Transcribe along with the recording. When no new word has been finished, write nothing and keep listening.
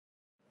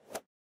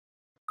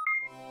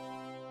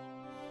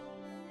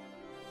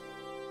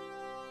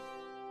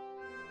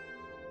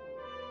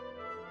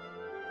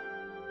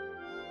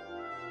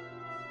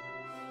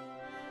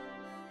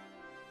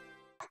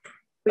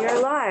We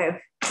are live.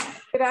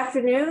 Good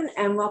afternoon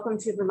and welcome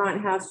to Vermont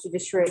House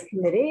Judiciary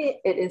Committee.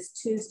 It is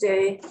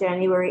Tuesday,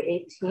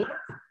 January 18th,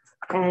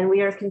 and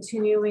we are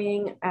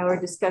continuing our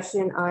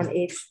discussion on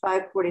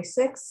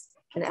H.546,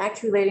 an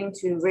act relating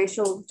to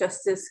racial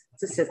justice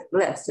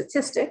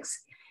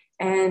statistics.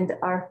 And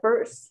our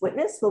first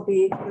witness will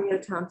be Julio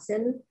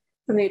Thompson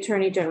from the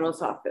Attorney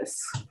General's Office.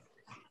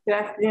 Good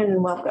afternoon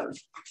and welcome.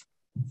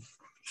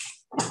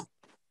 Good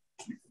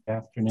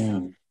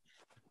afternoon.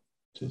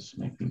 Just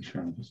making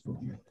sure I'm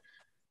visible here.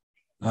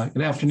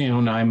 Good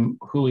afternoon. I'm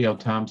Julio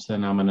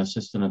Thompson. I'm an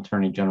Assistant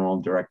Attorney General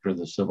and Director of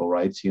the Civil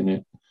Rights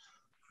Unit.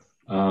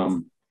 I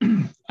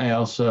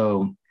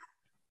also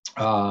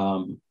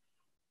am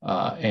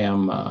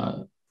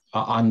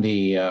on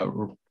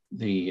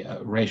the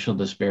Racial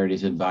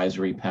Disparities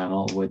Advisory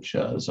Panel, which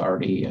has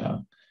already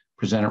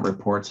presented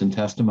reports and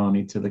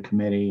testimony to the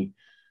committee.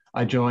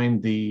 I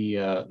joined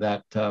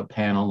that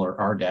panel, or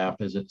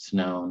RDAP as it's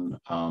known,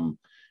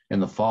 in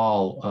the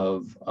fall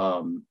of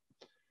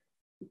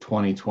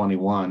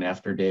 2021,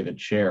 after David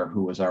Scher,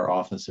 who was our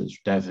office's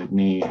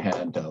designee,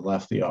 had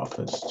left the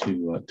office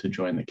to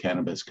join the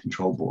Cannabis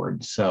Control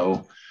Board.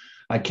 So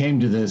I came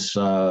to this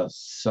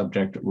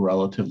subject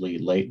relatively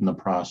late in the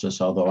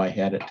process, although I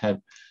had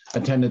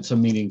attended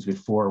some meetings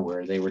before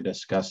where they were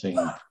discussing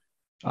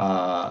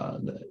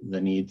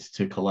the needs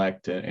to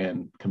collect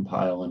and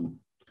compile and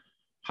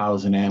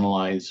house and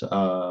analyze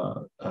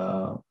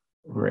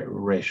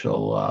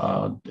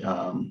racial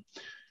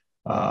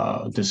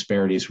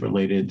disparities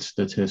related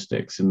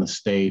statistics in the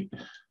state.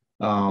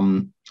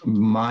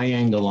 My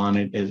angle on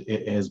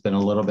it has been a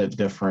little bit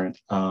different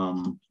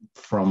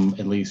from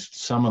at least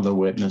some of the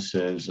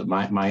witnesses.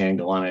 My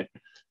angle on it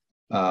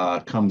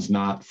comes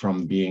not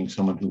from being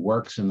someone who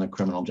works in the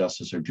criminal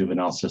justice or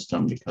juvenile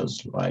system,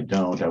 because I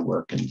don't. I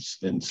work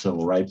in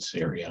civil rights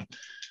area,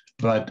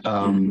 but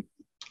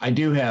I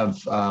do have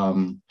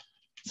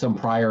some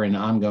prior and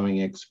ongoing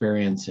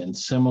experience in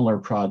similar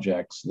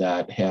projects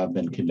that have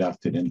been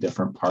conducted in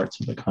different parts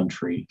of the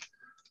country,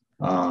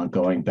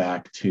 going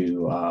back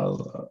to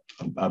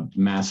a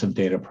massive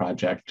data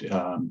project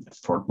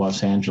for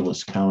Los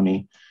Angeles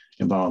County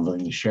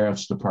involving the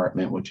Sheriff's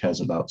Department, which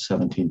has about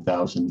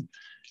 17,000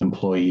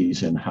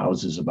 employees and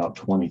houses about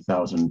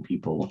 20,000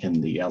 people in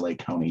the LA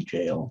County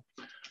Jail,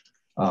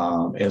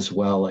 as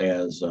well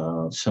as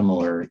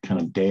similar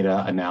kind of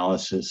data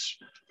analysis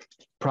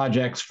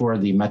projects for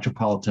the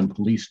Metropolitan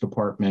Police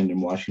Department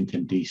in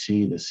Washington,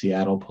 D.C., the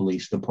Seattle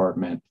Police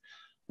Department.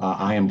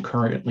 I am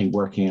currently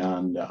working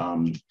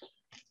on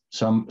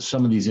some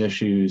of these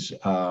issues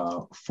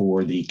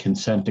for the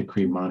consent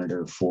decree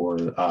monitor for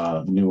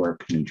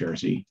Newark, New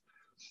Jersey.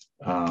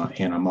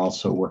 And I'm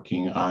also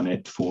working on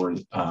it for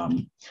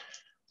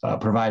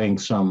providing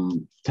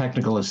some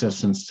technical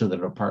assistance to the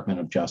Department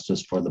of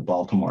Justice for the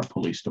Baltimore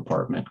Police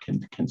Department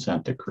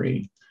consent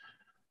decree.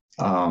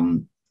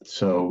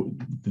 So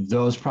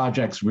those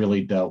projects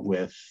really dealt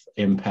with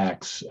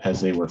impacts as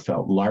they were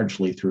felt,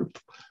 largely through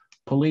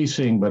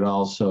policing, but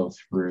also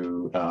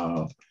through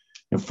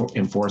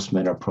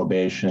enforcement of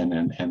probation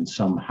and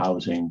some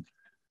housing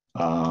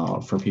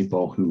for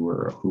people who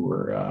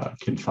were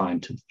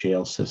confined to the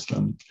jail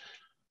system.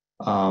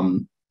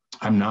 I'm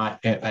not,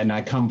 and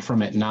I come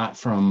from it not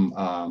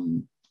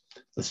from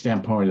the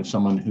standpoint of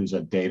someone who's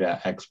a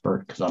data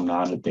expert, because I'm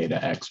not a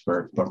data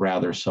expert, but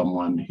rather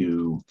someone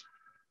who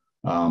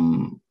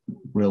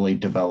really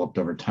developed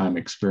over time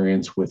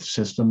experience with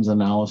systems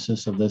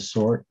analysis of this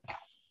sort.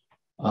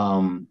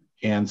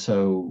 And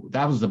so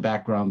that was the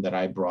background that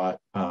I brought,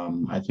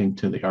 I think,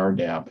 to the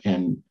RDAP.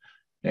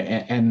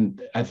 And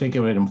I think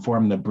it would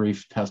inform the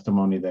brief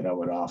testimony that I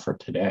would offer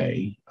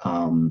today,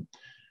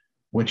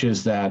 which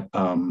is that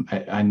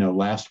I know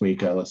last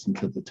week I listened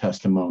to the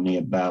testimony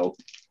about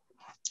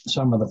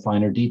some of the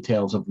finer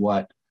details of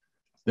what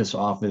this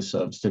Office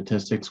of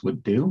Statistics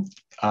would do.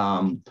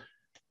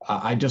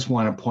 I just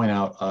want to point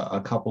out a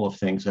couple of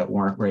things that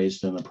weren't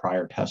raised in the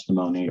prior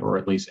testimony, or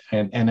at least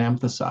and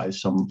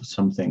emphasize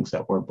some things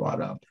that were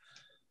brought up.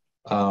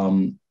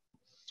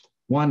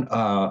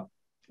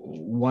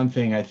 One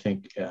thing I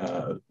think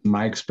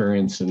my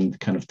experience in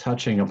kind of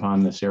touching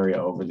upon this area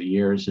over the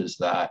years is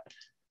that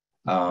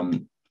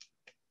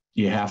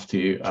you have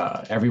to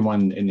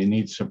everyone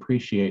needs to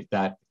appreciate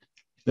that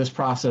this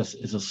process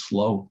is a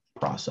slow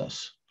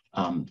process,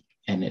 and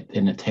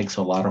it takes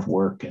a lot of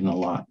work and a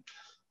lot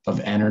of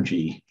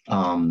energy.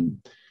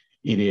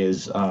 It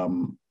is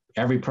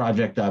every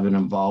project I've been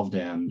involved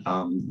in,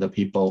 the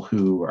people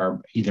who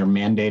are either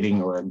mandating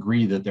or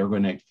agree that they're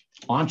going to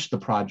launch the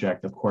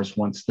project, of course,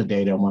 once the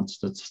data wants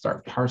to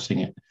start parsing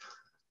it.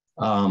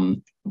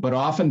 But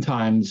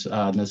oftentimes,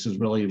 and this is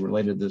really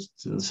related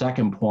to the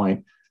second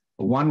point,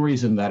 one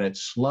reason that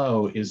it's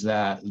slow is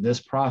that this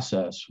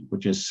process,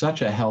 which is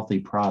such a healthy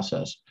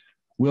process,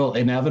 will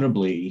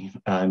inevitably,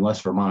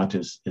 unless Vermont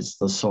is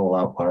the sole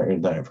outlier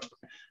that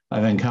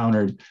I've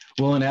encountered,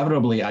 will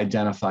inevitably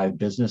identify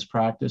business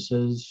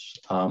practices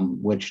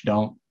which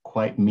don't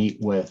quite meet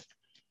with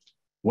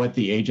what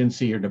the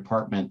agency or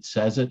department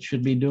says it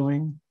should be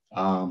doing.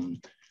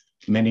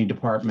 many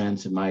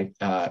departments in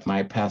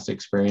my past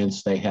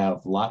experience, they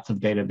have lots of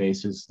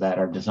databases that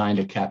are designed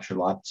to capture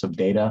lots of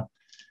data.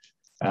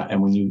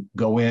 And when you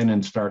go in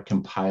and start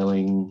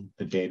compiling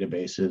the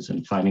databases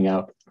and finding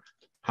out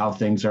how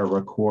things are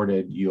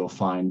recorded, you'll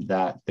find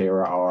that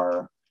there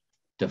are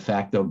de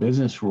facto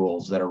business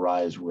rules that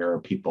arise where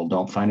people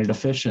don't find it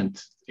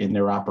efficient in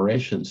their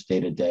operations day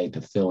to day to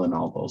fill in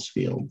all those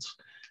fields.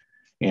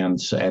 And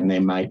they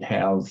might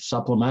have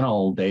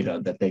supplemental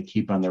data that they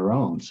keep on their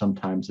own.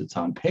 Sometimes it's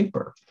on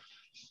paper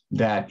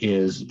that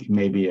is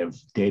maybe of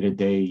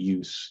day-to-day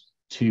use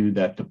to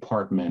that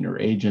department or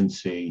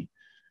agency,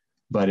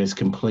 but is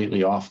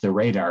completely off the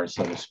radar,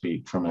 so to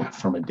speak, from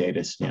a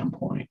data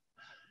standpoint.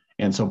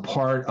 And so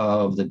part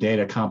of the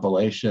data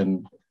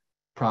compilation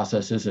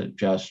process isn't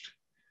just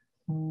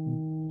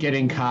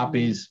getting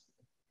copies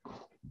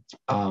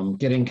of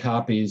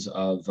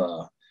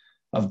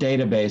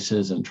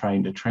databases and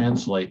trying to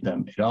translate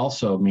them. It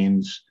also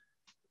means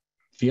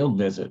field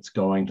visits,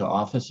 going to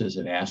offices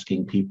and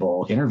asking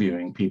people,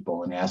 interviewing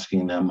people and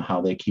asking them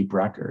how they keep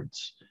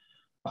records.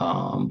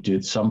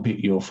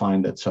 You'll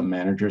find that some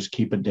managers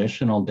keep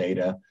additional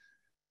data,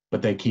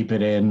 but they keep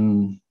it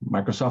in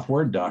Microsoft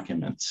Word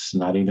documents,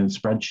 not even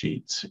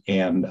spreadsheets.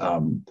 And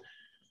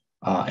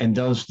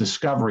those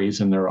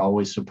discoveries, and there are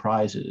always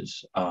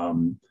surprises,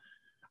 are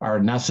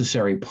a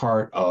necessary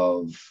part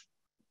of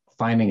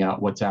finding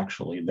out what's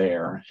actually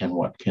there and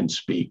what can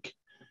speak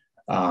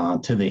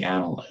to the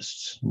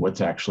analysts,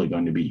 what's actually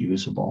going to be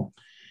usable.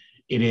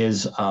 It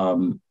is,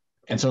 and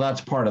so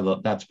that's part of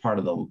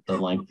the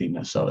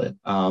lengthiness of it.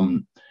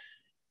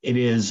 It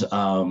is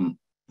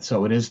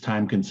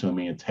time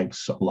consuming. It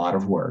takes a lot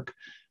of work,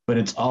 but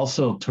it's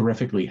also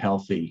terrifically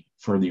healthy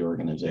for the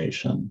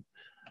organization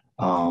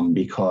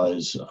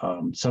because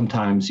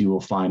sometimes you will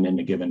find in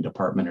a given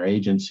department or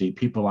agency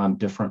people on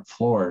different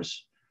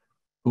floors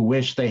who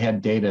wish they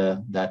had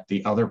data that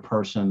the other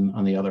person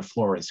on the other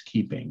floor is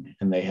keeping,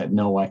 and they had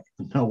no way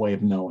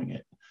of knowing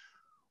it.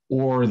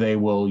 Or they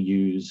will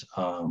use,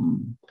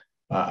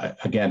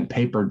 again,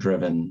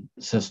 paper-driven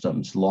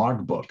systems,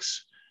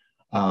 logbooks,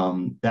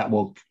 that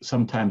will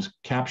sometimes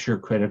capture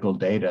critical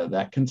data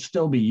that can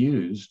still be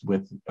used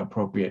with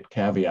appropriate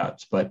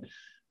caveats, but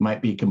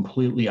might be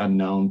completely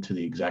unknown to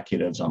the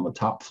executives on the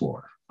top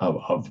floor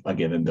of a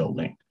given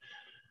building.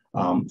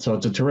 So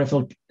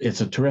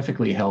it's a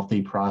terrifically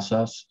healthy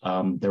process.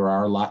 There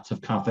are lots of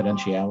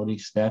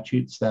confidentiality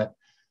statutes that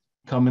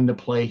come into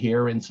play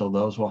here, and so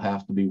those will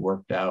have to be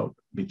worked out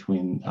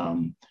between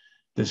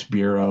this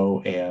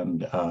bureau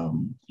and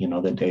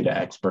the data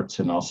experts,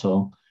 and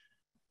also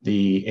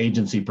the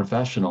agency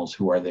professionals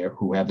who are there,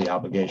 who have the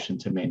obligation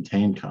to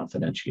maintain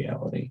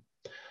confidentiality.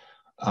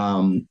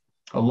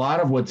 A lot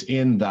of what's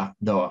in the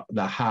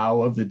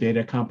how of the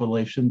data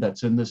compilation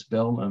that's in this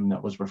bill and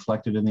that was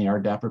reflected in the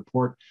RDAP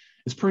report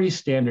is pretty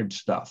standard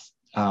stuff.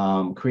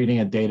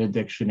 Creating a data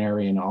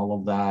dictionary and all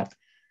of that,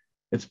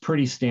 it's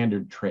pretty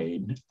standard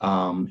trade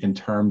in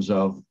terms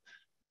of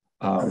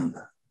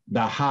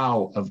the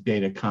how of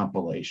data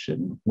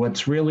compilation.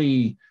 What's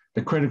really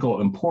the critical,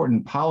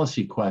 important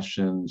policy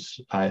questions,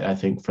 I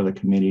think, for the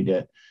committee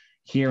to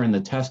hear in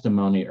the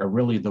testimony are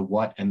really the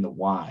what and the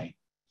why,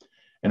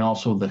 and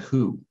also the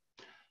who.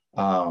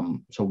 So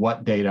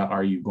what data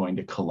are you going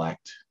to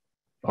collect,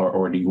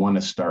 or do you want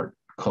to start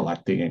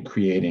collecting and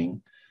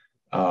creating?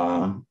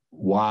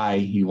 Why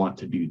you want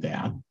to do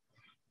that,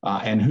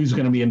 and who's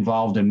going to be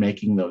involved in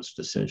making those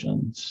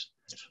decisions.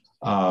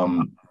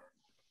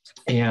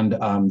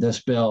 This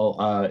bill,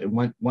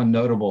 one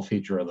notable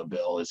feature of the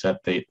bill is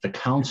that the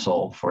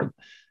council for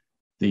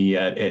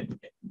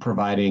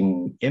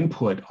providing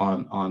input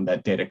on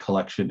that data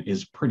collection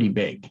is pretty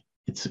big.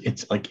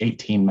 It's like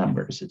 18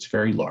 members. It's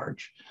very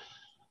large.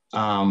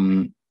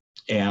 I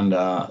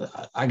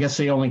guess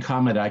the only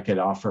comment I could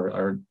offer,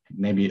 or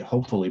maybe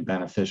hopefully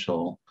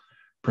beneficial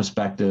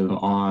perspective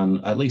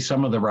on at least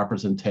some of the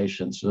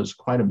representation. So there's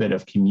quite a bit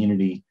of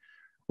community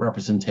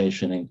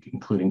representation,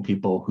 including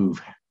people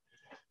who've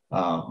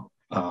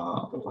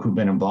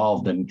been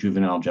involved in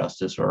juvenile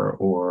justice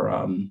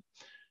or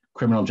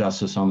criminal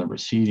justice on the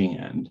receiving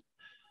end.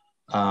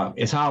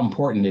 Is how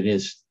important it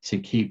is to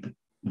keep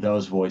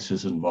those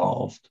voices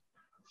involved.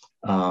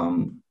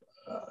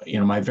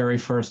 My very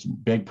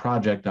first big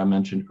project I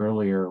mentioned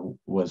earlier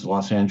was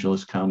Los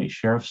Angeles County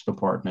Sheriff's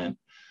Department.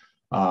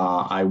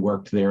 I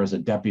worked there as a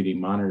deputy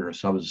monitor,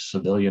 so I was a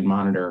civilian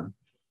monitor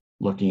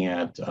looking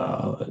at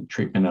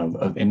treatment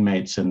of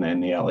inmates in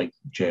the LA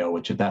jail,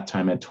 which at that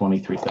time had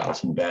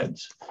 23,000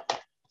 beds.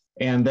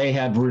 And they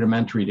had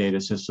rudimentary data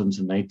systems,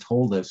 and they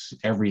told us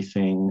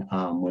everything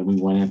when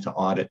we went into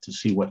audit to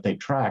see what they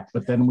tracked.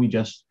 But then we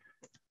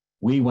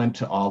went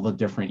to all the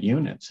different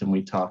units and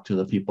we talked to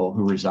the people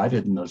who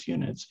resided in those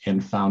units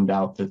and found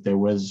out that there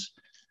was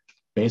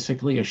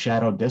basically a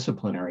shadow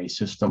disciplinary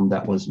system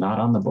that was not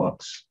on the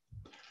books.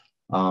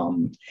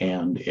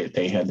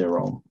 They had their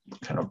own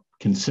kind of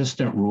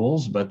consistent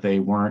rules, but they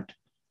weren't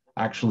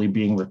actually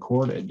being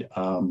recorded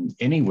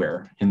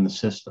anywhere in the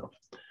system.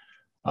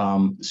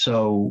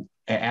 So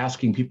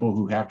asking people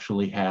who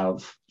actually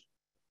have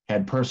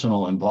had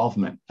personal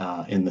involvement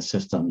in the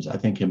systems, I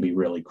think can be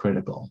really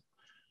critical.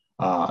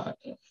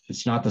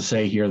 It's not to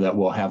say here that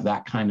we'll have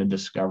that kind of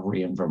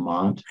discovery in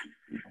Vermont,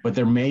 but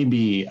there may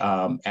be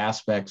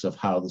aspects of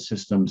how the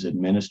system's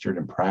administered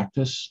in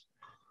practice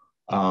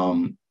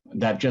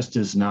that just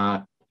is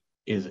not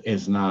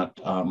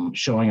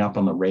showing up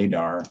on the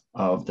radar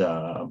of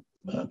the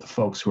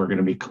folks who are going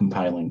to be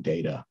compiling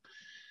data.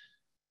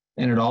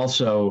 And it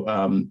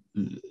also,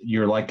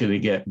 you're likely to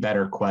get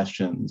better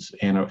questions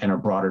and a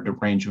broader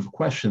range of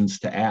questions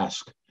to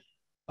ask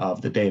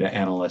of the data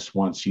analysts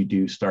once you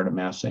do start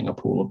amassing a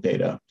pool of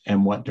data,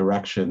 and what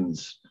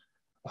directions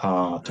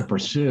to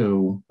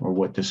pursue, or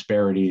what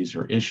disparities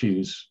or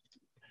issues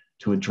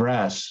to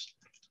address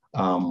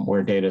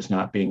where data is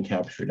not being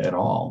captured at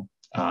all.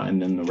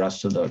 And then the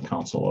rest of the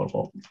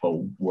council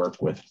will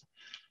work with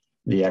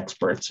the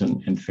experts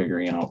in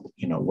figuring out,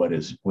 what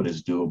is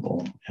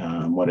doable,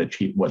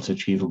 what's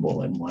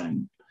achievable, and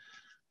when.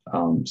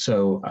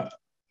 So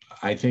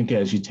I think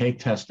as you take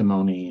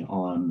testimony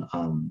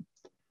on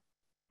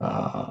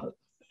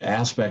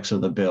aspects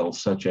of the bill,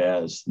 such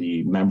as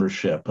the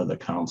membership of the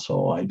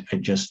council, I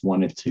just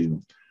wanted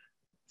to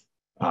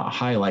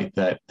highlight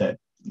that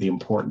the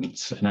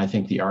importance, and I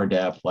think the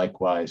RDAP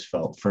likewise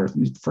felt for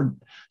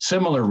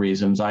similar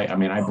reasons. I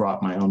mean, I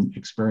brought my own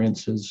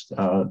experiences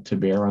to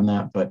bear on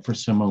that, but for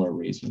similar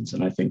reasons,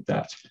 and I think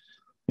that's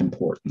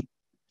important.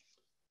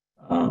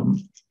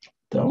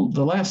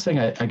 The last thing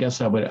I guess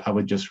I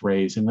would just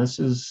raise, and this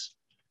is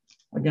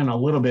again a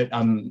little bit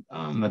on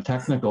the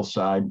technical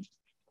side,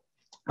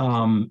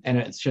 and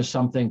it's just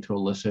something to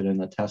elicit in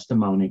the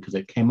testimony because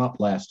it came up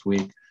last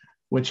week,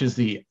 which is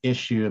the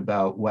issue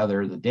about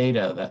whether the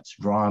data that's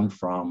drawn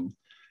from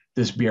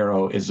this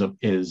bureau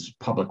is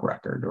public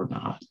record or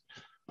not.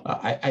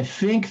 I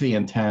think the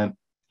intent,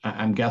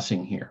 I'm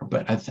guessing here,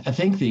 but I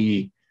think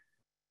the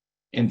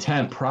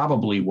intent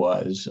probably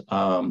was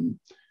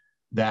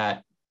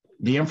that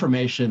the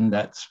information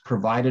that's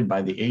provided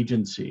by the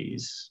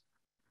agencies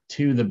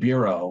to the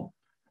bureau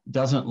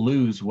doesn't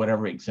lose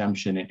whatever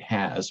exemption it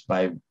has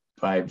by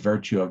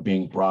virtue of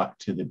being brought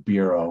to the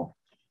bureau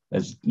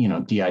as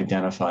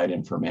de-identified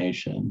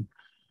information,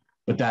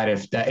 but that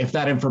if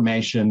that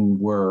information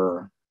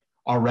were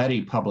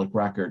already public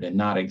record and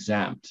not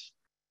exempt,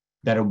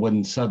 that it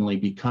wouldn't suddenly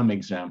become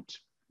exempt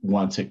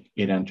once it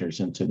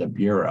enters into the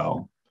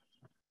bureau.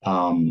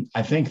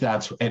 I think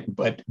that's it,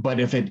 but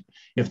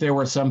if there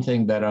were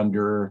something that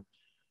under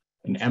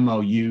an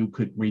MOU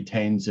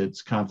retains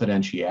its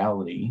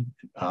confidentiality,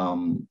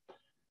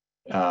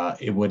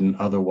 it wouldn't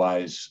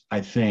otherwise,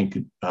 I think,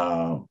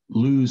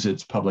 lose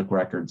its public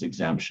records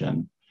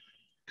exemption.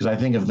 Because I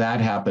think if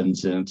that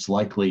happens, then it's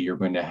likely you're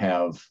going to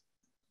have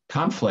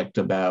conflict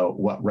about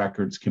what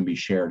records can be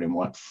shared in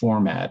what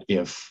format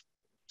if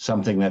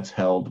something that's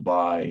held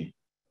by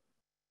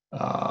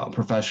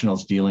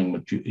professionals dealing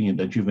with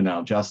the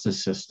juvenile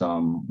justice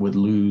system would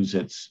lose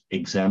its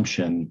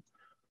exemption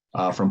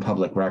from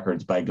public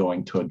records by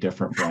going to a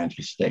different branch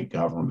of state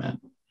government.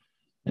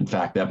 In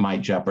fact, that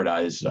might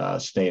jeopardize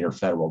state or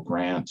federal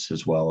grants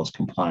as well as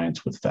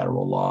compliance with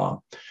federal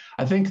law.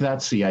 I think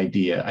that's the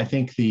idea. I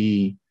think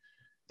the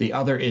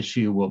other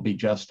issue will be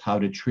just how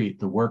to treat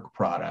the work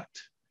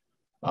product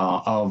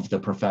of the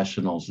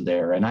professionals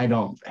there. And I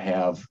don't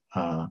have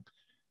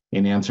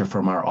an answer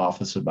from our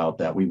office about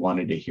that. We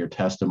wanted to hear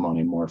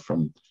testimony more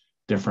from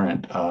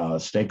different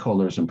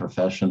stakeholders and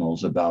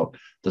professionals about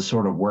the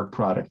sort of work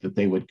product that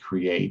they would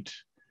create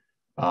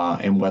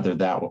and whether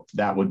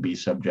that would be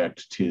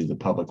subject to the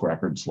public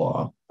records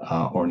law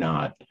or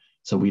not.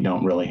 So we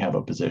don't really have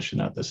a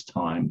position at this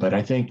time. But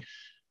I think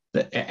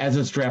that as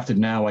it's drafted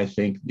now, I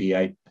think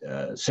the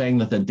saying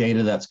that the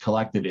data that's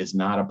collected is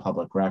not a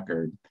public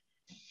record,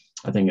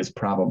 I think is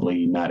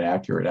probably not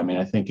accurate. I mean,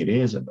 I think it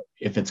is.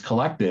 If it's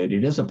collected,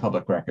 it is a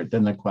public record.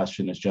 Then the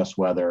question is just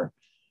whether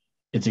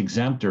it's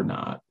exempt or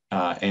not.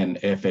 And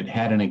if it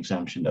had an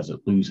exemption, does it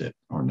lose it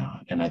or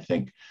not? And I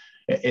think,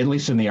 at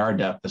least in the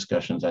RDEP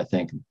discussions, I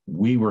think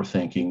we were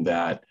thinking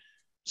that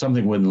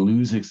something wouldn't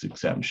lose its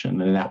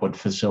exemption, and that would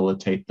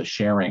facilitate the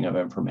sharing of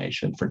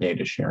information for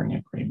data sharing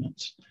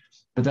agreements.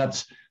 But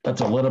that's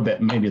a little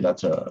bit, maybe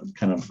that's a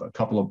kind of a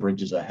couple of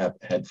bridges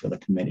ahead for the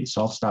committee.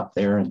 So I'll stop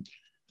there and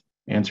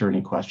answer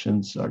any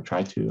questions, or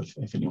try to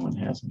if anyone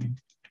has any.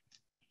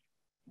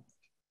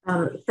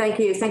 Thank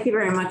you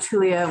very much,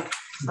 Julio.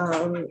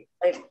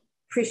 I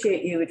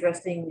appreciate you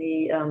addressing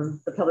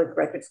the public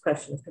records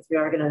questions, because we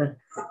are going to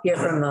hear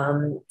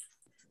from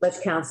Ledge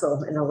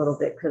Council in a little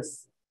bit,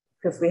 because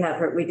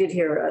we did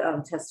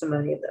hear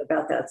testimony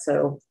about that.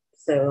 So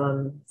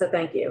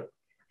thank you.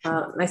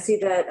 I see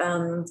that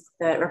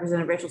that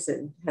Representative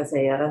Rachelson has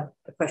a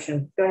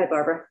question. Go ahead,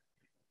 Barbara.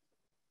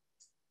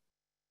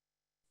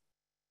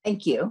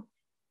 Thank you.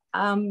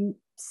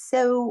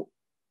 So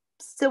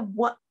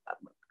what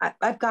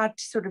I've got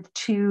sort of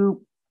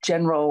two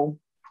general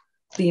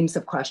themes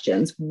of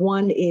questions.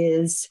 One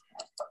is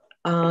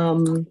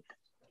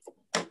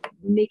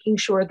making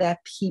sure that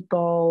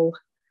people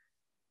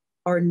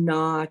are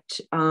not,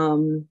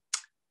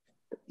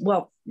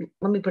 well,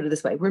 let me put it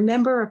this way.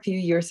 Remember a few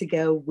years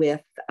ago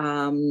with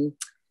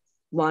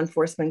law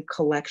enforcement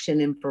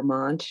collection in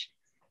Vermont,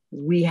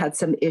 we had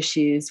some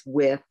issues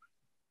with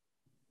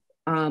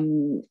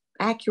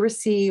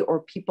accuracy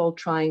or people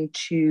trying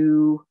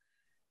to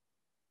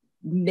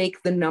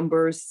make the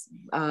numbers,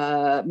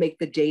 make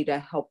the data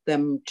help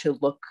them to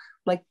look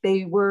like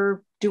they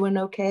were doing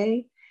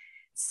okay.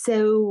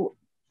 So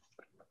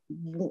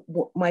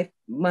my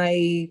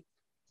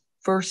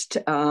first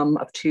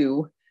of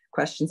two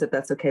questions, if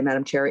that's okay,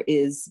 Madam Chair,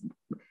 is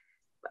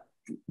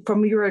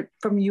from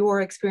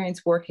your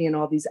experience working in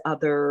all these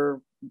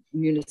other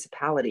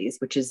municipalities,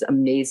 which is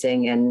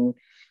amazing, and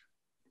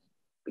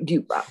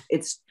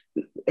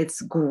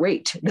it's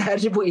great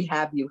that we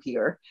have you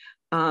here.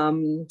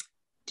 Do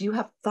you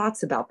have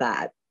thoughts about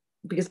that?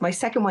 Because my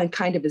second one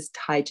kind of is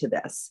tied to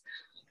this.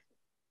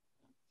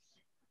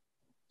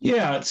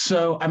 Yeah,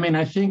 so I mean,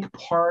 I think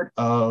part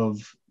of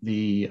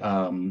the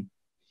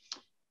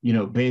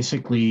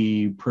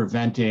basically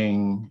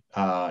preventing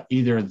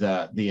either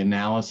the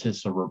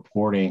analysis or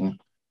reporting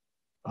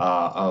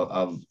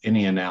of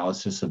any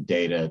analysis of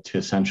data to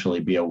essentially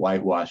be a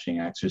whitewashing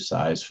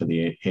exercise for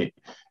the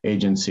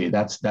agency.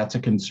 That's a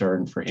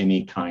concern for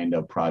any kind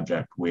of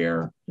project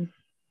where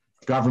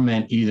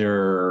government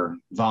either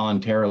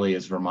voluntarily,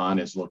 as Vermont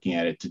is looking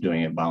at it, to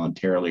doing it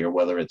voluntarily, or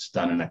whether it's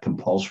done in a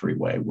compulsory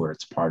way where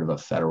it's part of a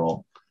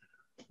federal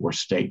or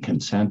state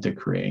consent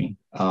decree.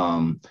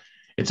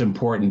 It's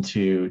important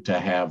to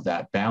have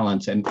that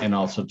balance and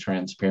also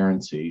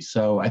transparency.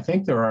 So I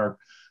think there are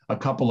a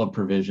couple of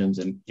provisions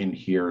in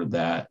here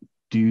that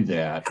do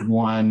that.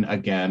 One,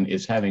 again,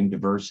 is having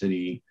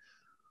diversity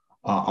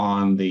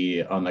on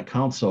the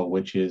council,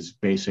 which is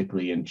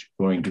basically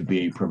going to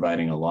be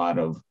providing a lot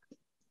of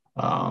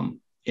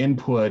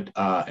input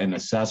and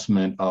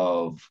assessment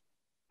of,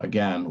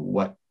 again,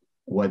 what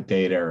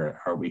data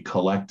are we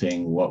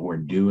collecting, what we're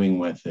doing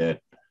with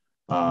it,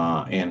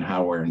 and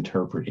how we're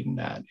interpreting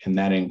that. And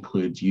that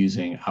includes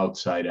using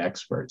outside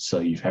experts. So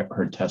you've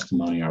heard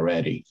testimony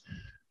already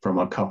from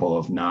a couple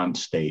of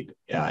non-state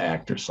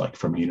actors, like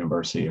from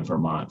University of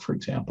Vermont, for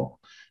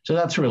example. So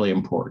that's really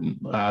important.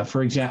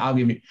 For example, I'll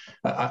give you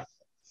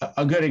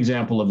a good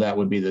example of that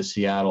would be the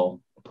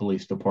Seattle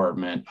Police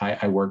Department.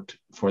 I worked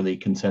for the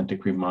consent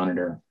decree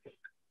monitor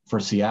for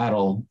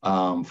Seattle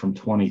from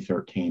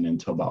 2013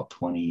 until about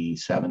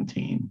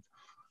 2017.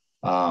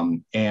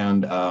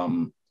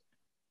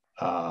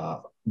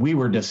 We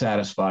were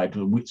dissatisfied.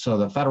 So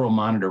the federal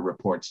monitor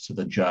reports to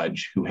the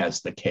judge who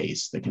has the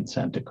case, the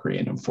consent decree,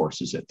 and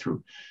enforces it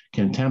through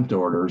contempt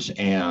orders.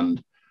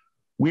 And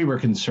we were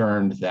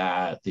concerned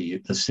that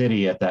the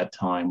city at that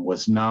time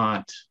was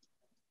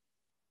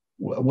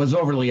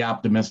overly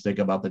optimistic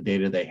about the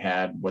data they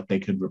had, what they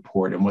could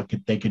report, and what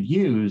they could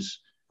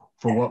use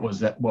for what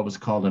was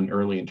called an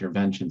early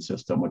intervention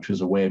system, which was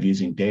a way of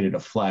using data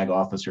to flag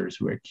officers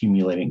who were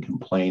accumulating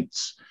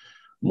complaints,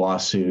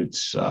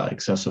 lawsuits,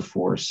 excessive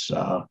force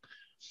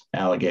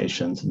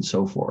allegations, and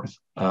so forth.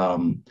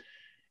 And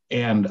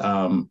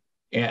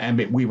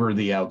we were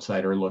the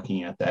outsider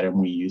looking at that, and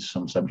we used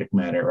some subject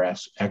matter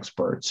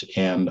experts.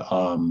 And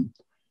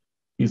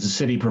the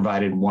city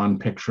provided one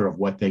picture of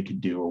what they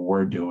could do or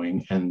were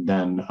doing, and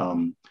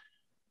then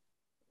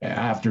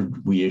after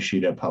we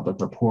issued a public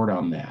report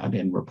on that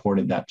and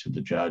reported that to the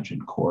judge in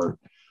court,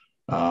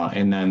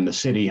 and then the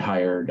city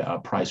hired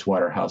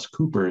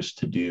PricewaterhouseCoopers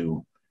to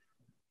do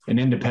an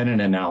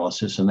independent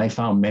analysis, and they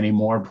found many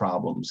more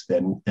problems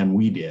than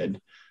we did,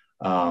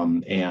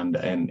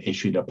 and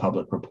issued a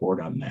public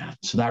report on that.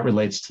 So that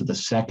relates to the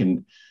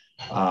second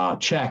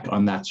check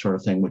on that sort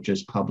of thing, which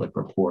is public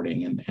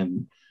reporting.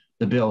 And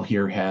the bill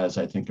here has,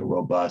 I think, a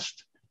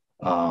robust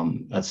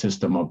a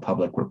system of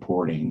public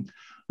reporting.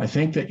 I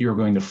think that you're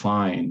going to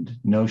find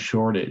no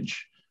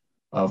shortage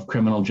of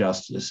criminal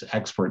justice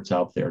experts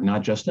out there,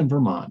 not just in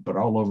Vermont, but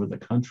all over the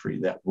country,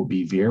 that will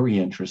be very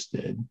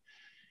interested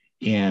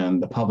in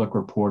the public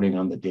reporting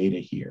on the data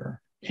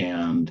here.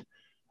 And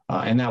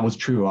that was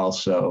true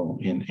also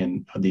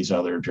in these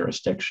other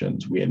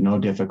jurisdictions. We had no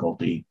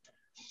difficulty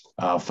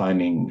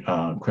finding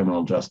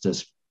criminal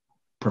justice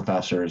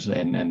professors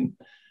and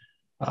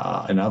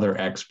other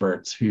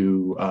experts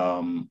who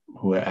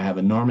have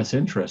enormous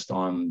interest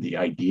on the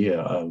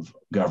idea of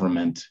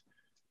government,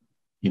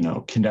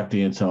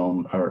 conducting its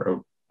own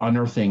or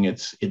unearthing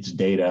its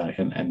data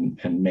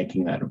and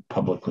making that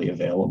publicly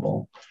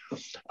available.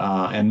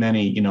 And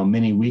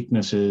many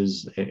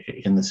weaknesses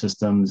in the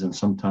systems, and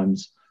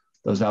sometimes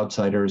those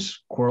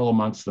outsiders quarrel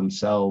amongst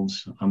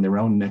themselves on their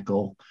own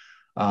nickel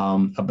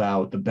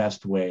about the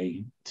best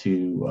way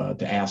to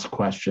ask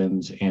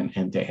questions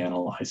and to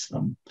analyze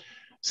them.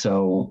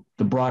 So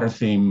the broader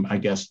theme, I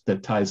guess,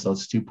 that ties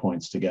those 2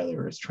 points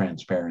together is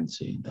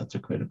transparency. That's a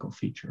critical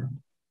feature.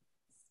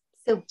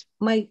 So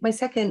my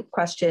second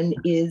question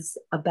is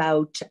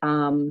about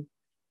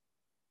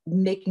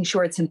making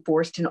sure it's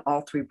enforced in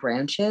all three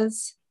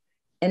branches.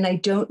 And I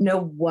don't know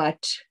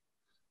what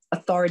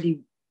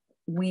authority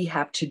we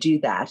have to do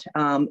that.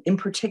 In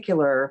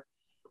particular,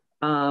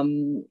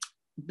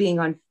 being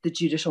on the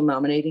Judicial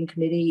Nominating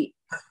Committee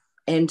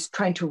and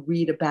trying to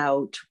read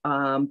about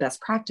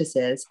best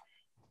practices,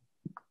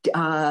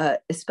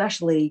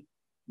 especially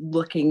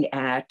looking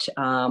at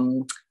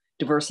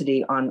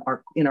diversity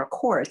in our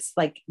courts.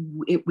 Like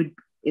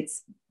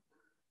it's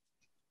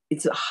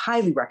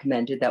highly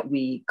recommended that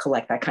we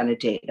collect that kind of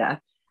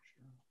data.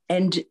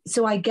 And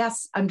so I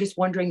guess I'm just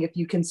wondering if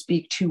you can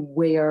speak to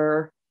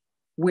where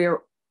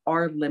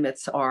our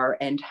limits are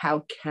and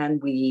how can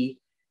we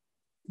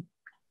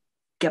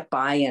get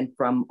buy-in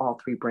from all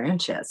three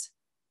branches.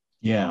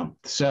 Yeah,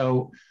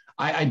 so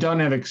I don't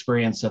have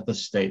experience at the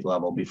state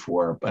level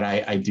before, but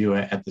I do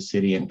at the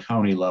city and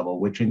county level,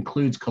 which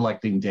includes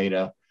collecting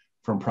data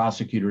from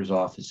prosecutors'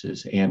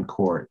 offices and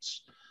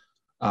courts.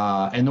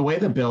 And the way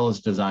the bill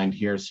is designed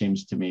here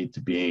seems to me to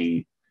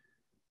be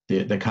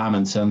the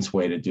common sense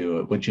way to do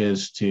it, which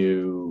is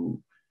to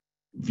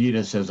view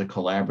this as a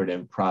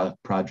collaborative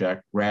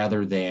project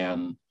rather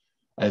than,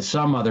 as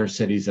some other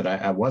cities that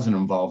I wasn't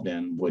involved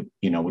in would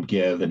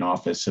give an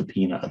office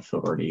subpoena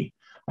authority.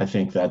 I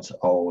think that's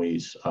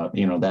always,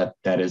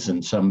 that is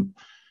in some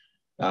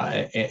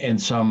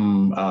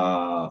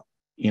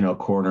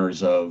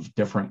corners of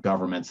different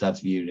governments, that's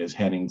viewed as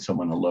handing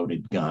someone a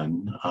loaded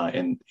gun,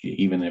 and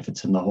even if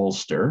it's in the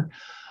holster,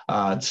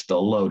 it's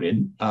still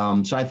loaded.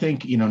 So I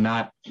think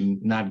not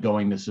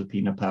going to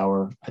subpoena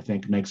power, I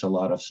think makes a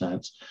lot of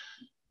sense.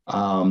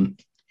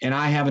 And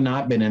I have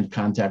not been in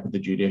contact with the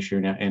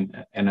judiciary,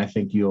 and I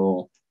think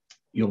you'll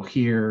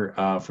hear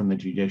from the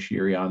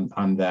judiciary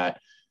on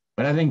that.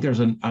 But I think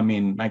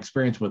my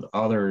experience with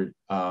other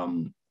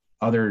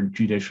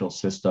judicial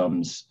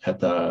systems at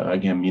the,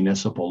 again,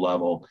 municipal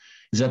level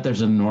is that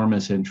there's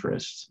enormous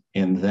interest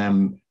in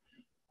them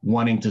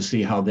wanting to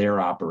see how they're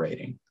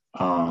operating.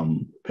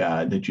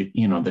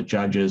 The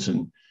judges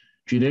and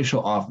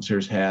judicial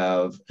officers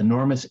have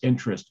enormous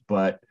interest,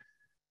 but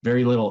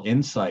very little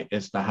insight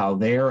as to how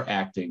they're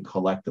acting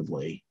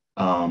collectively.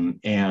 I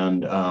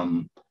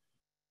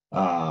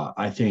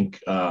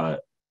think,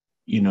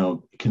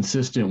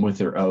 consistent with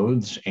their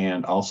oaths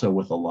and also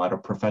with a lot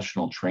of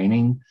professional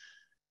training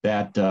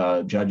that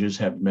judges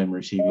have been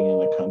receiving in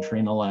the country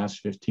in the last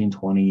 15,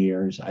 20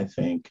 years, I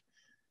think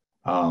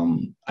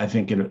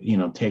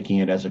taking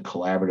it as a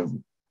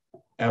collaborative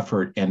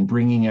effort and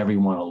bringing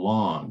everyone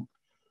along.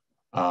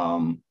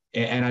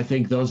 And I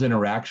think those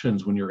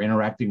interactions, when you're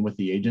interacting with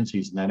the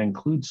agencies, and that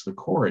includes the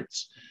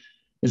courts,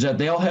 is that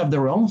they'll have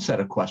their own set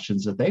of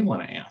questions that they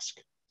want to ask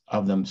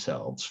of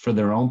themselves for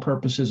their own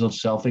purposes of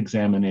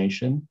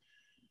self-examination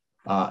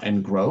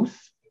and growth,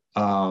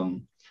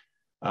 in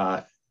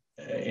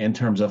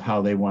terms of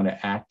how they want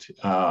to act,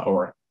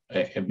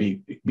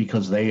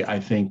 because they, I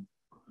think,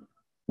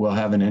 will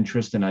have an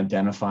interest in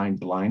identifying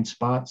blind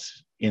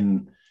spots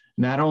in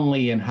not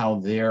only in how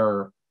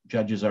their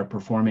judges are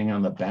performing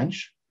on the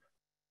bench,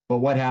 but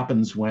what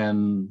happens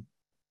when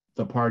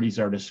the parties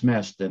are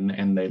dismissed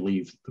and they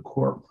leave the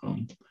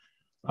courtroom.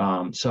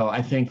 So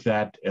I think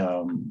that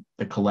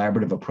the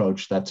collaborative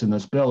approach that's in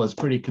this bill is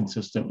pretty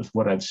consistent with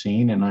what I've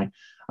seen, and I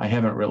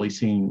haven't really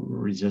seen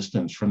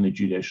resistance from the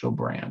judicial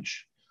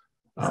branch.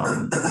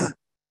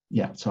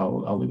 Yeah,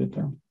 so I'll leave it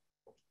there.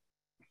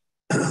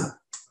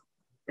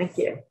 Thank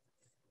you.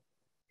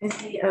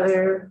 Any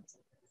other,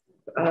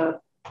 go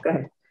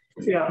ahead.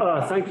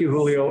 Yeah, thank you,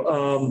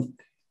 Julio.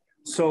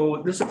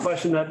 So this is a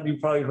question that you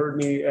probably heard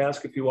me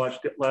ask if you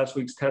watched last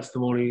week's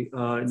testimony,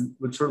 and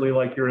would certainly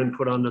like your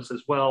input on this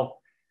as well.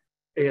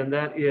 And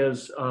that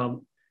is,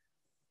 and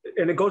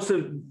it goes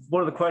to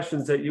one of the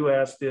questions that you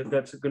asked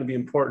that's going to be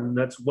important.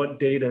 That's what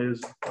data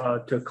is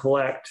to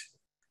collect.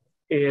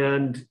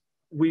 And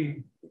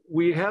we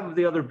have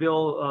the other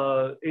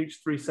bill,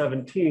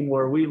 H.546,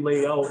 where we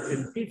lay out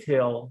in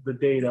detail the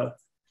data.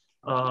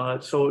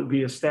 So it would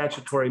be a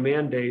statutory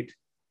mandate.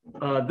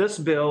 This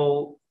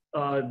bill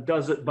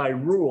does it by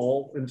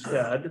rule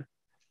instead.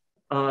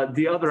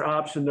 The other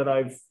option that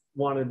I've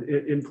wanted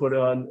input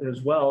on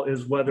as well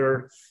is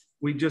whether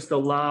we just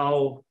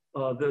allow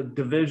the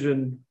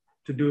division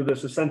to do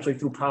this essentially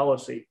through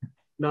policy,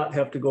 not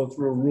have to go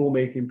through a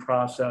rulemaking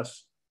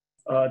process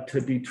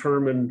to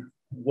determine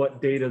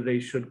what data they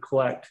should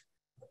collect.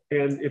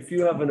 And if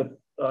you have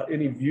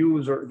any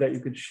views that you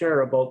could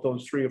share about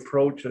those three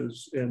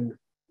approaches and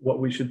what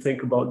we should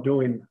think about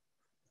doing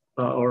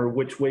or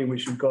which way we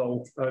should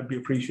go, I'd be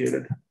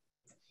appreciated.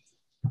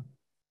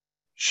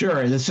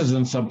 Sure, this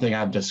isn't something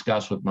I've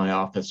discussed with my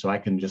office, so I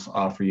can just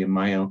offer you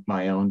my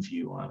own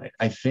view on it.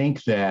 I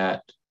think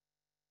that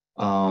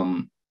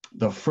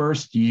the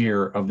first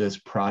year of this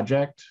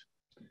project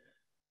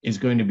is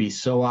going to be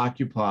so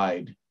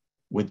occupied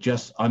with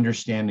just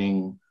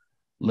understanding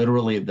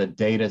literally the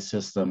data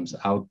systems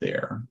out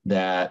there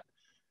that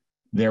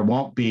there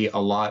won't be a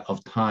lot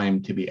of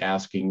time to be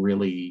asking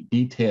really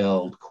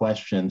detailed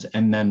questions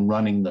and then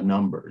running the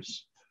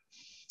numbers.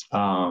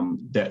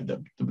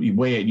 The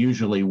way it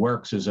usually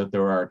works is that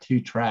there are two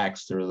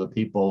tracks. There are the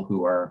people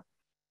who are,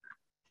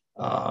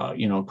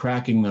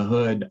 cracking the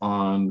hood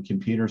on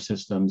computer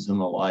systems and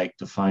the like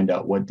to find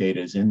out what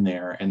data is in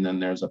there. And then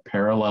there's a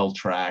parallel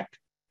track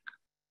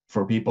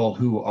for people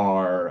who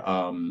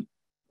are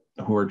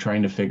who are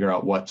trying to figure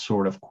out what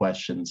sort of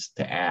questions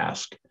to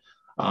ask.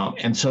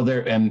 And so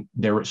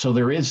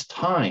there is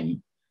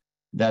time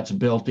that's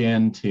built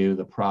into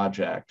the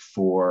project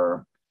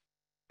for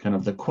kind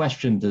of the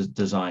question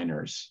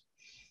designers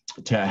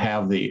to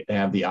have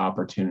the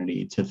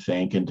opportunity to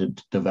think and to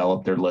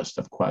develop their list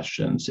of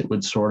questions. It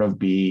would sort of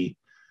be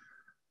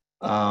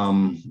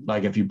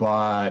like if you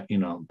bought,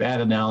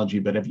 bad analogy,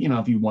 but if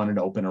you wanted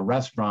to open a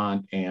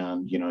restaurant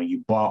and,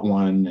 you bought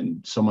one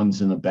and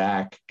someone's in the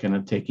back kind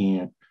of taking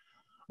a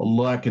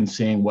look and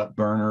seeing what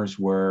burners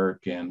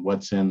work and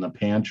what's in the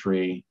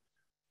pantry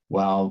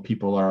while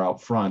people are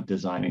out front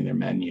designing their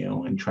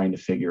menu and trying to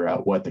figure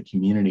out what the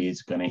community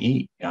is going to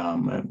eat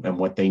and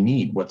what they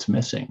need, what's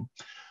missing.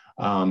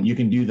 You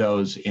can do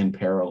those in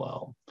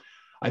parallel.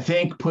 I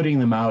think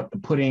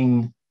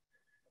putting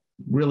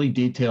really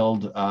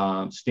detailed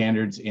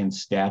standards in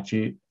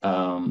statute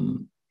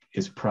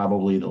is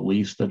probably the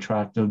least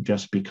attractive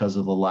just because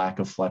of the lack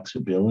of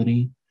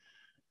flexibility.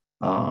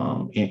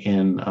 So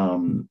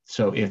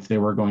if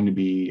there were going to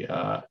be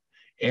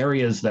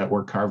areas that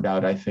were carved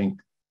out, I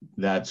think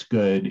that's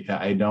good.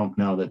 I don't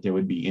know that there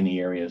would be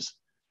any areas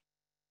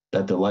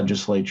that the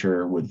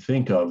legislature would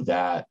think of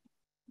that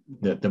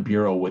the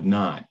Bureau would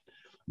not.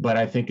 But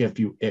I think if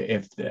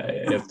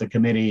the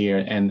committee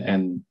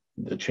and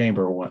the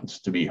chamber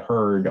wants to be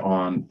heard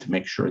on to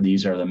make sure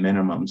these are the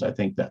minimums, I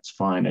think that's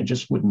fine. I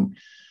just wouldn't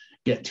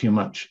get too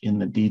much in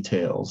the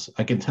details.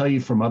 I can tell you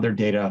from other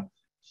data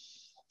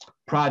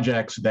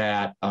projects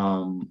that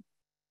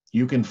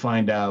you can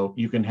find out,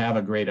 you can have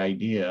a great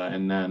idea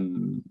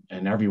and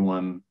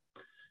everyone,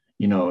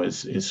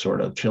 is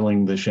sort of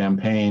chilling the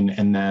champagne.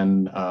 And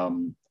then a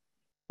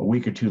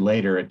week or two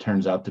later, it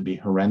turns out to be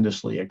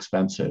horrendously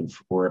expensive,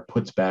 or it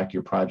puts back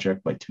your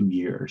project by 2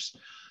 years.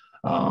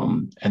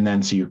 And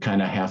then so you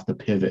kind of have to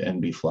pivot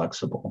and be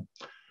flexible.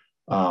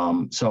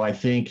 So I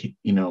think,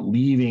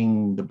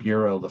 leaving the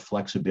Bureau the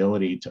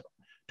flexibility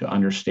to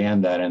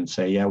understand that and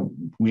say, yeah,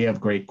 we have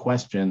great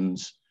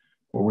questions,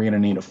 but we're going to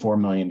need a $4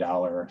 million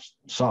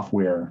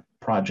software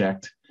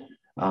project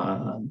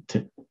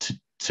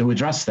to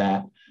address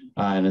that.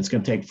 And it's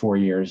going to take 4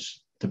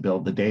 years to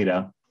build the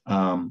data.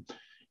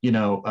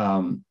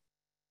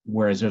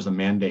 Whereas there's a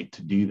mandate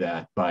to do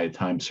that by a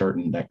time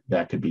certain,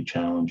 that could be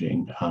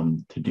challenging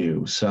to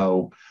do.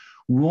 So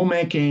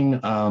rulemaking,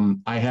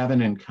 I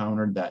haven't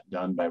encountered that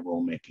done by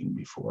rulemaking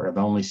before. I've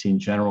only seen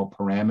general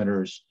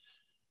parameters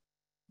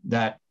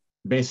that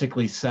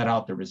basically set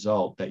out the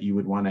result that you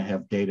would want to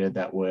have data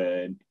that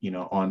would,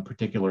 on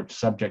particular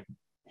subject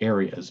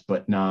areas,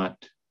 but not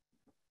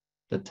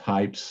the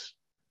types,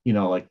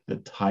 like the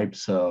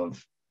types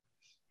of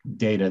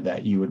data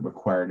that you would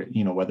require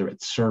to, whether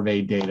it's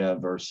survey data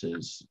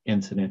versus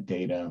incident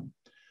data.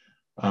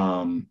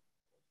 And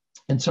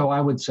so I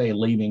would say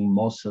leaving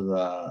most of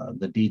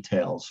the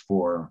details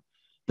for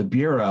the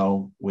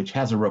Bureau, which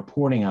has a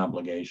reporting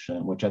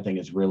obligation, which I think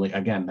is really,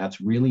 again, that's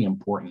really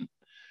important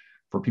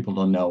for people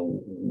to know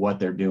what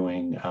they're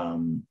doing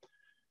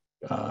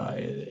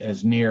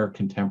as near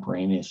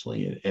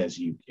contemporaneously as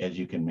you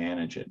can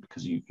manage it,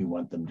 because you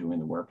want them doing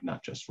the work,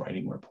 not just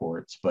writing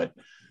reports. But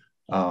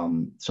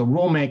so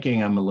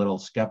rulemaking, I'm a little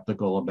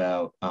skeptical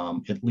about,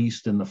 at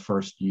least in the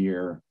first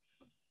year,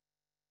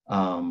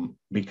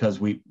 because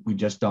we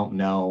just don't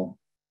know,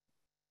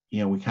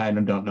 we kind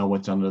of don't know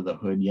what's under the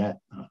hood yet.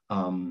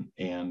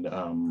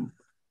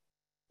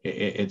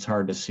 It's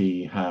hard to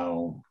see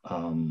how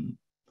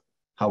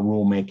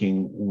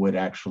rulemaking would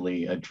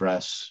actually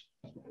address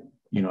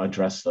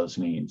those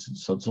needs.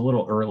 So it's a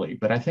little early,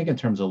 but I think in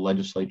terms of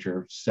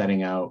legislature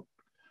setting out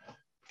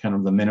kind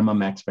of the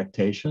minimum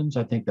expectations,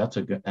 I think that's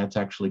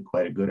actually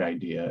quite a good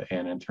idea.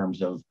 And in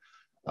terms of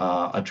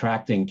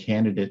attracting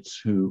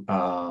candidates who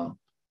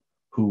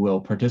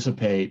will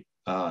participate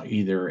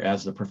either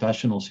as the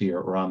professionals here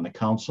or on the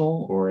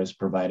council, or as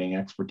providing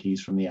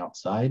expertise from the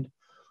outside,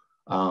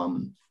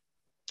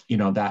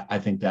 that I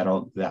think that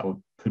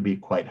could be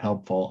quite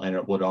helpful. And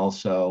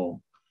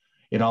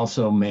it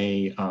also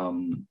may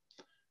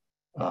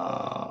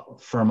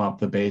firm up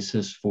the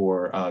basis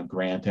for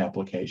grant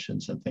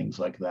applications and things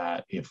like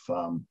that, if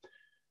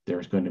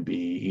there's going to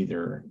be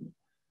either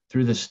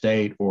through the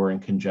state or in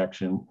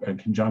conjunction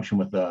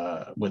with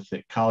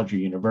the college or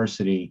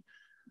university,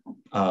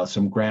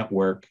 some grant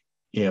work.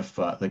 If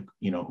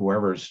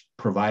whoever's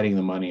providing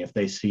the money, if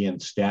they see in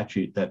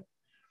statute that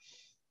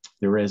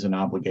there is an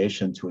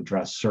obligation to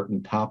address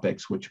certain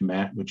topics which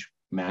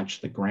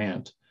match the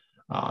grant,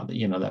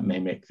 that may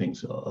make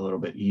things a little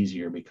bit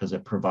easier, because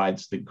it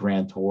provides the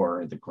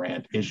grantor, the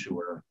grant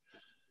issuer,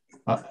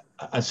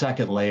 a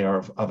second layer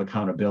of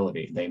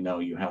accountability. They know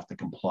you have to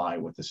comply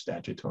with the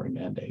statutory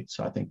mandate.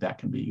 So I think that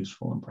can be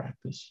useful in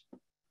practice.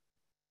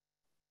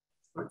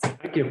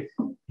 Thank you.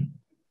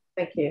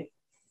 Thank you.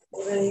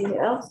 Anybody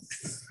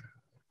else?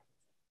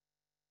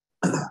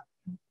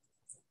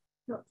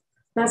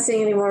 Not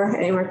seeing any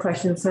more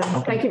questions. So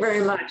okay. Thank you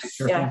very much.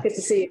 Sure. Yeah, good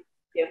to see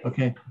you.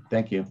 Okay,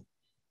 thank you.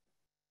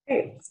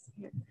 Great.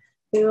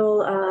 We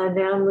will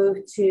now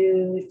move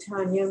to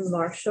Tanya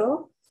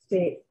Marshall,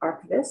 the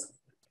archivist.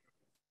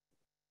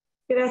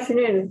 Good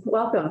afternoon.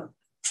 Welcome.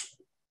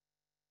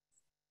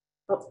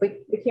 Oh, we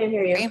can't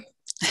hear you.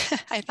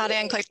 I thought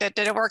I unclicked it.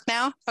 Did it work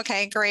now?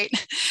 Okay, great.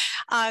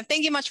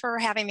 Thank you much for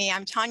having me.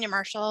 I'm Tanya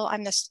Marshall.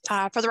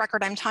 For the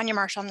record, I'm Tanya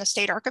Marshall. I'm the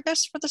state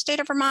archivist for the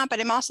state of Vermont,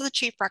 but I'm also the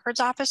chief records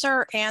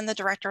officer and the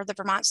director of the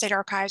Vermont State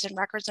Archives and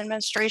Records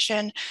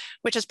Administration,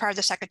 which is part of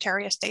the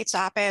Secretary of State's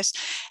office.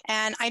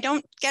 And I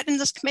don't get in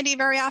this committee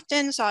very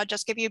often, so I'll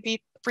just give you a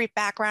brief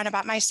background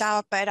about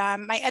myself, but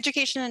my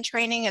education and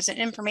training is in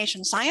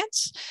information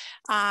science,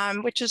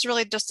 which is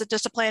really just the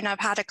discipline of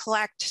how to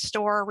collect,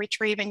 store,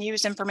 retrieve, and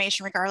use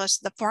information regardless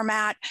of the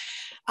format.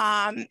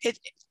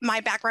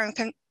 My background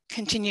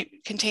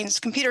contains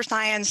computer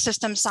science,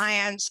 system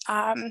science,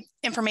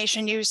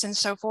 information use, and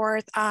so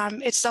forth.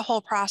 It's the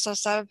whole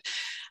process of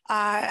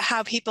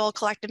how people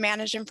collect and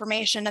manage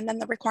information and then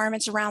the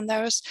requirements around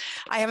those.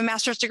 I have a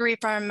master's degree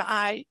from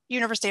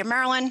University of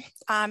Maryland,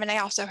 and I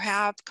also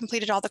have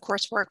completed all the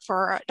coursework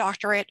for a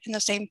doctorate in the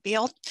same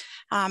field.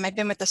 I've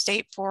been with the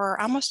state for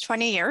almost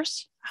 20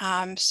 years.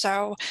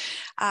 So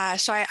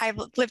I've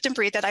lived and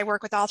breathed that. I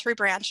work with all three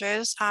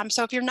branches.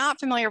 So if you're not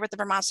familiar with the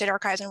Vermont State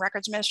Archives and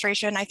Records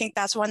Administration, I think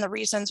that's one of the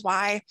reasons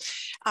why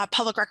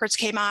public records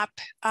came up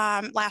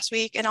last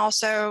week. And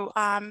also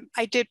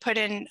I did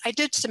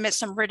submit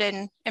some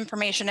written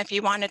information if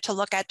you wanted to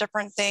look at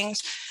different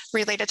things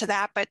related to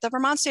that. But the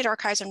Vermont State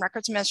Archives and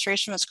Records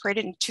Administration was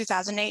created in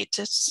 2008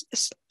 to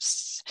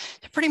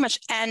pretty much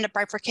end a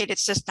bifurcated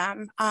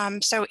system.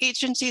 So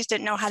agencies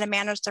didn't know how to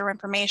manage their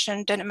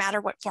information, didn't matter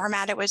what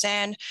format it was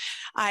in.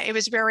 It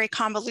was very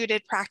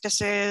convoluted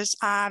practices,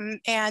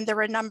 and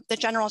the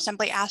General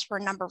Assembly asked for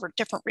a number of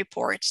different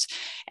reports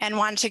and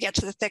wanted to get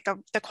to the thick of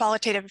the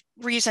qualitative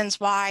reasons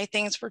why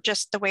things were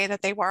just the way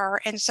that they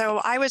were. And so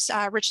I was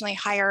originally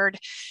hired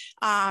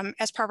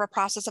as part of a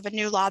process of a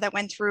new law that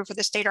went through for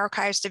the State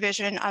Archives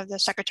Division of the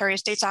Secretary of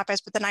State's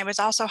office, but then I was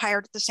also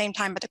hired at the same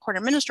time by the Court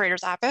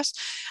Administrator's office.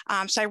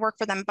 So I worked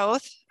for them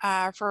both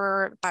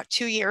for about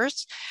 2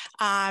 years.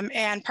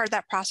 And part of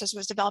that process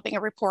was developing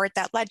a report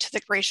that led to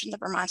the creation of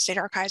the Vermont State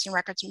Archives and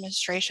Records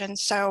Administration.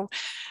 So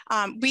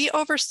we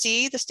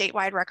oversee the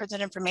statewide records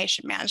and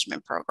information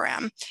management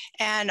program,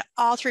 and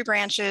all three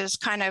branches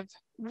kind of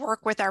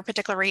work with our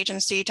particular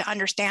agency to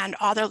understand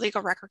all their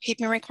legal record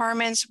keeping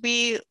requirements.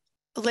 We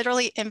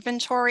literally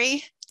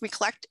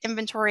collect,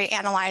 inventory,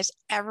 analyze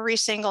every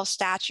single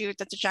statute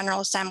that the General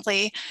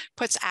Assembly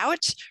puts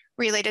out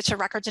related to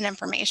records and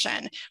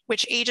information.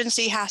 Which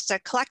agency has to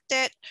collect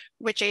it,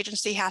 which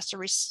agency has to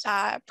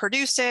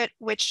produce it,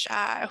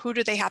 who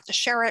do they have to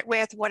share it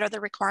with, what are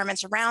the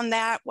requirements around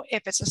that,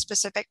 if it's a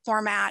specific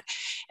format.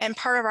 And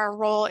part of our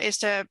role is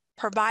to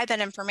provide that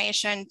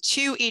information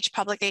to each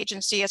public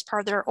agency as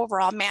part of their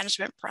overall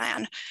management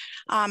plan.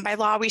 By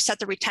law, we set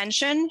the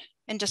retention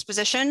and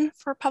disposition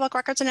for public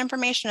records and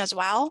information as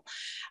well.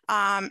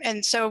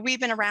 And so we've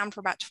been around for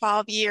about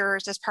 12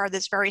 years as part of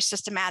this very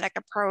systematic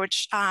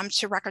approach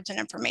to records and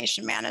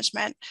information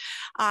management.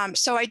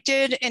 So I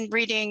did, in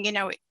reading,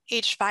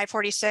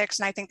 H.546,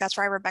 and I think that's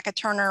right, Rebecca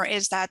Turner,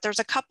 is that there's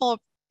a couple of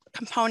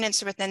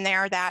components within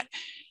there that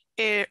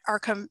are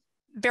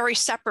very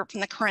separate from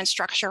the current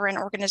structure and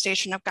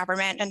organization of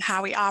government and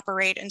how we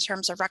operate in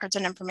terms of records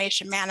and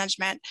information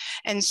management.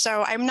 And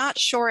so I'm not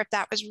sure if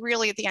that was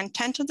really the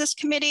intent of this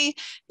committee,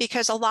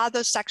 because a lot of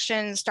those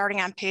sections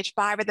starting on page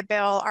 5 of the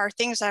bill are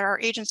things that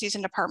our agencies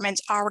and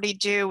departments already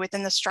do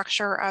within the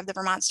structure of the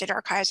Vermont State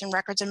Archives and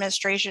Records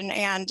Administration,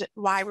 and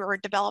why we were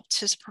developed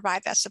to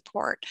provide that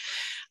support.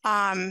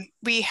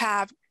 We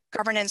have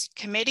governance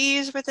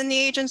committees within the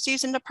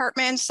agencies and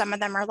departments. Some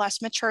of them are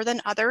less mature than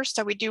others.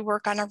 So we do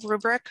work on a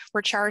rubric.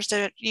 We're charged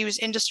to use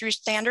industry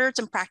standards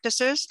and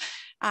practices.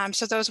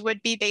 So those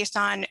would be based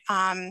on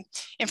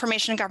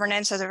information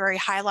governance at a very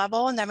high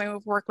level. And then we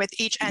work with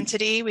each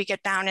entity. We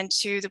get down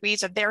into the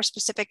weeds of their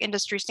specific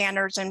industry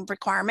standards and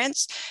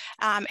requirements.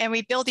 And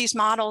we build these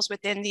models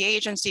within the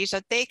agency so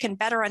that they can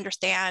better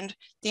understand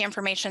the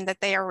information that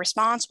they are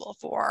responsible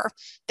for.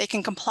 They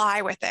can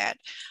comply with it.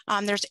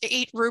 There's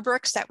 8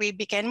 rubrics that we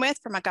begin with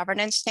from a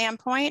governance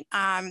standpoint.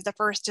 The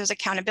first is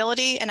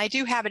accountability, and I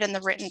do have it in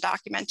the written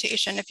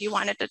documentation if you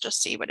wanted to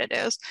just see what it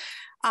is.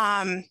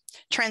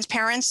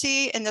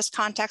 Transparency, in this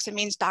context, it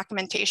means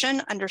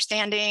documentation,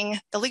 understanding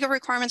the legal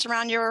requirements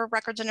around your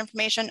records and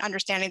information,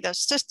 understanding the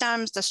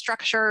systems, the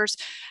structures,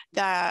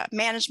 the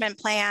management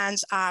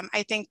plans.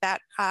 I think that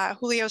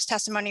Julio's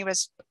testimony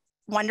was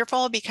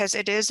wonderful, because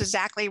it is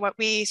exactly what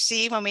we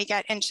see when we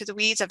get into the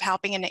weeds of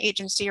helping an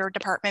agency or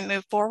department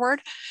move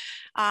forward.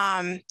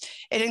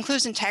 It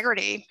includes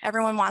integrity.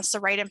 Everyone wants the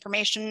right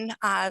information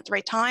at the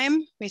right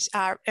time,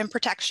 and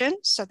protection.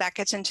 So that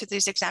gets into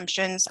these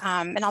exemptions.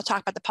 And I'll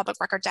talk about the Public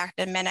Records Act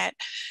in a minute.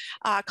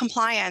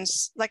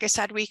 Compliance, like I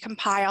said, we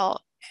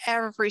compile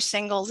every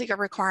single legal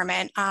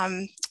requirement.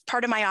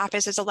 Part of my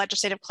office is a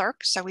legislative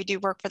clerk, so we do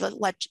work for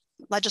the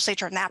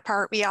legislature in that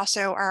part. We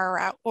also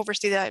are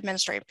oversee the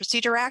Administrative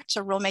Procedure Act,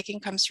 so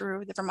rulemaking comes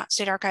through the Vermont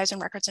State Archives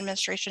and Records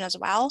Administration as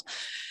well.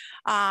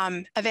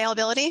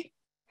 Availability.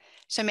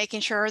 So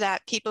making sure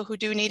that people who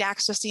do need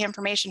access to the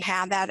information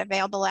have that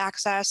available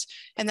access,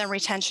 and then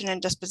retention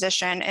and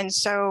disposition. And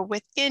so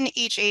within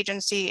each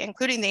agency,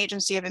 including the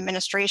Agency of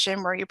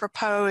Administration, where you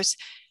propose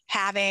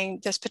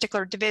having this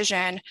particular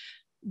division,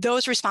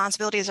 those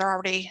responsibilities are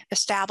already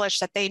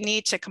established that they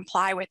need to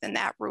comply with in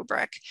that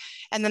rubric.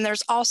 And then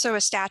there's also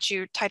a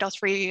statute, Title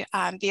III,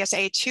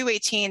 VSA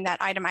 218, that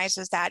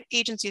itemizes that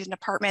agencies and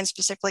departments,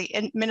 specifically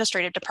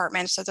administrative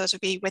departments, so those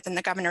would be within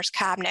the governor's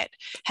cabinet,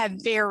 have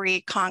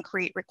very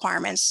concrete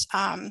requirements.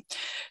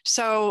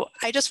 So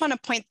I just want to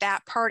point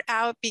that part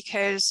out,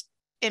 because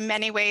in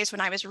many ways,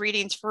 when I was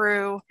reading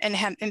through and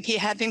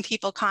having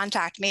people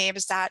contact me, it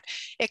was that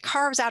it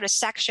carves out a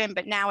section,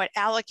 but now it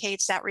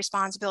allocates that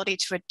responsibility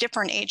to a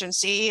different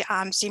agency,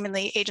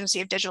 seemingly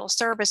Agency of Digital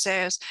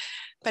Services.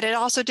 But it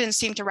also didn't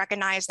seem to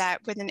recognize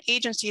that when an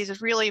agency is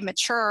really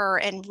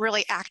mature and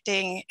really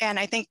acting, and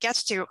I think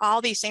gets to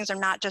all these things are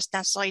not just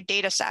necessarily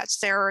data sets,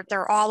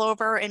 they're all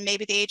over, and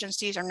maybe the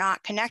agencies are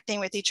not connecting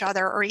with each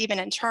other or even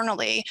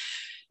internally.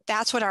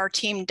 That's what our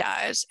team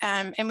does.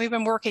 And we've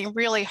been working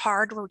really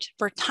hard.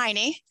 We're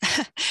tiny,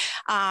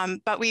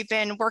 but we've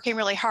been working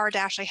really hard to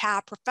actually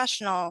have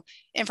professional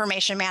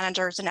information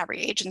managers in every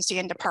agency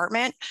and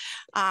department.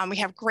 We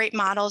have great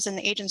models in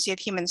the Agency of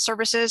Human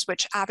Services,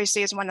 which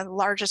obviously is one of the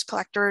largest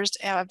collectors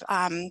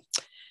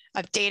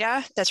of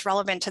data that's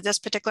relevant to this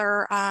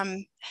particular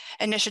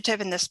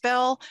initiative in this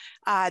bill.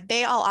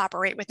 They all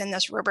operate within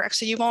this rubric.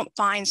 So you won't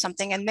find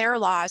something in their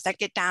laws that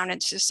get down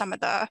into some of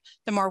the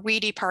more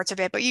weedy parts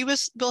of it, but you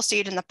will see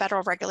it in the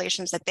federal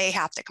regulations that they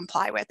have to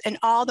comply with. And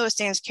all those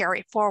things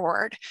carry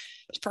forward,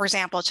 for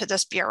example, to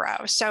this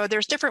bureau. So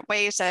there's different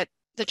ways that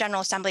the General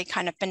Assembly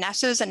kind of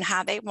finesses and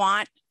how they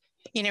want,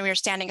 you're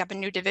standing up a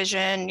new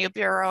division, new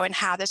bureau, and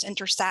how this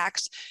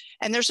intersects.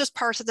 And there's just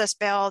parts of this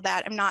bill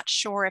that I'm not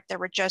sure if there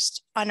were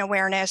just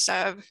unawareness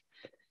of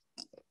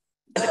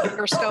the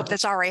bigger scope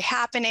that's already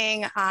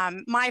happening.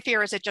 My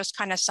fear is it just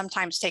kind of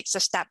sometimes takes a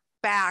step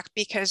back,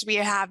 because we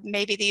have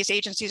maybe these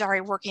agencies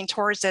already working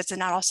towards this,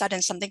 and then all of a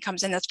sudden something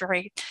comes in that's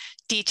very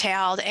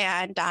detailed,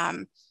 and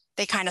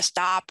they kind of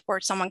stop,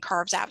 or someone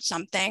carves out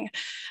something.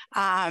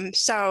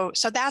 So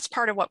that's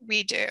part of what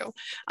we do.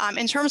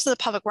 In terms of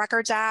the Public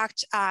Records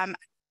Act,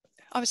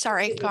 oh,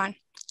 sorry, go on.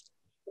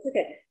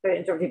 Okay, sorry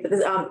to interrupt you, but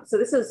this, so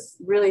this is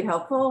really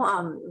helpful.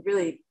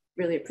 Really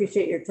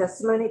appreciate your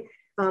testimony.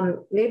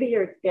 Maybe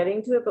you're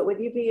getting to it, but would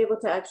you be able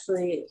to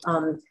actually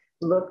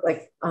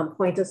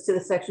point us to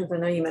the sections? I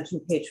know you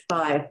mentioned page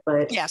 5,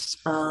 but yes,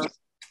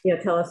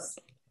 tell us.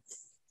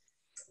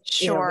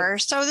 Sure.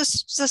 So the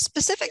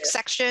specific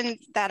section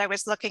that I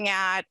was looking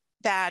at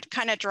that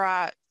kind of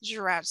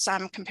drew out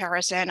some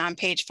comparison on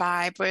page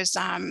 5 was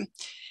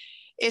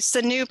it's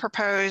the new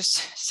proposed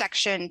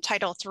section,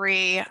 Title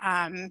III,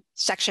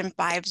 section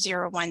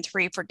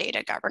 5013 for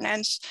data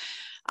governance.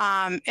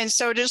 And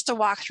so just to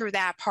walk through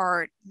that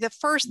part, the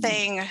first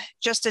thing,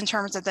 just in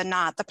terms of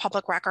the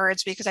public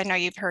records, because I know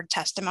you've heard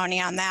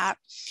testimony on that.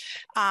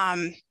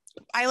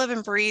 I live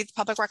and breathe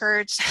Public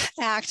Records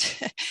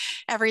Act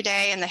every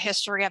day, and the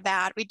history of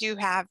that. We do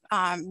have,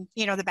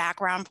 the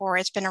background for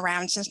it. It's been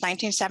around since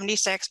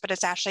 1976, but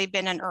it's actually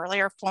been in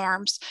earlier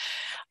forms.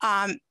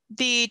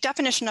 The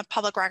definition of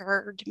public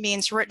record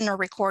means written or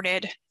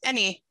recorded,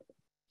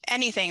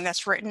 anything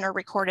that's written or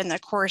recorded in the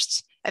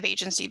course of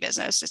agency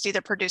business. It's either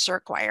produced or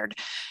acquired.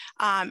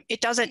 It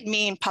doesn't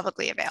mean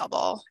publicly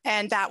available.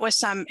 And that was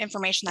some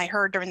information I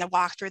heard during the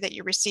walkthrough that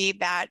you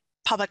received, that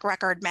public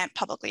record meant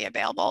publicly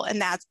available.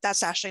 And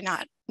that's actually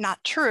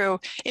not true.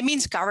 It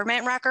means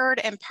government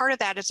record. And part of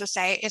that is to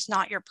say it's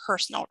not your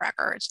personal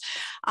records.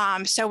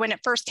 So when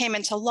it first came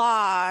into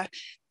law,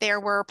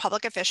 there were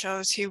public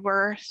officials who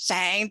were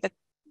saying that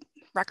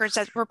records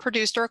that were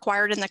produced or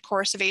acquired in the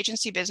course of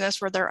agency business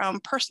were their own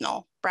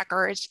personal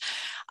records.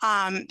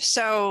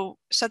 So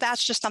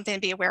that's just something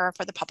to be aware of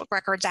for the Public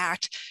Records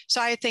Act.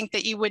 So I think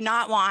that you would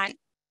not want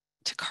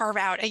to carve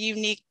out a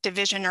unique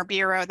division or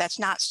bureau that's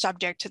not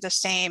subject to the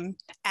same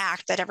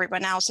act that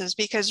everyone else is,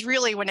 because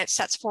really when it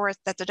sets forth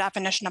that the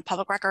definition of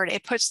public record,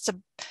 it puts the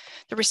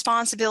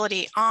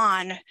responsibility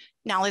on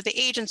not only the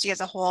agency as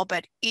a whole,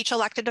 but each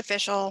elected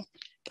official,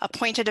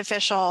 appointed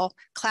official,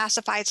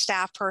 classified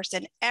staff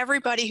person,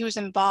 everybody who's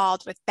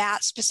involved with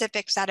that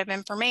specific set of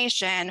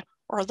information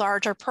or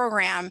larger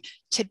program,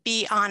 to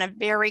be on a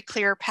very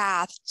clear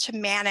path to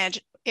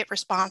manage it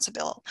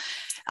responsible.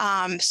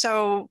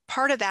 So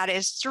part of that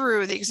is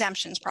through the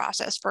exemptions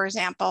process. For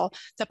example,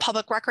 the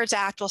Public Records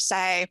Act will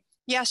say,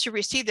 yes, you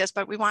received this,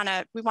 but we want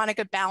a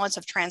good balance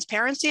of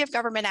transparency of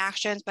government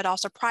actions, but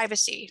also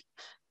privacy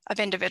of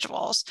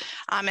individuals.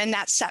 And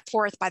that's set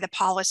forth by the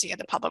policy of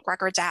the Public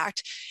Records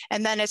Act.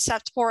 And then it's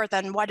set forth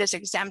on what is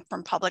exempt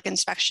from public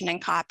inspection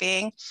and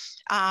copying.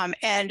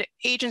 And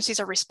agencies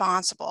are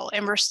responsible.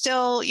 And we're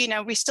still,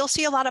 we still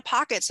see a lot of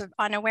pockets of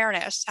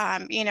unawareness.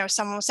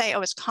 Someone will say,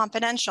 oh, it's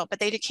confidential, but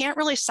they can't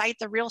really cite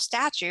the real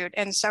statute.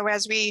 And so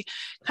as we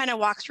kind of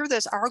walk through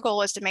this, our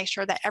goal is to make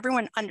sure that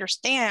everyone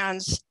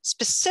understands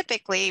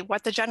specifically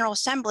what the General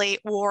Assembly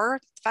or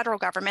federal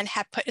government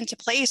have put into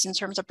place in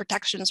terms of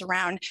protections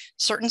around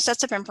certain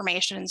sets of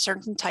information in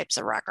certain types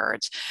of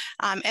records.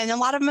 And a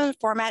lot of them are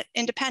format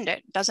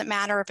independent. Doesn't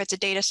matter if it's a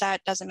data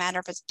set, doesn't matter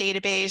if it's a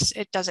database,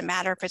 it doesn't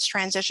matter if it's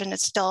transition,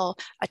 it's still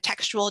a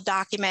textual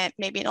document,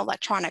 maybe an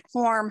electronic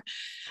form.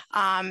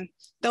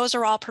 Those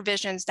are all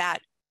provisions that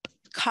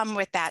come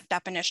with that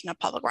definition of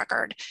public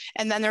record.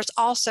 And then there's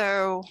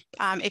also,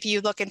 if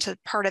you look into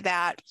part of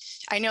that,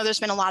 I know there's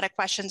been a lot of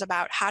questions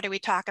about how do we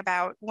talk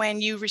about when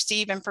you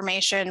receive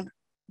information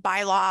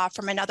by law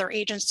from another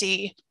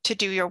agency to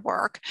do your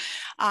work.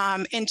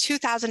 In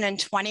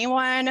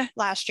 2021,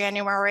 last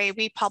January,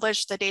 we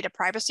published the data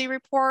privacy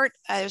report.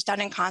 It was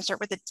done in concert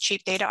with the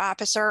chief data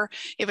officer.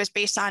 It was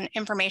based on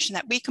information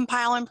that we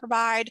compile and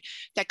provide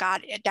that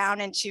got it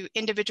down into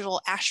individual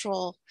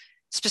actual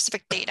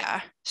specific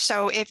data.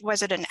 So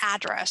was it an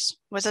address?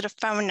 Was it a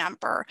phone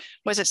number?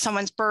 Was it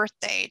someone's birth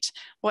date?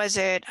 Was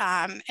it,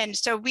 and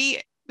so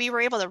we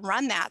were able to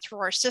run that through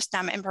our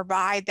system and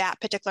provide that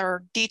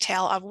particular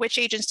detail of which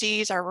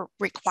agencies are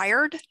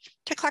required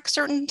to collect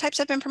certain types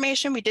of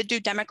information. We did do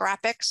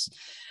demographics.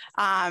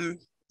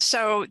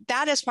 So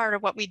that is part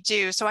of what we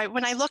do. So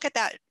when I look at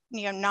that,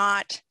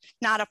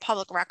 not a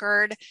public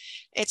record,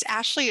 it's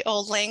actually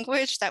old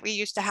language that we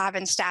used to have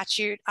in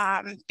statute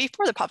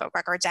before the Public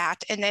Records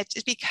Act. And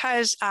it's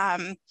because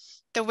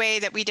the way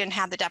that we didn't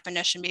have the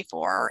definition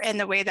before, and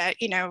the way that,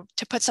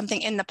 to put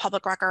something in the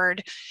public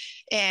record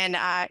in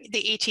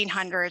the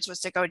 1800s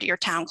was to go to your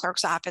town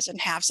clerk's office and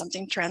have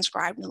something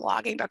transcribed in the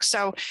logging book.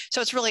 So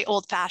it's really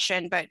old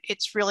fashioned, but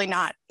it's really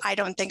not, I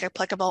don't think,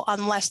 applicable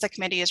unless the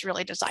committee is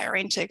really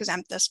desiring to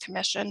exempt this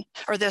commission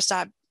or this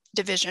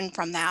division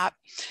from that.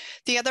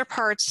 The other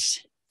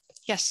parts,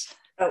 yes.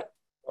 Oh,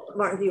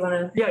 Martin, do you want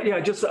to? Yeah.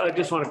 I just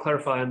want to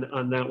clarify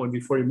on that one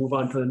before you move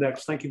on to the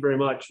next. Thank you very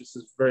much. This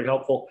is very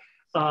helpful.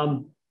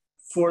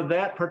 For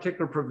that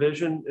particular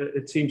provision,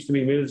 it seems to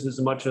me, maybe this is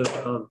as much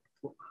a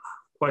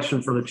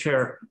question for the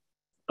chair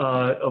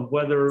of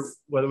whether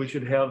we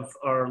should have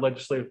our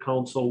legislative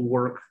council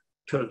work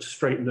to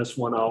straighten this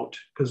one out,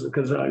 because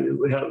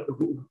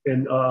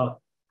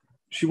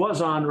she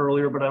was on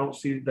earlier, but I don't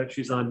see that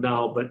she's on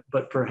now,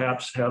 but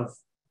perhaps have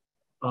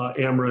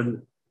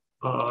Ameren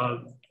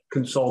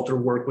consult or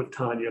work with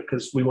Tanya,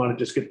 because we want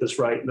to just get this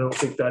right. And I don't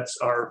think that's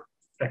our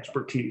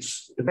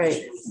expertise.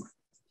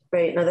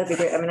 Right. No, that'd be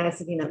great. I mean, I was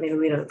thinking that maybe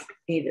we don't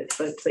need it,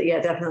 but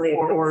yeah, definitely.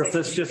 Or if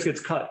this just gets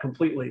cut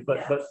completely, but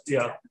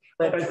yeah.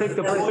 But I think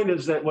the point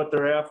is that what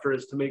they're after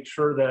is to make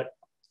sure that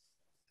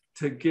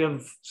to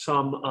give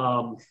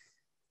some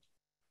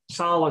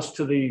solace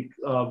to the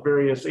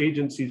various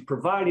agencies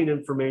providing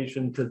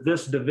information to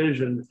this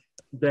division,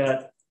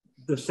 that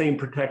the same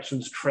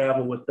protections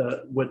travel with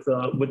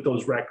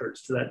those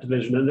records to that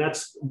division. And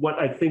that's what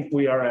I think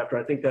we are after.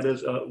 I think that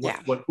is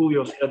what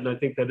Julio said, and I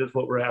think that is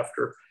what we're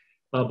after.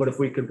 But if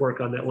we could work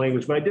on that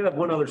language. But I did have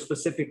one other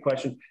specific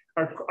question.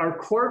 Are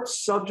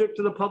courts subject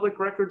to the Public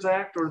Records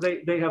Act, or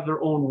they have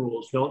their own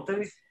rules, don't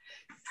they?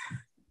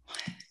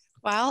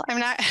 Well, I'm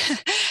not.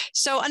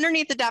 So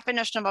underneath the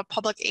definition of a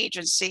public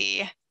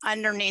agency,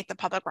 underneath the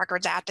Public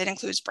Records Act, it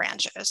includes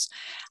branches.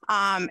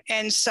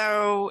 And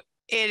so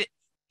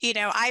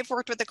I've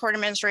worked with the court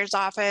administrator's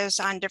office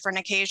on different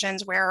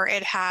occasions where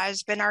it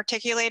has been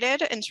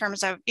articulated in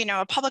terms of,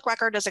 a public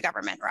record is a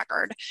government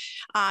record.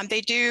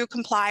 They do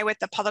comply with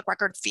the public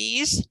record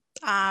fees.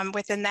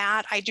 Within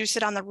that, I do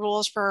sit on the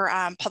rules for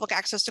public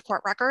access to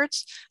court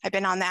records. I've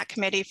been on that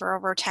committee for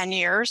over 10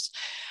 years.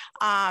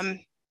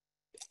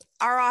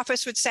 Our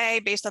office would say,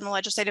 based on the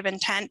legislative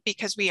intent,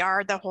 because we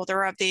are the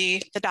holder of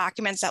the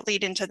documents that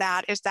lead into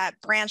that, is that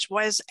branch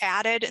was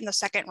added in the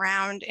second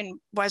round and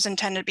was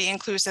intended to be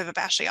inclusive of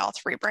actually all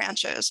three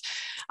branches.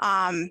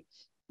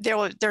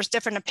 There's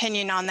different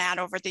opinion on that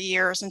over the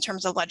years in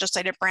terms of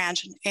legislative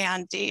branch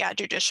and the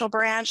judicial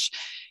branch.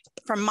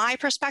 From my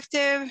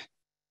perspective,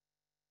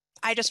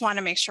 I just want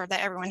to make sure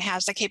that everyone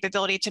has the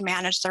capability to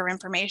manage their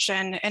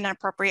information in an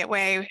appropriate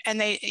way, and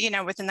they,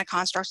 within the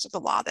constructs of the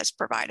law that's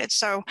provided.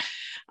 So,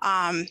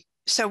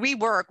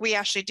 we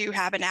actually do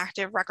have an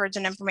active records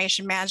and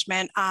information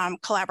management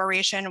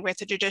collaboration with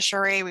the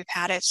judiciary. We've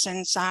had it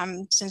since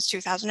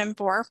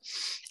 2004,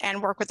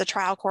 and work with the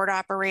trial court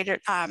operator,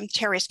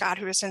 Terry Scott,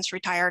 who has since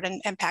retired,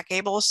 and Pat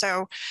Gable.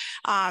 So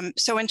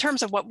in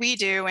terms of what we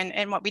do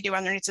and what we do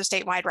underneath the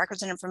statewide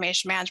records and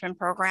information management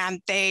program,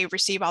 they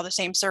receive all the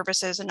same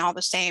services and all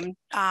the same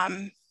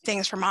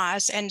things from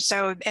us. And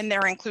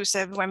they're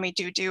inclusive when we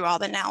do all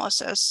the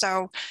analysis.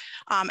 So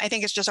I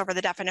think it's just over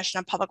the definition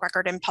of public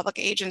record and public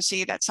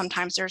agency that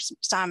sometimes there's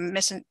some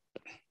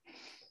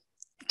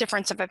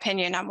difference of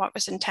opinion on what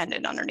was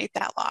intended underneath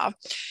that law.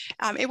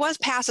 It was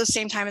passed at the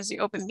same time as the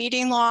open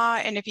meeting law.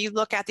 And if you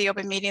look at the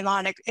open meeting law,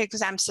 it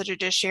exempts the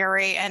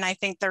judiciary. And I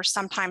think there's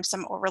sometimes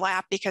some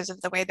overlap because of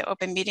the way the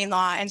open meeting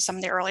law and some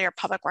of the earlier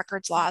public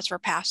records laws were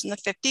passed in the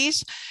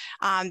 50s.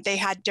 They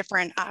had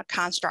different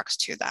constructs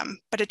to them,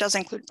 but it does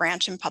include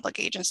branch and public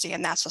agency,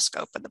 and that's the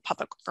scope of the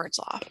public records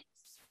law.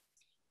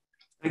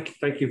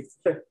 Thank you.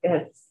 Sure. Go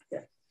ahead.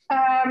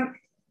 Yeah.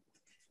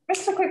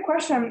 Just a quick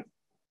question.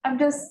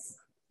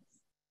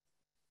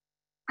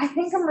 I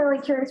think I'm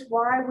really curious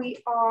why we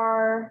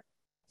are,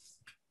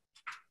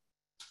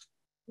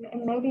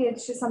 and maybe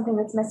it's just something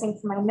that's missing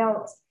from my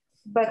notes,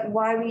 but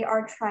why we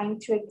are trying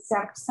to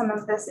exempt some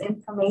of this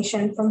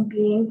information from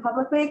being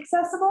publicly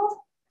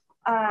accessible.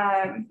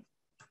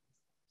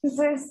 Because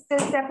there's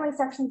definitely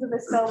sections of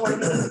this bill where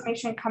the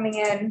information coming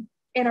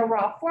in a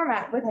raw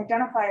format with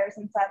identifiers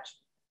and such.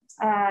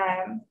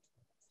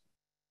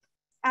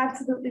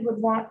 Absolutely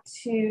would want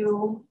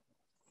to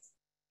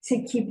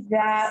keep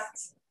that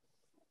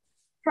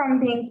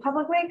from being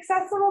publicly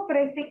accessible, but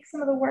I think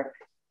some of the work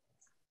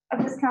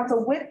of this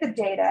council with the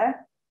data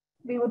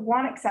we would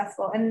want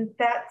accessible, and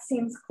that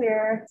seems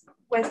clear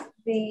with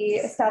the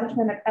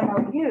establishment of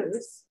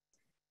MOUs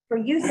for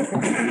use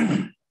of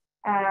this.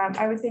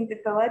 I would think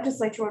that the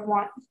legislature would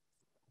want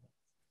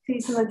to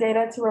use some of the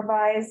data to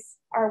revise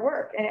our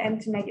work and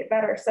to make it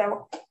better.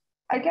 So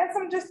I guess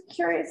I'm just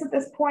curious at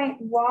this point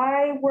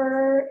why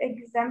we're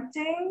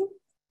exempting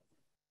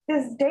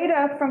this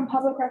data from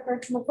public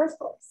records in the first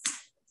place.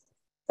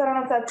 So I don't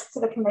know if that's to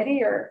the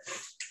committee or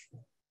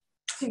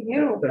to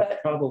you.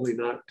 That's probably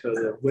not to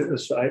the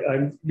witness.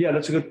 Yeah,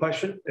 that's a good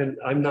question, and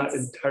I'm not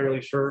entirely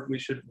sure. We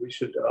should.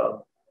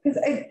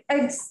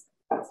 Because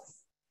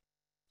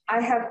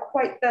I have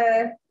quite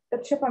the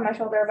chip on my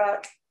shoulder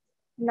about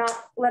not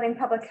letting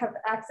public have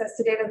access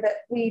to data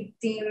that we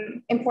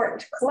deem important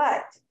to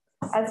collect,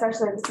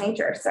 especially of this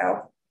nature.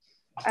 So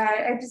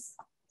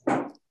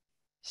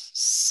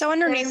So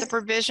underneath the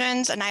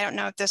provisions, and I don't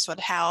know if this would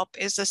help,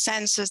 is the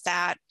sense is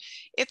that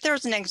if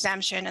there's an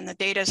exemption and the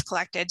data is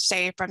collected,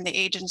 say from the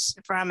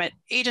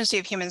Agency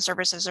of Human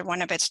Services or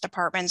one of its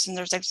departments, and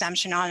there's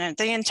exemption on it,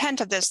 the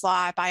intent of this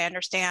law, if I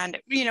understand,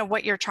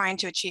 what you're trying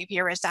to achieve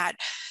here is that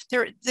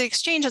the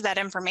exchange of that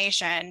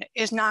information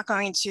is not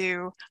going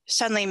to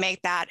suddenly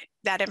make that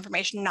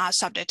information not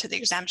subject to the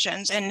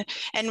exemptions. And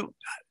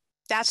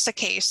that's the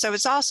case. So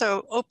it's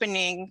also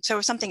opening. So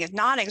if something is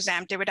not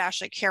exempt, it would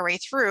actually carry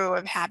through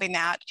of having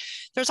that.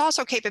 There's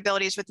also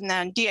capabilities within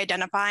the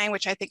de-identifying,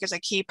 which I think is a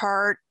key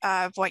part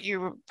of what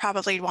you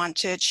probably want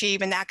to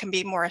achieve. And that can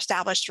be more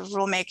established through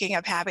rulemaking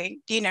of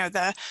having,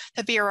 the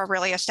Bureau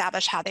really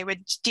establish how they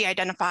would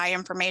de-identify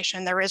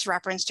information. There is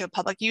reference to a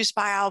public use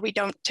file. We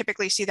don't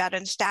typically see that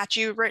in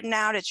statute written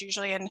out. It's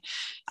usually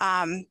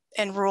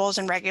in rules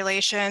and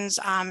regulations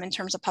in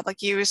terms of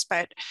public use.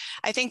 But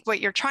I think what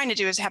you're trying to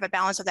do is have a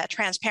balance of that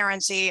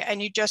transparency, and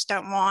you just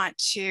don't want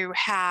to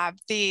have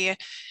the,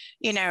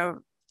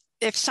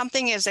 if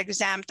something is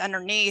exempt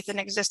underneath an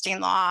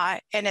existing law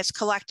and it's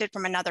collected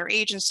from another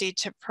agency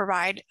to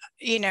provide,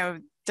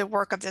 the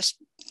work of this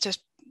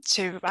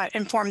to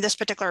inform this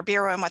particular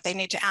bureau and what they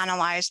need to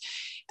analyze,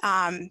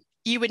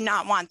 you would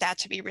not want that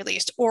to be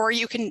released. Or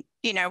you can,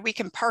 we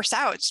can parse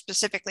out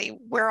specifically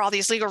where all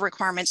these legal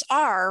requirements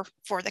are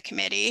for the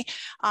committee,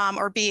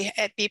 or be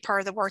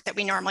part of the work that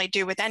we normally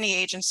do with any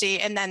agency.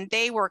 And then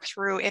they work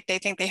through if they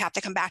think they have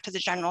to come back to the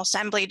General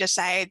Assembly to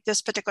say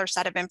this particular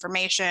set of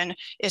information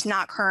is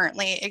not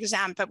currently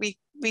exempt, but we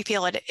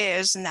feel it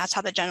is. And that's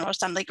how the General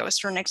Assembly goes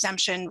through an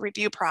exemption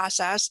review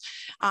process,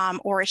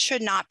 or it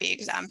should not be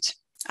exempt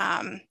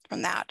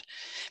from that.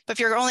 But if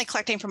you're only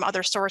collecting from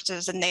other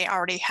sources and they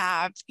already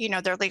have,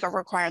 their legal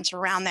requirements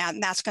around that,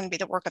 and that's going to be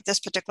the work of this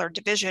particular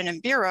division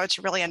and bureau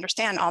to really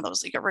understand all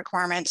those legal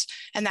requirements.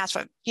 And that's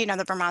what,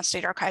 the Vermont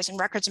State Archives and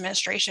Records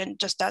Administration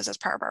just does as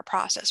part of our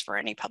process for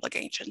any public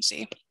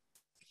agency.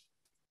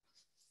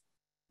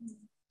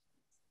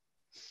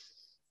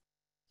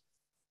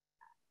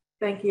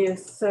 Thank you.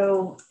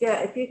 So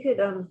yeah, if you could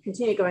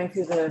continue going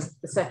through the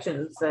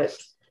sections that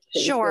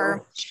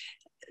sure.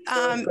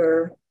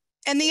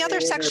 And the other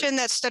section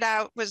that stood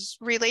out was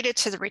related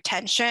to the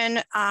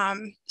retention.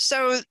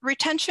 So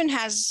retention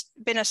has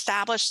been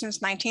established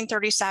since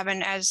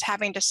 1937 as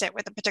having to sit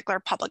with a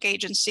particular public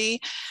agency.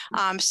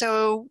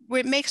 So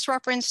it makes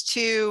reference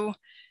to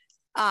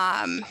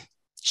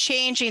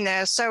changing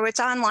this. So it's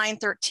on line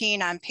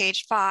 13 on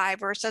page 5,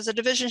 where it says a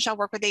division shall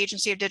work with the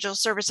Agency of Digital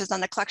Services on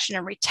the collection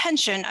and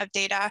retention of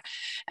data.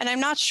 And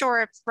I'm not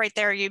sure if right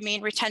there you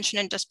mean retention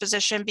and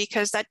disposition,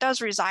 because that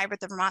does reside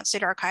with the Vermont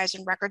State Archives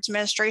and Records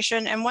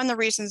Administration. And one of the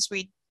reasons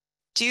we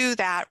do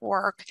that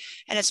work,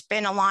 and it's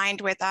been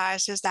aligned with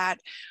us, is that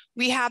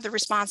we have the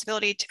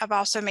responsibility of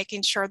also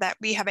making sure that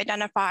we have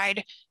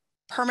identified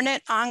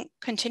permanent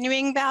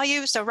continuing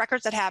value. So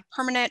records that have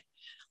permanent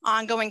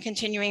ongoing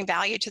continuing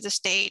value to the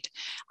state.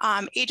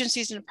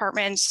 Agencies and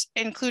departments,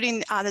 including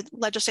the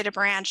legislative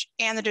branch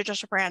and the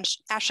judicial branch,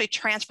 actually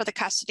transfer the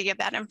custody of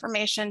that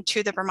information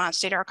to the Vermont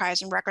State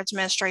Archives and Records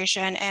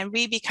Administration, and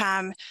we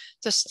become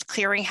the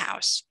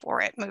clearinghouse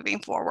for it moving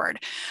forward.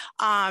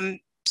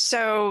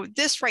 So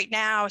this right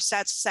now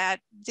sets that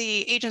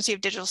the Agency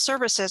of Digital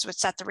Services would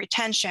set the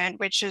retention,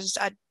 which is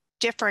a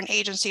different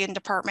agency and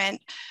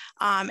department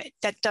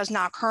that does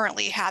not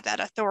currently have that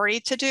authority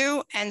to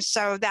do. And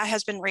so that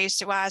has been raised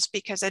to us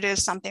because it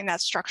is something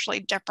that's structurally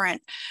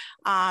different.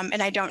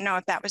 And I don't know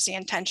if that was the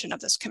intention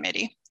of this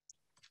committee.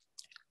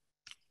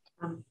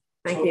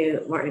 Thank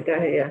you, Martin. Go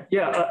ahead.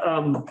 Yeah,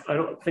 I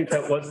don't think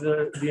that was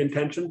the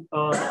intention.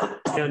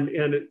 And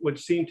it would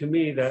seem to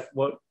me that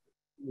what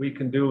we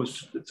can do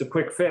is, it's a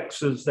quick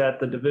fix, is that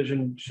the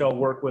division shall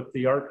work with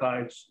the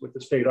archives, with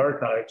the state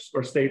archives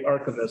or state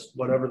archivist,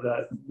 whatever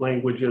that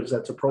language is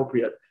that's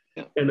appropriate.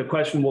 Yeah. And the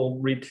question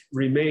will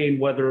remain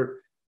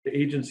whether the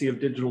Agency of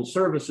Digital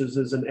Services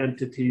is an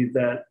entity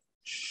that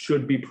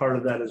should be part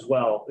of that as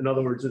well. In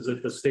other words, is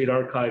it the state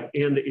archive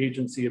and the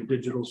Agency of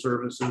Digital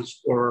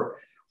Services, or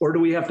do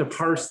we have to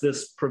parse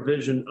this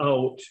provision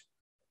out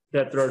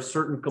that there are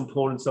certain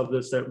components of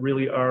this that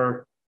really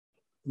are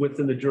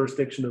within the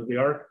jurisdiction of the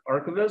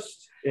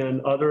archivist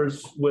and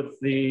others with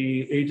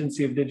the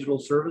Agency of Digital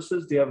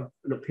Services? Do you have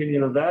an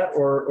opinion of that?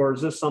 Or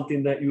is this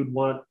something that you'd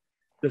want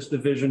this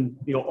division,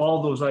 you know,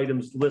 all those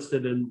items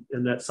listed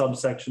in that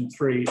subsection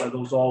 3, are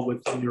those all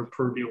within your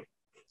purview?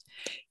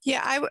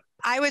 Yeah,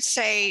 I would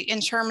say in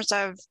terms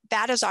of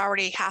that is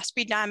already has to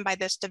be done by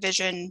this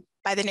division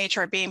by the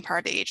nature of being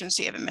part of the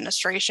Agency of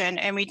Administration.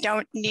 And we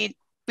don't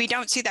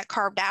see that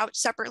carved out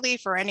separately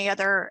for any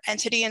other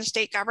entity in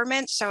state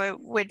government. So it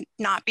would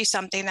not be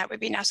something that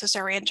would be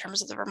necessary in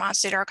terms of the Vermont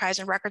State Archives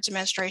and Records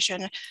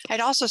Administration. I'd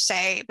also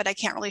say, but I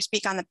can't really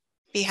speak on the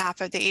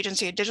behalf of the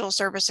Agency of Digital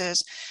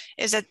Services,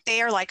 is that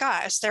they are like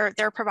us.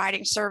 They're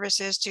providing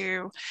services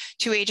to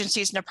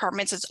agencies and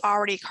departments. It's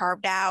already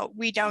carved out.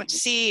 We don't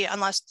see,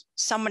 unless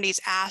somebody's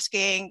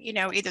asking, you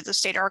know, either the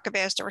state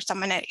archivist or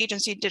someone at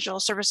Agency of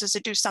Digital Services to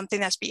do something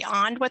that's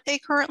beyond what they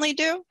currently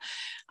do.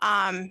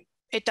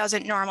 It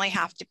doesn't normally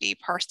have to be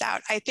parsed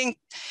out. I think,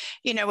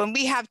 you know, when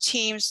we have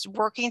teams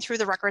working through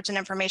the records and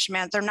information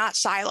management, they're not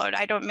siloed.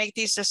 I don't make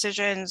these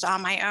decisions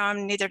on my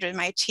own, neither did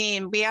my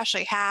team. We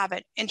actually have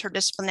an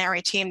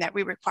interdisciplinary team that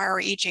we require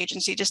each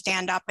agency to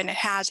stand up, and it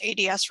has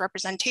ADS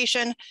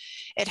representation.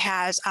 It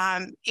has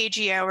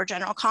AGO or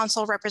general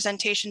counsel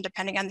representation,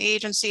 depending on the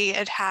agency.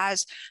 It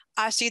has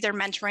us either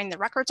mentoring the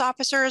records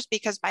officers,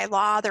 because by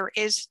law there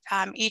is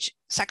each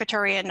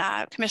secretary and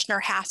commissioner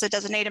has to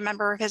designate a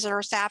member of his or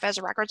her staff as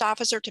a records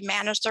officer to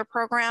manage their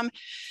program.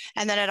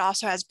 And then it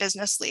also has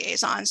business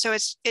liaisons. So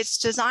it's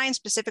designed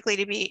specifically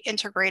to be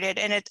integrated.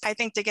 And I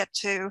think to get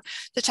to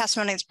the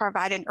testimony that's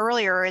provided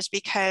earlier is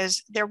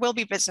because there will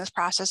be business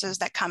processes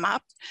that come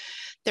up.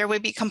 There will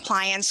be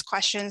compliance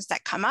questions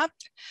that come up.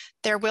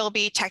 There will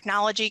be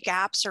technology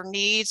gaps or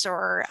needs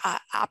or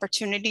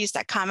opportunities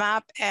that come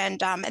up. And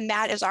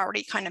that is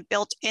already kind of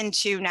built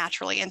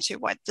naturally into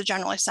what the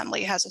General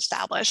Assembly has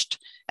established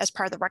as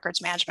part of the records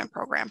management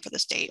program for the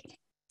state.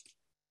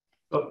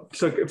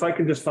 So if I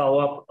can just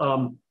follow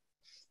up.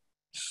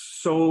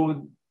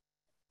 So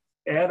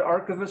add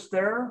archivist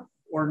there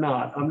or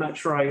not? I'm not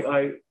sure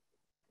I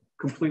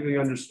completely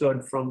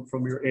understood from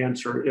your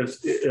answer.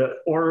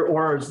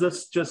 Or is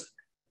this just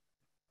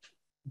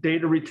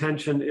data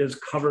retention is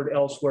covered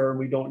elsewhere and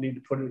we don't need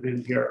to put it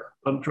in here?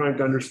 I'm trying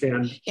to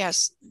understand.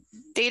 Yes,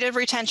 data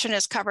retention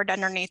is covered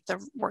underneath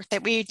the work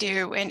that we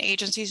do, and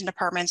agencies and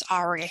departments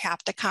already have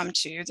to come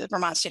to the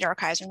Vermont State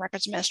Archives and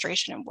Records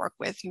Administration and work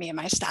with me and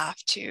my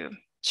staff to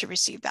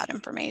receive that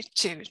information,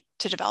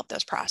 to develop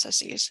those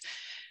processes.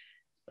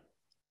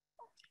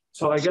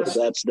 So I guess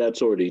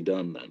that's already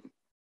done then.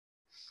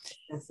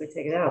 Yes, we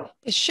take it out.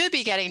 It should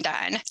be getting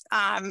done.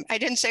 I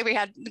didn't say we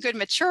had good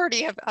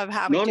maturity of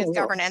how we do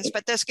governance,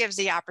 but this gives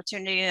the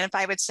opportunity. And if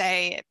I would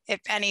say, if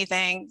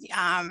anything,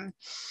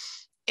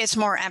 it's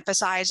more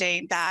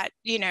emphasizing that,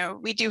 you know,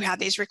 we do have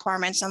these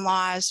requirements and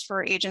laws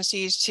for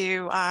agencies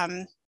to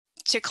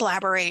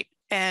collaborate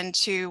and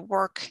to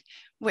work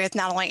with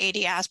not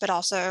only ADS, but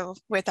also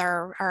with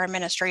our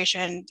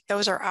administration.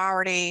 Those are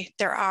already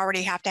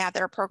have to have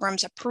their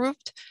programs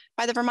approved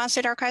by the Vermont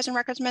State Archives and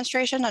Records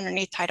Administration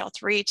underneath Title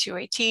III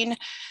 218.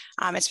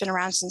 It's been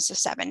around since the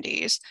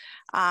 70s.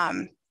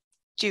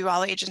 Do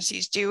all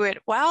agencies do it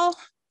well?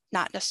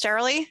 Not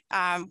necessarily.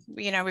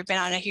 You know, we've been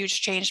on a huge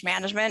change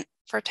management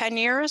for 10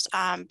 years,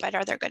 but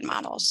are there good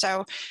models?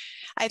 So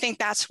I think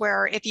that's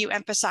where, if you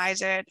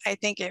emphasize it, I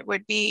think it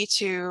would be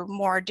to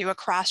more do a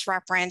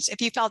cross-reference.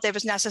 If you felt it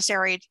was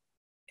necessary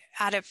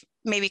out of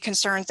maybe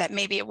concerns that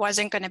maybe it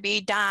wasn't going to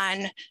be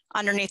done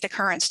underneath the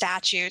current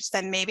statutes,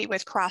 then maybe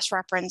with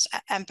cross-reference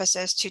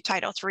emphasis to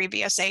Title III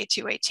VSA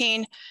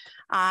 218,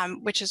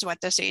 which is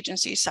what this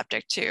agency is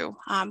subject to,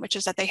 which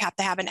is that they have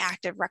to have an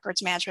active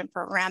records management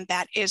program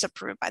that is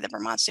approved by the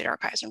Vermont State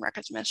Archives and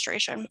Records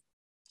Administration.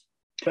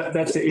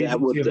 That's the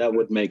agency. That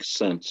would make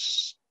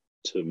sense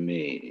to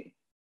me.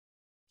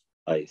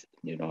 I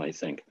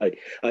think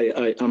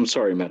I'm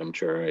sorry, Madam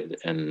Chair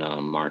and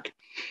Martin.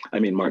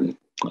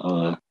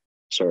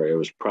 Sorry, I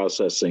was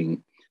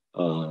processing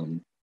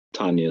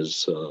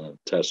Tanya's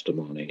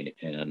testimony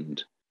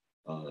and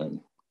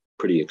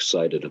pretty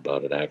excited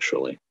about it,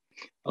 actually,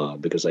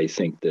 because I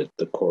think that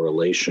the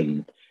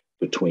correlation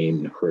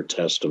between her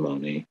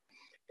testimony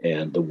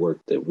and the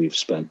work that we've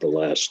spent the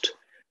last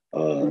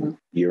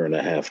year and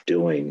a half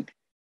doing,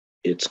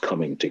 it's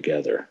coming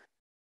together.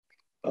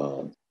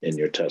 And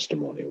your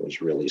testimony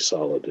was really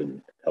solid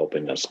in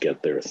helping us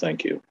get there.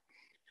 Thank you.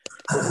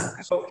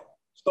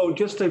 So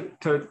just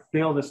to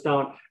nail this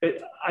down,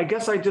 I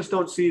guess I just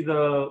don't see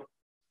the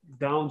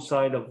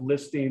downside of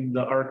listing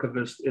the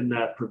archivist in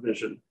that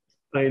provision.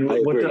 I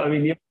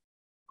mean,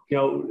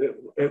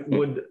 it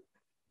would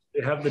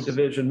have the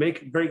division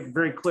make it very,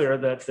 very clear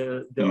that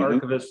the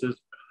archivist is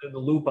in the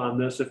loop on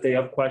this if they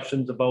have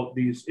questions about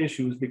these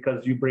issues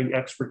because you bring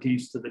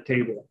expertise to the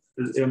table.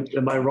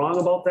 Am I wrong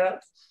about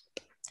that?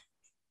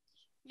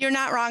 You're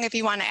not wrong if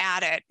you want to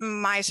add it.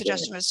 My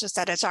suggestion was just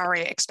that it's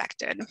already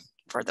expected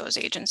for those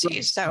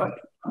agencies. So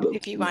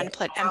if you want to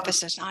put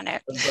emphasis on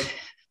it.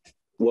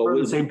 Well,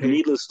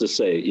 needless to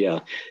say, yeah,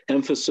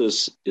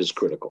 emphasis is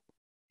critical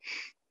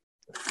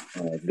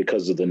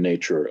because of the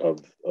nature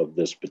of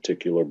this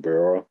particular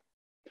bureau.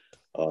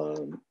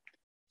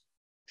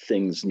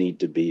 Things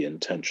need to be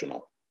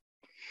intentional.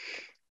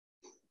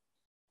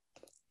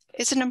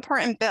 It's an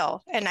important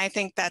bill, and I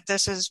think that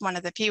this is one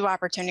of the few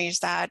opportunities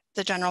that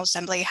the General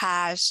Assembly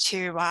has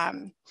to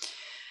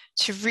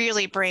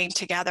really bring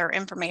together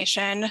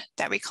information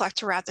that we collect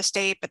throughout the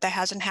state, but that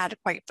hasn't had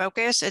quite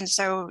focus. And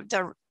so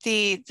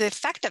the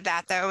effect of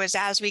that, though, is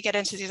as we get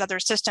into these other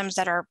systems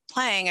that are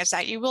playing, is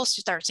that you will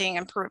start seeing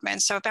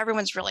improvements. So if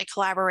everyone's really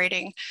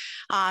collaborating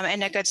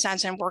in a good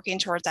sense and working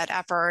towards that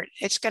effort,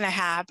 it's going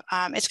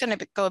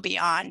to go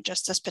beyond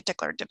just this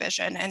particular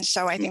division. And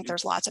so I think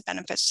there's lots of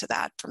benefits to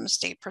that from a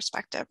state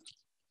perspective.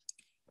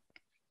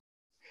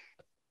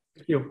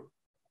 Thank you.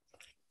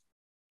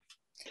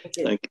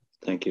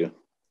 Thank you.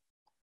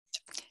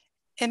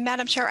 And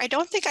Madam Chair, I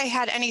don't think I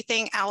had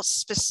anything else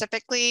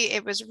specifically.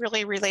 It was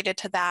really related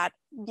to that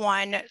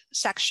one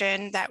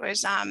section that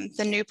was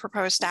the new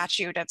proposed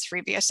statute of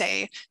 3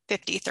 VSA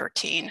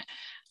 5013.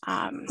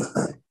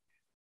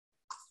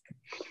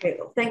 Okay,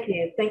 well, thank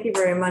you. Thank you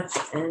very much.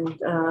 And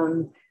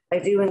I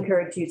do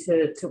encourage you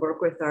to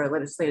work with our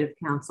legislative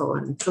council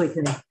and so we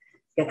can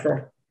get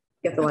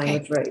the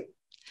language right.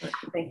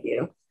 Thank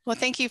you. Well,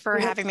 thank you for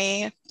having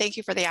me. Thank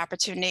you for the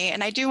opportunity.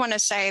 And I do want to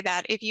say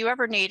that if you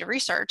ever need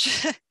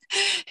research,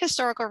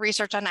 historical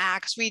research on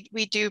acts, we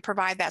do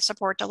provide that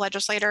support to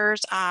legislators,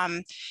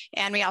 and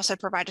we also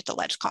provide it to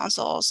leg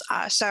consuls.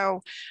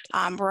 So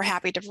we're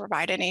happy to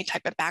provide any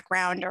type of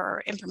background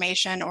or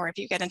information, or if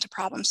you get into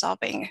problem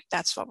solving,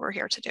 that's what we're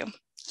here to do.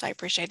 So I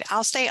appreciate it.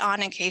 I'll stay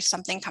on in case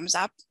something comes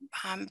up,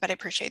 but I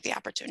appreciate the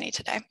opportunity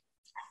today.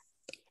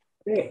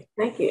 Great,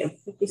 thank you.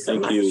 Thank you so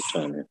much. Thank you,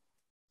 Tanya.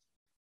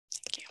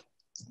 Thank you.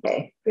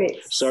 Okay,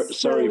 great.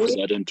 Sorry for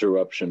that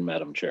interruption,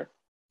 Madam Chair.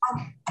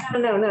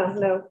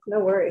 No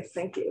worries.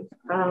 Thank you.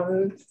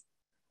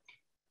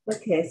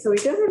 Okay, so we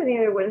don't have any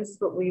other witnesses,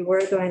 but we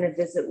were going to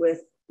visit with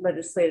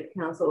legislative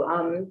council.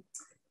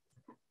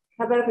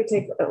 How about if we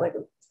take like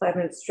a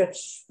 5-minute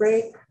stretch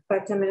break,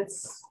 5-10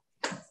 minutes?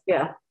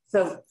 Yeah.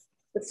 So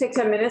let's take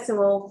 10 minutes, and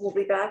we'll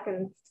be back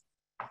and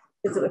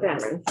visit with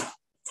Amron.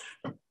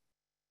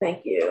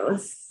 Thank you.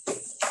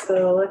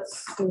 So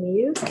let's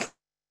mute.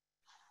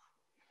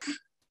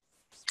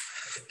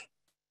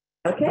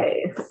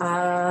 Okay,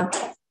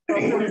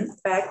 welcome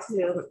back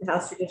to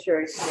House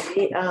Judiciary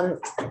Committee.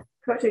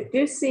 Coach, I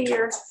do see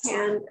your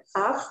hand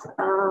up.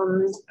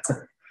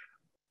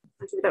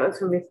 Actually, that was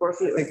from before. I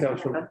think that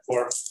was from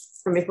before.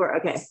 From before,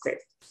 okay, great.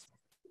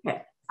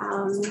 Okay,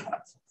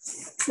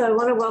 so I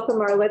want to welcome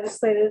our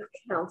legislative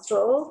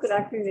council. Good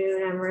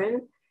afternoon,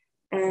 Amron.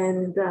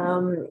 And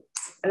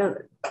I don't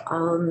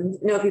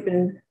know if you've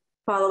been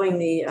following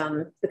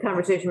the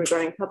conversation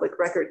regarding public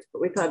records,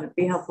 but we thought it'd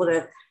be helpful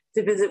to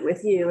visit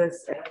with you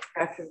as a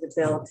drafter of the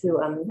bill to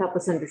help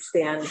us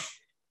understand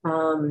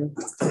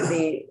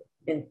the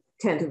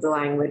intent of the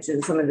language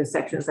and some of the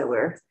sections that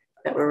were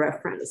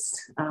referenced.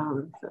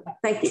 So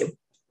thank you.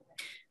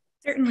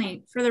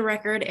 Certainly. For the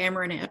record,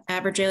 Amron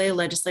Abergele,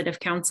 Legislative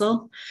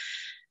Counsel.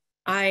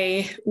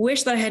 I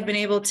wish that I had been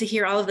able to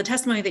hear all of the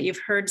testimony that you've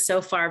heard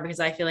so far,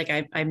 because I feel like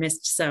I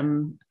missed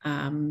some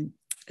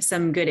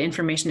good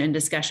information and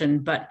discussion,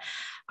 but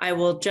I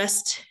will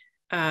just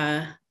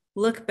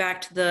look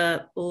back to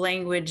the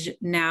language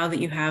now that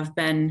you have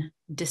been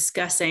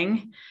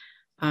discussing,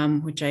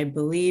 which I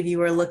believe you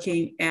were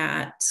looking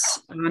at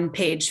on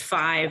page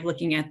 5,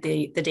 looking at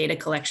the data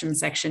collection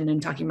section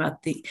and talking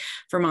about the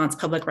Vermont's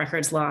public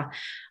records law.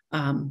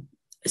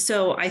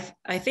 So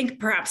I think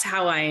perhaps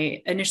how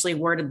I initially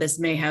worded this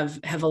may have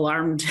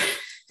alarmed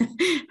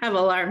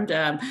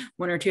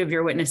one or two of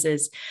your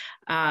witnesses.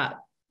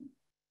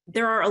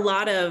 There are a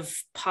lot of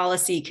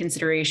policy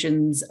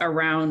considerations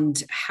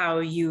around how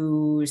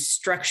you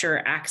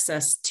structure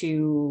access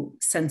to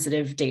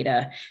sensitive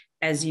data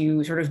as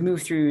you sort of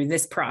move through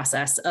this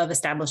process of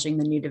establishing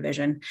the new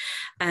division.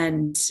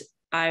 And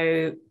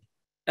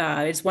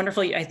it's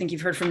wonderful. I think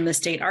you've heard from the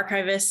state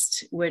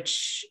archivist,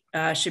 which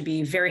should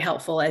be very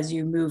helpful as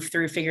you move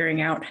through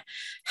figuring out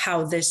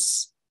how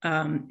this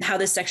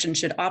section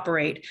should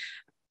operate.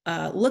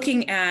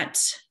 Looking at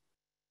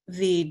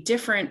the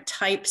different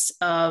types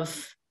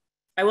of,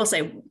 I will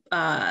say,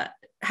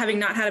 having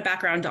not had a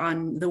background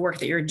on the work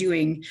that you're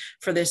doing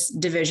for this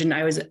division,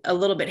 I was a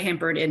little bit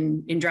hampered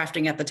in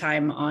drafting at the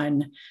time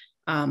on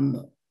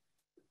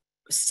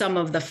some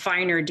of the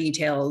finer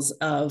details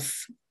of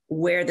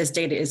where this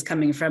data is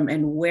coming from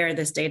and where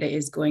this data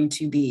is going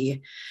to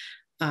be,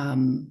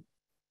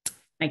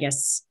 I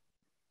guess,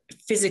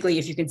 physically,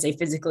 if you can say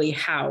physically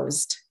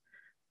housed,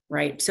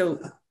 right? So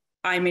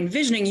I'm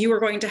envisioning you are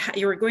going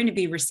to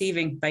be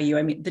receiving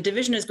the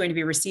division is going to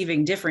be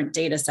receiving different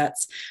data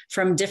sets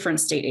from different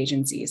state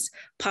agencies,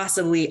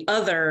 possibly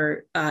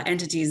other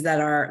entities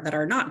that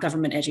are not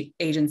government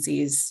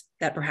agencies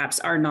that perhaps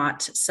are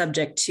not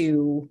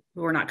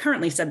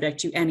currently subject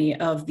to any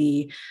of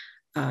the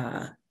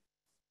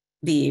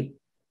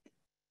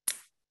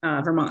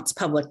Vermont's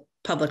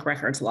public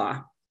records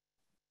law.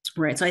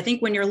 Right. So I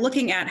think when you're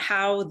looking at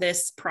how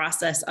this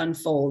process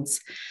unfolds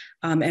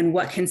and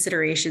what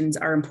considerations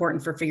are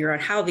important for figuring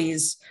out how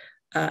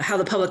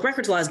the public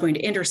records law is going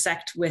to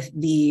intersect with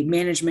the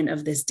management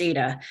of this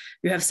data,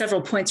 you have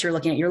several points you're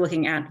looking at. You're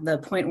looking at the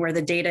point where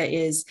the data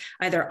is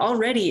either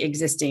already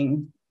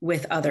existing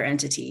with other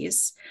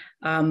entities,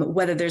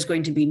 whether there's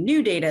going to be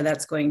new data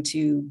that's going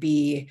to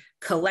be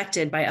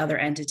collected by other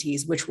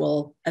entities, which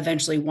will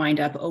eventually wind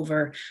up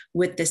over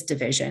with this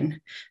division.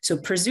 So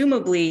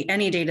presumably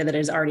any data that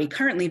is already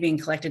currently being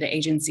collected at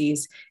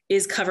agencies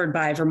is covered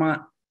by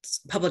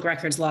Vermont's public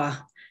records law,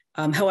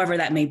 however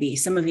that may be.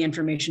 Some of the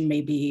information may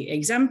be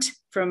exempt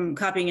from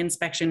copying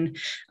inspection.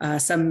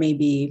 Some may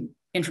be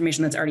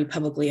information that's already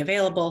publicly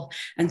available.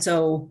 And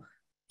so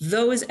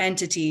those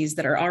entities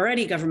that are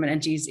already government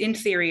entities, in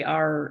theory,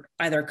 are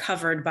either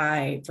covered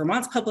by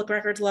Vermont's public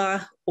records law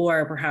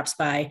or perhaps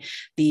by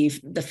the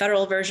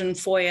federal version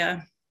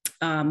FOIA.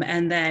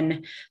 And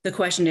then the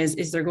question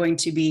is there going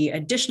to be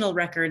additional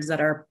records that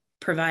are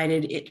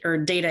provided or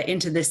data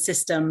into this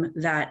system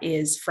that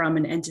is from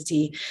an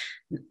entity,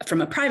 from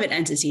a private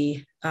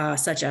entity,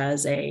 such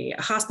as a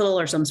hospital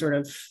or some sort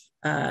of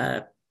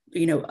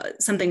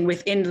something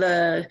within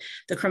the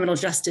criminal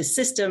justice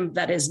system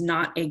that is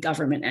not a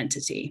government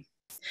entity.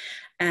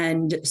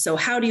 And so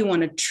how do you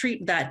want to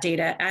treat that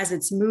data as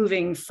it's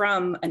moving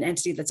from an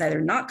entity that's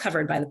either not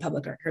covered by the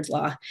public records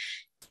law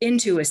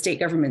into a state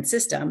government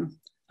system,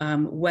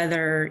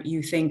 whether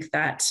you think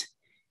that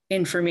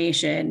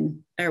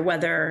information or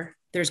whether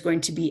there's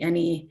going to be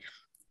any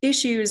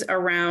issues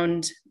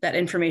around that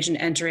information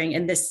entering.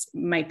 And this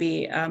might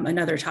be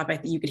another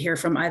topic that you could hear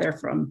from either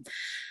from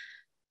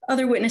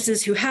other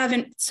witnesses who have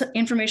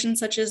information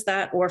such as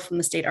that, or from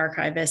the state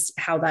archivist,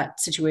 how that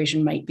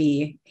situation might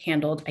be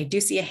handled. I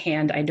do see a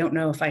hand. I don't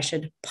know if I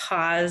should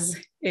pause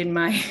in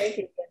my... Thank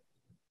you.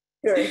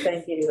 Sure,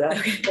 thank you.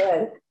 Okay. Go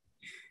ahead.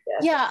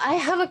 Yeah, I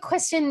have a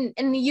question,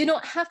 and you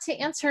don't have to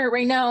answer it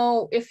right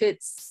now if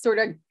it's sort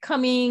of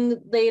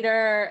coming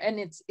later, and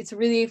it's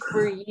really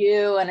for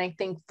you, and I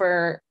think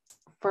for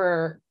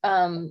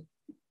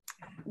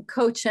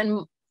Coach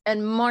and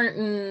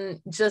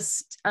Martin.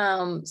 Just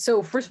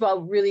so first of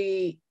all,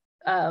 really,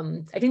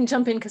 I didn't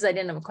jump in because I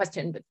didn't have a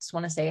question, but just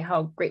want to say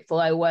how grateful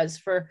I was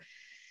for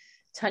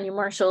Tanya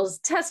Marshall's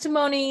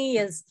testimony,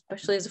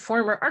 especially as a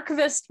former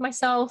archivist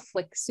myself,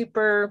 like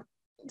super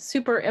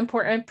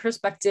important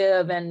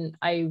perspective. And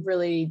I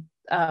really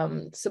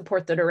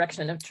support the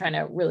direction of trying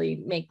to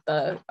really make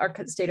the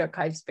state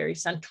archives very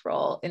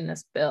central in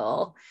this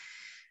bill.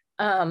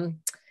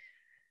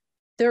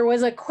 There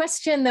was a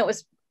question that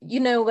was,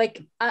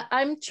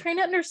 I'm trying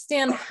to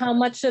understand how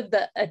much of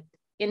the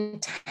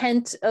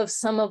intent of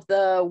some of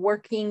the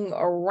working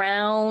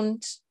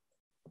around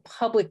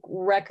public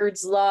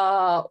records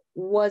law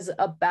was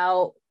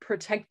about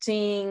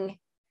protecting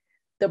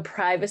the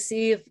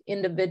privacy of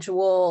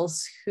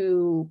individuals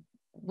who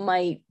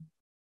might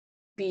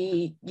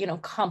be,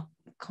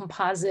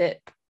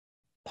 composite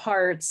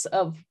parts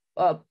of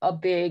a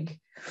big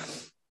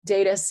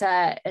data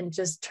set, and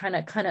just trying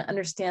to kind of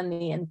understand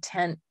the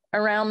intent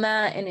around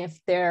that, and if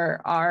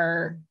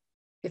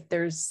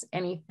there's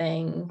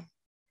anything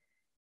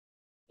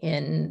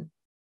in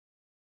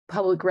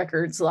public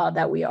records law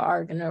that we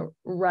are going to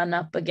run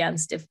up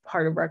against if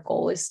part of our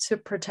goal is to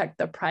protect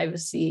the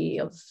privacy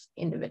of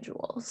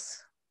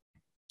individuals.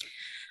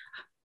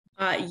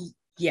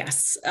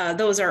 Yes,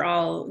 those are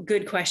all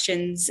good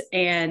questions,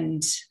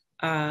 and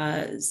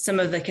some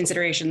of the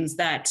considerations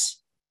that, let's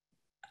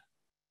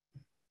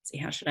see,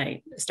 how should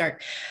I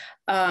start?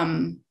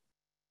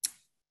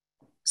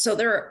 So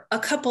there are a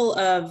couple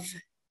of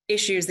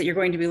issues that you're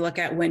going to be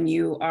looking at when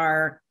you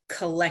are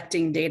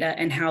collecting data,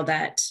 and how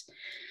that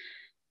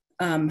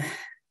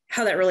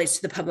relates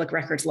to the public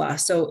records law.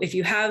 So if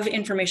you have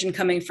information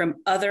coming from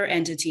other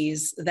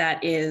entities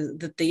that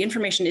the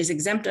information is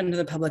exempt under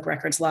the public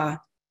records law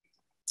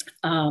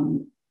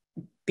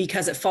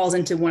because it falls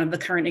into one of the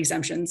current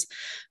exemptions,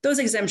 those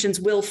exemptions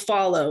will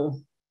follow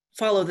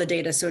the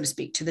data, so to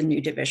speak, to the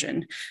new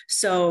division.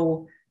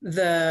 So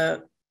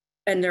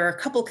and there are a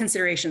couple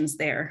considerations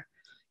there.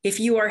 If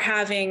you are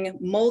having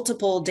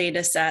multiple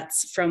data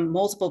sets from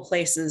multiple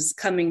places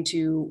coming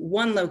to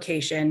one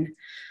location,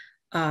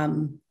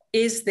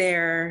 is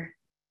there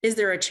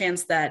a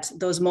chance that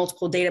those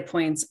multiple data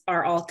points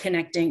are all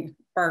connecting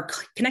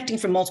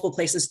from multiple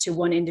places to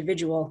one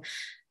individual?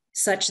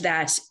 such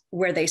that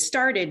where they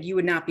started, you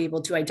would not be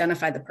able to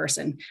identify the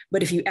person.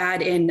 But if you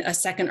add in a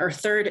second or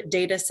third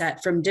data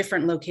set from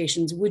different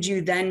locations, would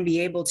you then be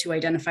able to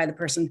identify the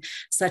person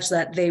such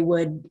that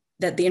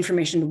that the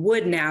information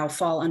would now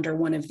fall under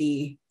one of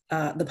the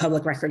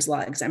public records law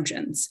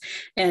exemptions?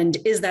 And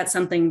is that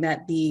something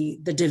that the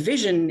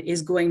division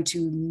is going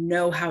to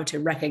know how to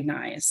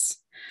recognize?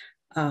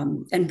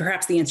 And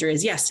perhaps the answer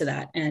is yes to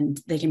that,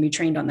 and they can be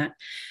trained on that.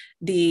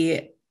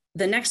 The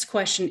next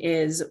question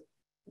is,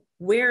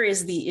 where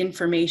is the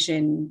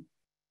information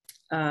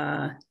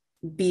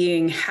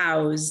being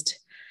housed?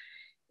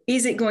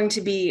 Is it going to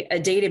be a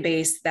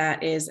database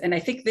that is, and I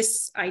think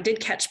I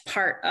did catch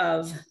part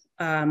of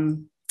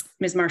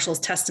Ms. Marshall's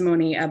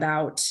testimony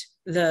about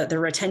the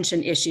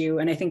retention issue.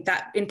 And I think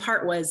that in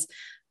part was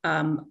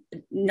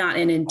not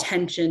an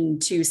intention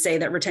to say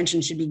that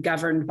retention should be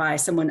governed by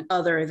someone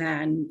other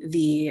than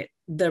the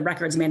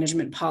records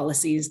management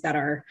policies that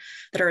are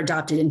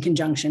adopted in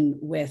conjunction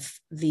with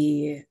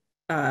the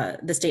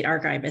state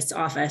archivist's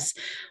office.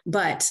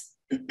 But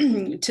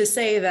to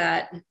say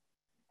that,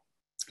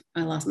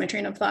 I lost my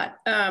train of thought.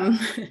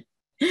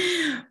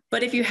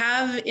 But if you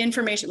have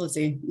information, let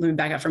me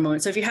back up for a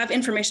moment. So if you have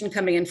information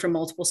coming in from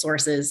multiple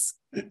sources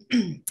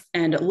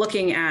and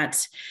looking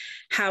at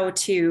how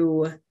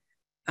to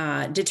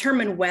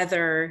determine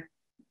whether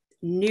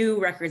new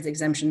records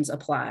exemptions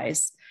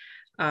applies,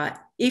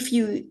 if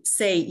you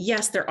say,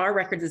 yes, there are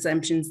records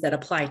exemptions that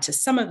apply to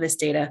some of this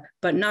data,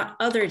 but not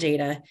other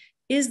data,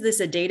 is this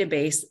a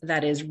database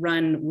that is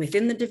run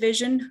within the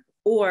division,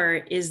 or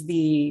is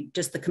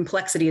just the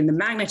complexity and the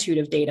magnitude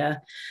of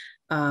data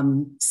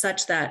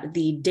such that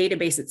the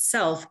database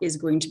itself is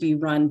going to be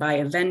run by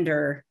a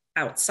vendor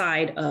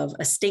outside of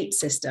a state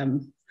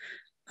system,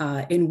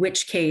 in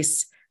which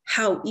case,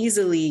 how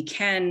easily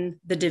can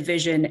the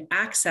division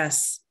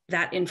access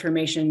that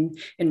information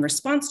in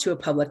response to a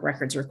public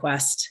records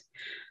request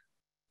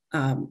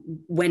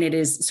when it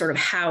is sort of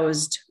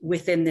housed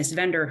within this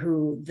vendor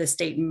who the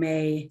state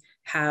may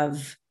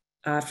have,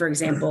 for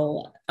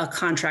example, a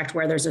contract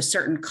where there's a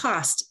certain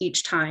cost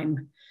each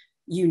time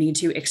you need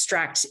to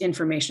extract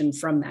information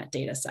from that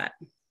data set.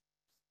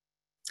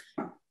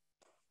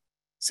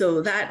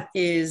 So that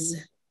is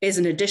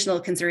an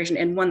additional consideration,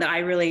 and one that I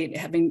really,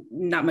 having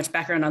not much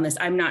background on this,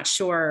 I'm not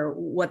sure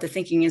what the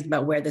thinking is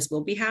about where this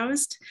will be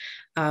housed,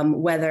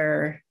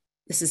 whether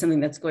this is something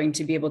that's going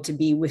to be able to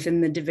be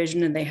within the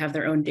division and they have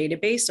their own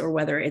database, or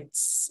whether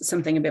it's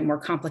something a bit more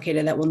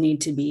complicated that will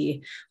need to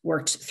be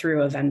worked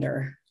through a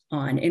vendor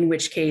on, in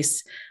which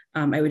case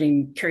I would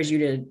encourage you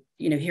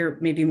to hear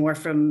maybe more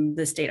from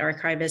the state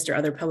archivist or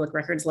other public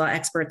records law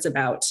experts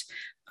about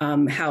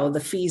how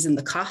the fees and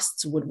the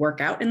costs would work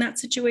out in that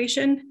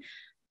situation.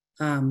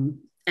 And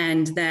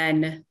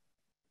then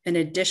an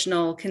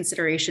additional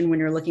consideration when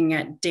you're looking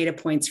at data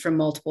points from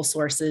multiple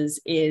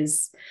sources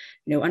is,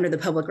 under the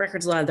public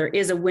records law, there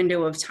is a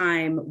window of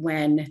time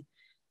when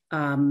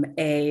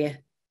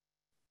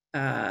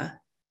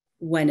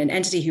when an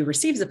entity who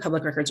receives a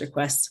public records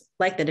request,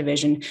 like the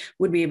division,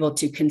 would be able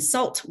to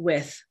consult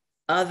with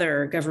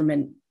other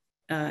government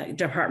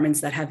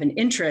departments that have an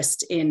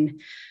interest in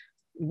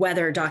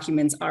whether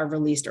documents are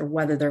released or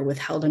whether they're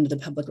withheld under the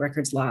public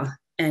records law.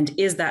 And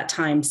is that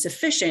time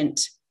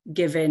sufficient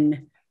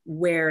given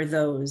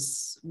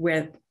which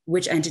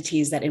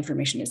entities that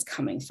information is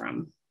coming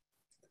from?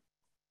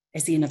 I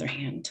see another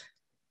hand.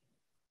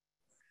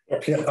 Yeah,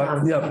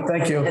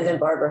 thank you. And then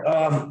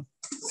Barbara.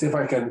 See if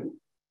I can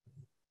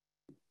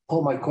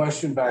pull my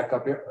question back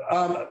up here.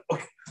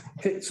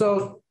 Okay,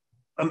 so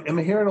I'm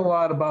hearing a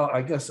lot about,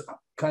 I guess,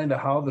 kind of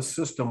how the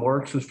system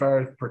works as far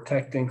as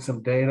protecting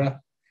some data.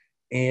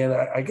 And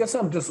I guess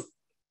I'm just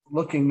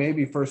looking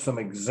maybe for some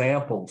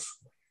examples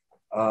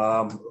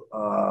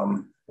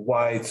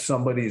why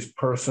somebody's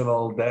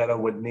personal data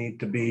would need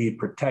to be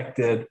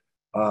protected.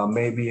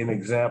 Maybe an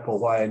example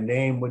why a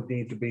name would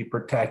need to be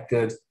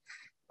protected.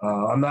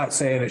 I'm not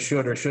saying it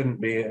should or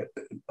shouldn't be,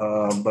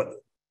 but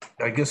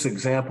I guess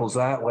examples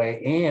that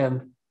way.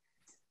 And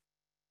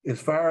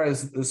as far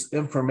as this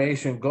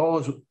information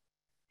goes,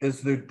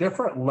 is there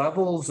different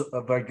levels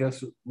of, I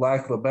guess,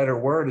 lack of a better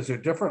word, is there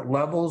different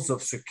levels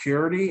of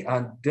security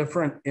on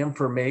different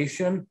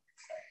information?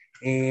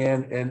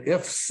 And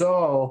if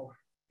so,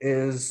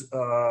 is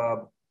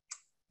at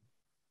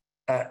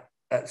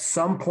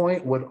some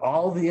point, would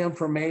all the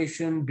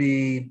information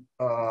be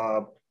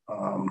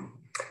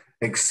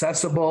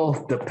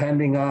accessible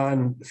depending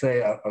on, say,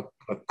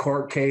 a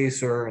court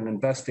case or an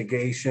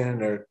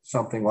investigation or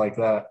something like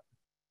that?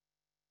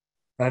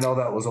 I know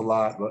that was a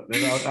lot, but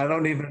I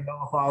don't even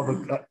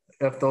know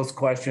if those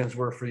questions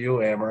were for you,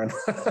 Amarin.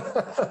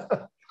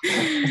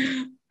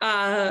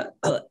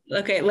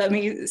 Okay, let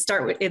me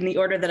start in the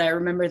order that I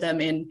remember them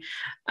in.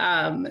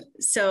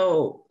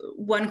 So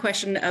one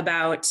question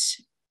about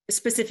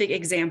specific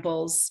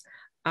examples.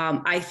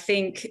 I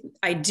think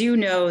I do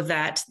know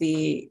that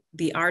the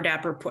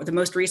RDAP report, the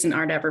most recent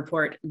RDAP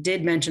report,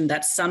 did mention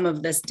that some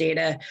of this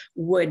data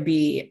would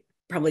be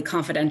probably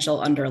confidential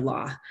under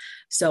law.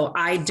 So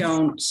I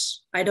don't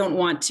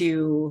want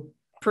to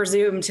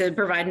presume to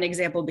provide an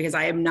example because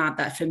I am not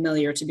that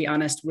familiar, to be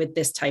honest, with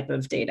this type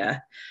of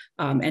data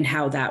and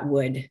how that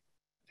would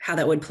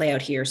play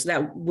out here. So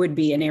that would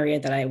be an area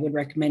that I would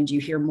recommend you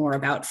hear more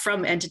about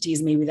from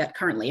entities maybe that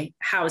currently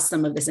house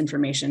some of this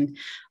information.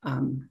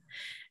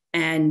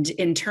 And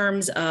in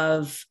terms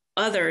of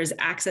others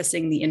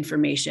accessing the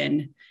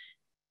information,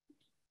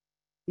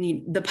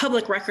 the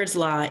public records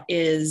law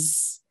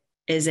is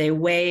a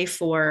way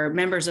for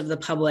members of the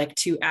public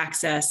to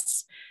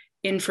access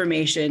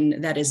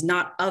information that is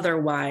not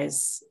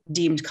otherwise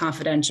deemed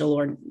confidential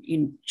or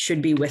should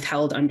be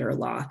withheld under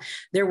law.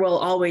 There will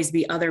always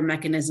be other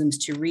mechanisms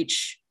to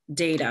reach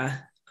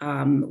data,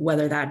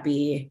 whether that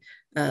be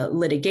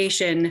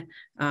litigation,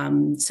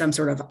 some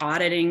sort of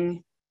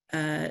auditing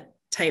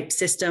type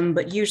system,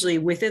 but usually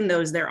within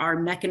those, there are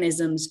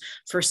mechanisms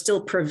for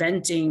still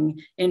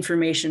preventing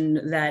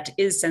information that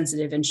is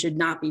sensitive and should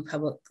not be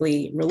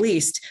publicly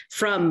released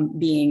from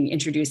being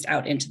introduced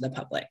out into the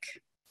public.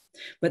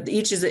 But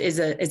each is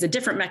a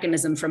different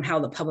mechanism from how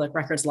the public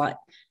records law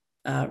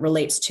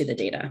relates to the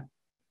data.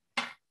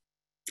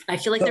 I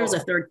feel like there was a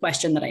third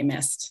question that I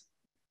missed.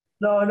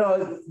 No,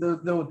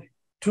 the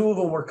two of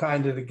them were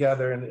kind of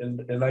together,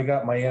 and I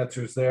got my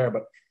answers there,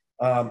 but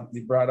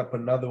you brought up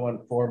another one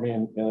for me,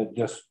 and it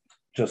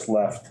just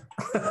left.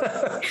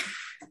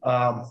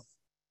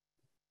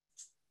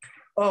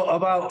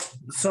 About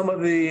some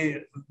of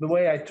the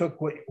way I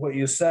took what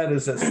you said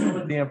is that some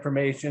of the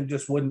information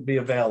just wouldn't be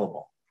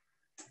available.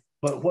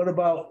 But what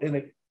about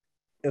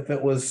if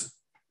it was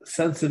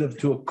sensitive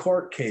to a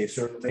court case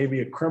or maybe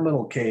a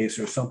criminal case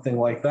or something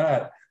like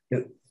that?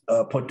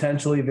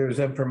 Potentially there's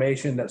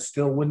information that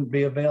still wouldn't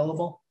be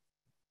available?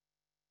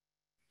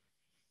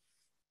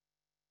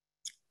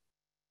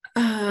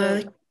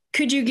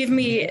 Could you give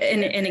me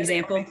an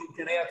example? You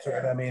can answer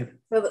it. I mean,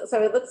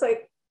 so it looks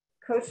like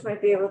Coach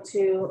might be able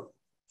to.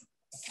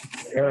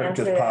 Eric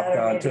just popped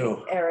on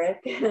too.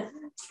 Eric.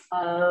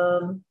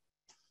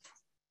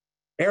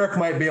 Eric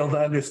might be able to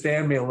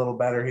understand me a little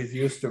better. He's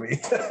used to me.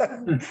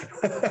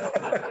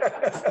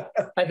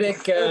 I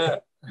think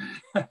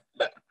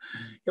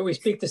we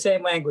speak the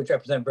same language,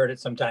 Representative Burdett,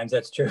 sometimes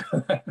that's true.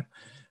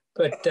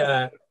 But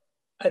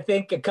I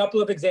think a couple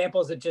of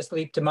examples that just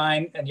leap to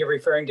mind, and you're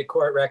referring to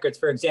court records,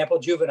 for example,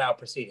 juvenile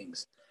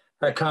proceedings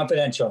are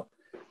confidential.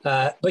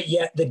 But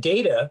yet the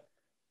data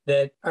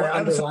that are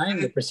underlying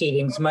the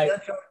proceedings might...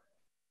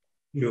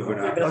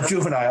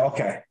 Juvenile,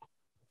 okay.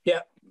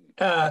 Yeah.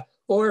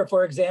 Or,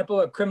 for example,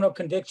 a criminal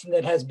conviction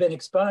that has been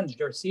expunged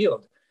or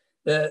sealed.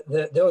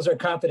 Those are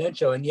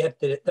confidential, and yet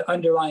the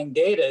underlying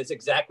data is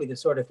exactly the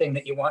sort of thing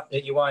that you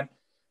want.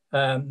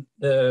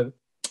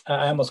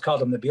 I almost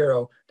called them the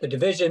Bureau, the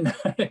division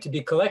to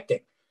be collecting.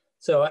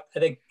 So I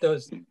think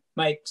those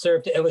might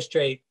serve to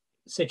illustrate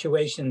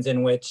situations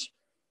in which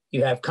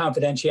you have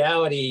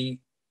confidentiality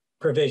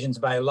provisions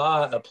by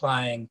law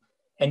applying,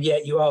 and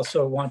yet you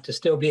also want to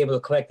still be able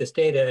to collect this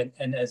data.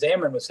 And as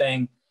Amron was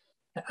saying,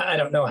 I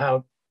don't know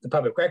how the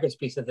public records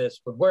piece of this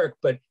would work,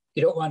 but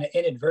you don't want to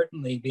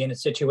inadvertently be in a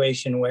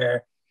situation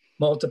where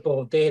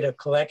multiple data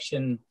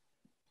collection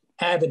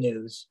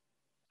avenues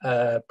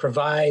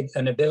provide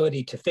an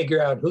ability to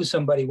figure out who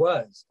somebody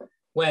was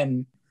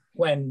when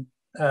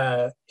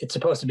it's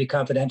supposed to be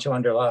confidential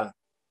under law.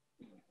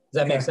 Does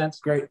that make sense?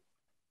 Great.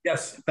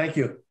 Yes, thank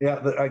you. Yeah,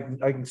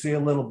 I can see a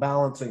little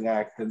balancing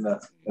act in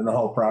the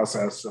whole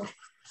process. So,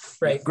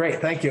 right.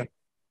 Great. Thank you.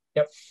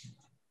 Yep.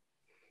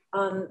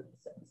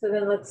 So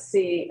then let's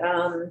see.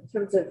 In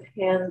terms of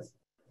hands,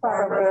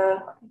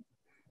 Barbara,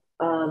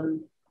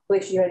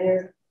 Felicia, you right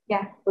here?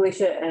 Yeah.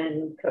 Felicia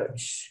and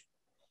Coach.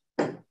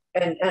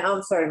 And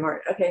I'm sorry,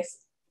 Martin. Okay,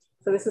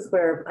 so this is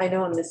where I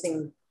know I'm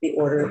missing the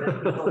order.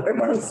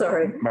 I'm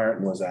sorry.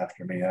 Martin was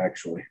after me,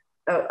 actually.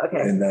 Oh, okay.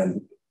 And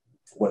then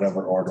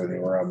whatever order they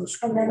were on the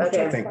screen, which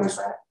I think was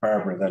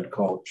Barbara, then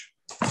Coach.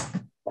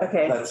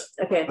 Okay.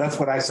 That's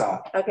what I saw.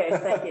 Okay,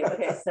 thank you.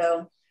 Okay,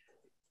 so.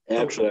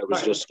 Actually, I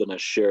was just going to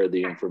share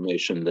the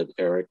information that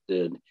Eric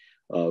did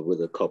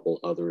with a couple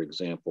other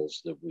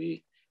examples that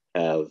we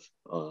have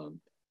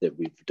that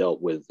we've dealt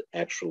with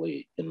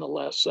actually in the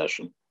last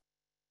session.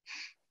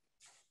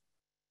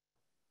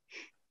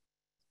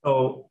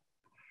 So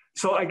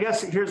I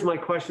guess here's my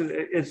question: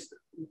 is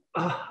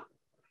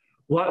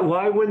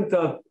why wouldn't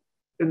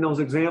in those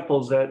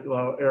examples that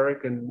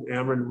Eric and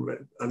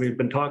Amron,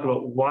 been talking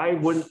about, why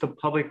wouldn't the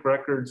Public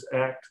Records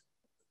Act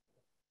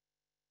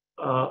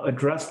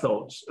address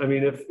those? I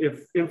mean,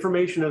 if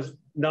information has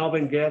now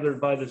been gathered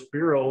by this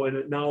Bureau and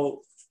it now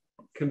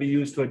can be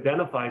used to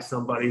identify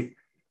somebody,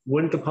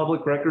 wouldn't the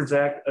Public Records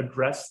Act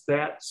address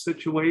that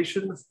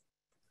situation?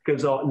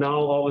 Because now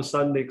all of a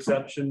sudden the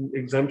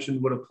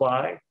exemption would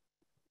apply.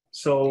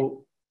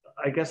 So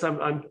I guess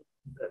I'm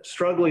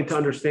struggling to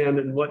understand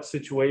in what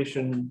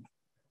situation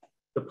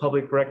the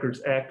Public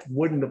Records Act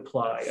wouldn't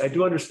apply. I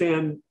do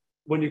understand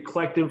when you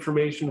collect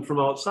information from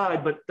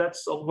outside, but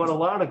that's what a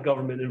lot of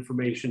government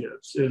information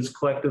is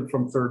collected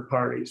from third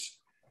parties.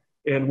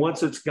 And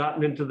once it's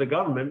gotten into the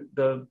government,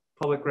 the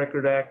Public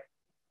Record Act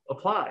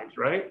applies,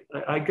 right?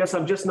 I guess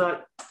I'm just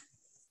not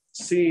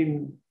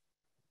seeing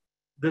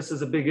this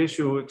is a big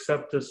issue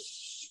except to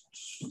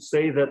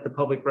say that the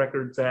Public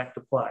Records Act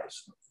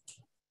applies.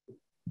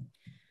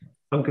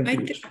 I'm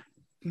confused.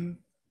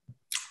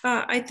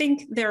 I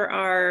think there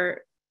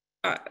are.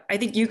 I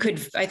think you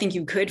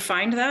could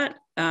find that.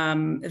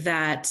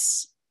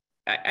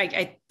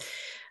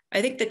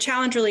 I think the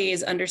challenge really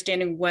is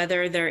understanding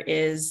whether there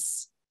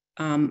is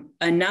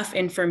enough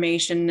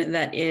information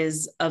that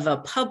is of a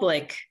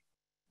public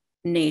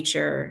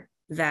nature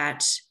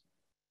that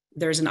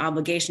there's an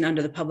obligation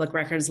under the public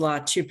records law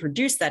to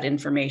produce that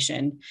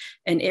information.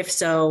 And if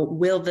so,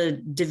 will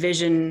the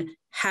division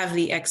have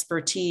the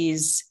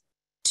expertise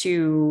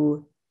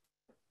to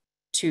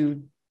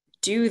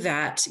do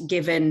that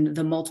given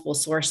the multiple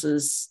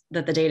sources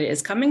that the data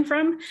is coming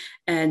from?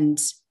 And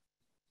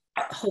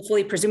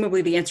hopefully,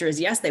 presumably the answer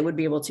is yes, they would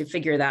be able to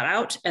figure that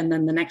out. And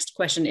then the next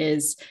question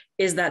is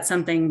that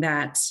something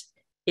that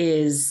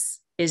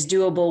is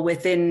doable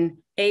within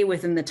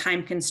the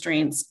time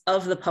constraints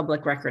of the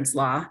public records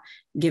law,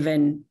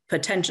 given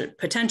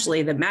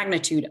potentially the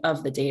magnitude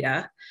of the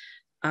data?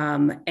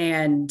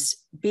 And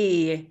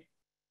B,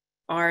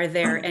 are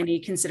there any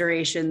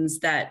considerations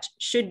that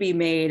should be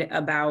made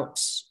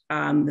about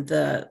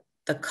the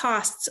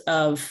costs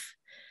of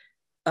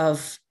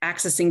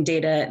accessing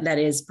data that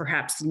is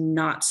perhaps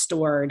not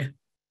stored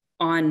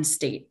on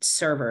state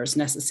servers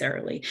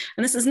necessarily?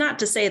 And this is not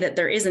to say that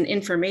there isn't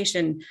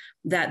information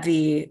that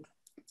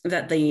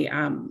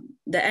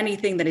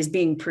anything that is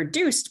being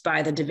produced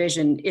by the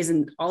division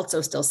isn't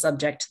also still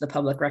subject to the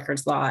public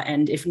records law,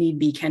 and if need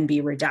be, can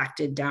be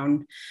redacted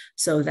down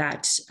so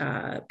that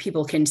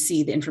people can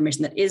see the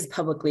information that is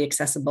publicly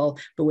accessible,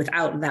 but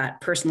without that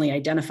personally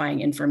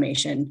identifying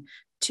information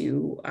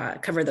to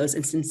cover those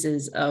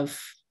instances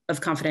of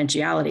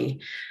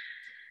confidentiality.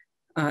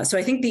 So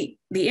I think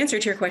the answer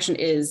to your question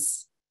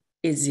is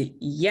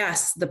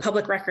yes, the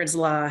public records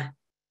law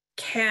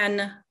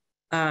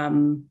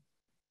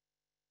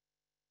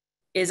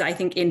is, I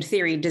think, in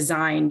theory,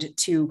 designed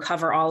to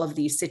cover all of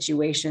these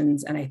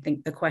situations. And I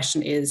think the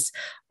question is,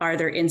 are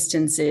there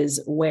instances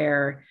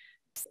where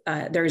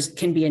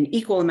can be an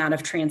equal amount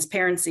of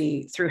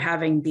transparency through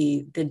having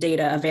the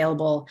data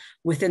available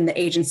within the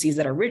agencies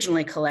that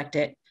originally collect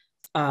it,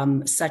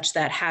 such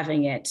that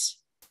having it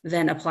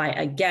then apply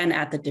again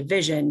at the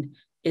division,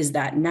 is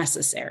that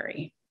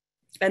necessary?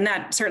 And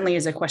that certainly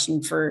is a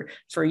question for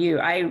you.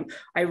 I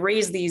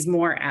raise these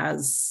more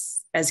as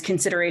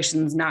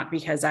considerations, not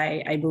because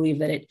I believe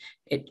that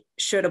it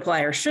should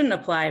apply or shouldn't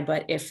apply,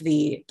 but if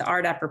the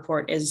RDAP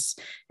report is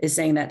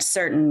saying that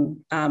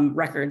certain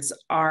records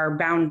are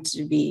bound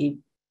to be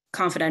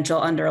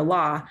confidential under a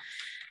law,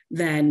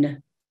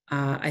 then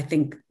I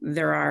think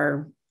there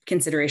are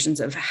considerations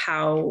of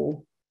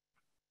how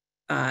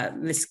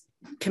this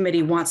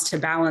committee wants to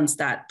balance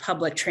that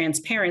public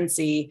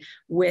transparency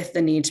with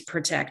the need to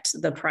protect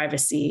the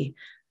privacy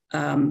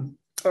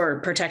or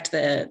protect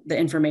the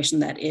information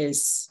that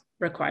is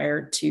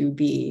required to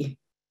be,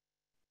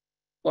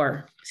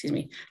 the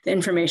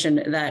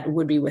information that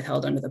would be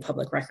withheld under the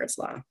public records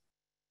law.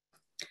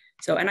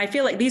 So, and I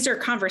feel like these are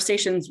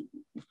conversations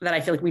that I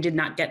feel like we did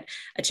not get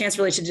a chance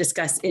really to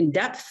discuss in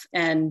depth.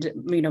 And,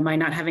 my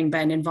not having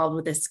been involved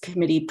with this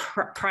committee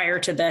prior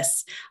to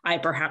this, I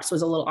perhaps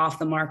was a little off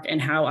the mark in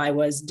how I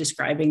was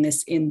describing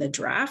this in the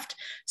draft.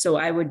 So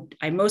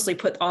I mostly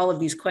put all of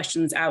these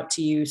questions out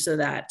to you so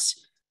that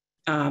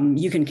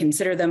you can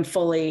consider them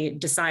fully,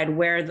 decide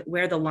where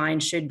the line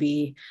should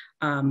be.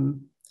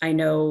 I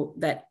know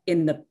that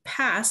in the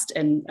past,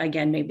 and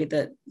again, maybe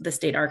the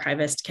state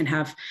archivist can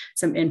have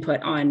some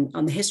input on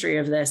the history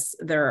of this,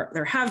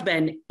 there have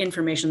been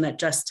information that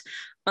just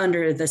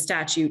under the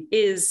statute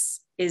is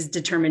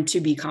determined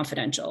to be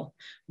confidential,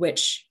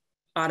 which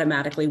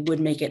automatically would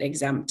make it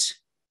exempt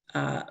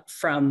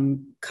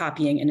from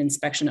copying and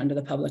inspection under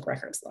the public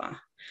records law.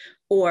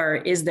 Or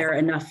is there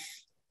enough?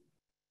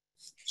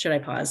 Should I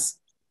pause?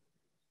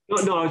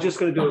 No, I was just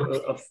going to do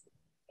a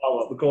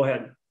follow-up, but go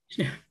ahead.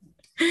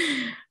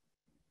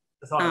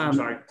 I'm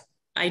sorry.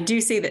 I do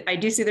see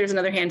there's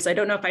another hand, so I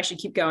don't know if I should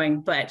keep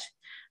going, but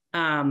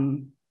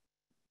and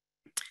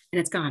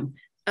it's gone.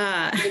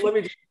 Well, let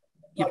me,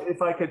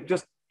 if I could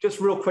just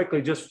real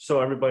quickly, just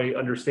so everybody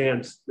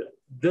understands,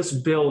 this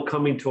bill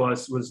coming to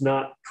us was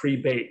not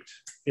pre-baked.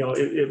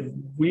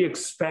 We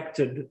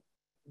expected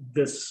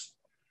this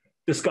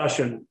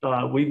discussion.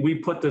 We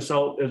put this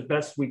out as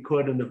best we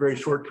could in the very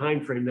short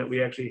time frame that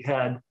we actually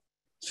had.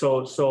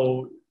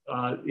 So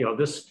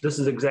this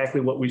is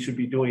exactly what we should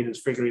be doing,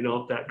 is figuring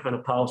out that kind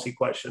of policy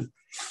question.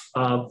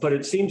 But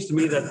it seems to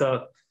me that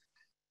the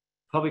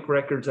Public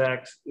Records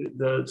Act,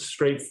 the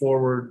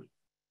straightforward,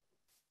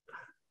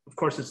 of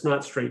course, it's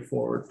not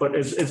straightforward, but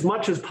as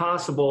much as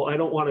possible, I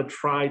don't want to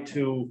try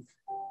to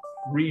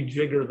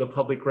rejigger the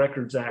Public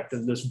Records Act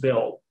in this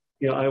bill.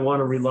 I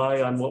want to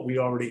rely on what we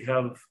already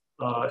have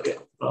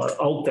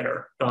out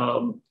there.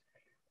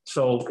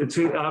 So it's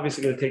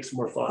obviously going to take some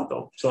more thought,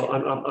 though. So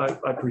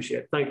I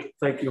appreciate it.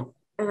 Thank you.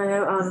 And I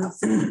know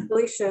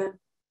Felicia.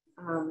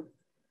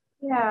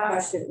 Yeah.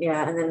 Question,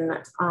 yeah, and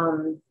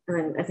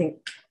then I think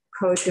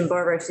Coach and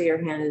Barbara, I see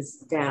your hand is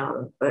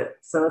down, but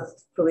so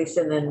let's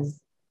Felicia and then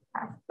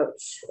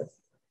Coach.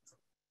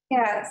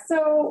 Yeah,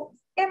 so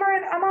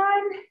Imran, I'm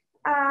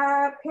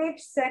on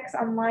page 6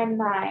 on line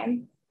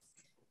 9.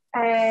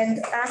 And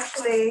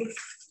actually,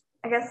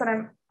 I guess what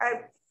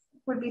I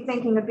would be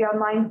thinking would be on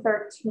line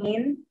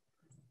 13,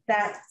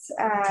 that's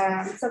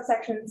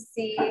subsection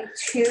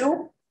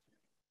C2.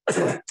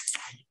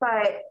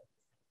 But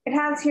it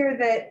has here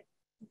that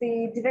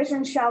the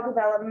division shall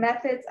develop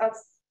methods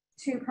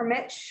to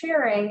permit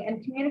sharing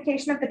and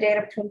communication of the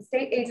data between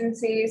state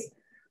agencies,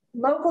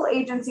 local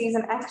agencies,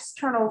 and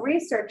external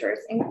researchers,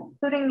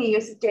 including the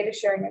use of data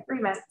sharing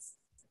agreements.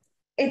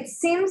 It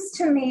seems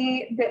to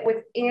me that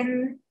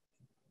within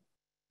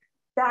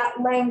that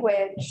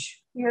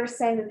language, you're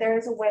saying that there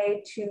is a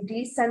way to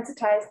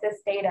desensitize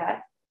this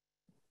data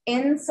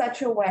in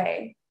such a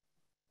way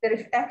that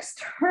if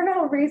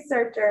external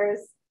researchers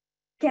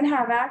can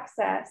have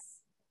access,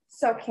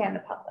 so can the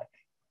public.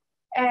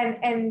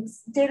 And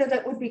data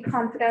that would be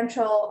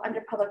confidential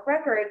under public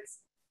records,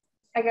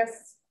 I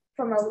guess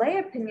from a lay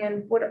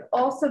opinion, would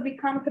also be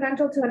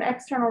confidential to an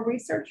external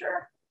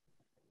researcher.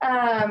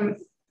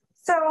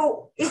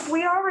 So if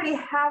we already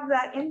have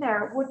that in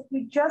there, would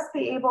we just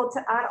be able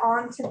to add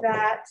on to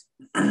that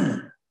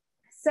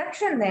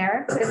section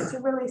there to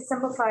really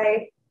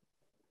simplify,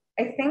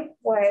 I think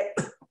what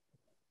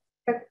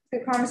the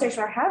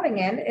conversation we're having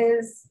in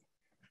is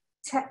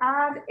to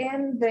add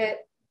in that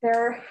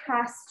there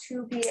has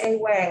to be a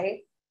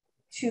way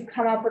to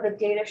come up with a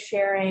data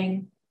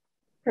sharing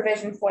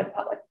provision for the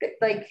public.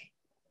 Like,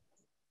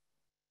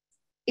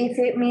 if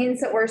it means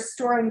that we're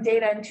storing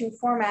data in 2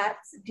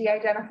 formats,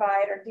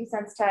 de-identified or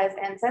desensitized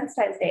and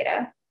sensitized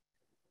data,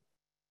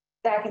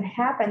 that can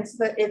happen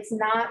so that it's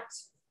not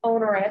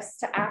onerous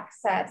to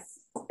access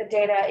the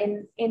data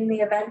in the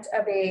event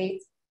of a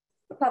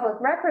public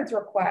records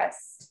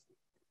request.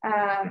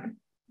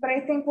 But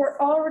I think we're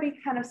already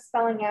kind of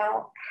spelling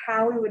out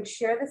how we would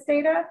share this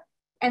data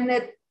and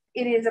that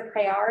it is a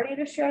priority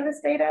to share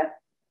this data.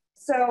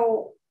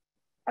 So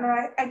I don't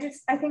know,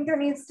 I think there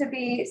needs to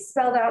be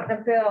spelled out in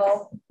the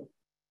bill,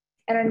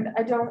 and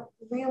I don't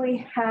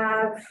really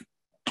have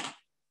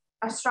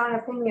a strong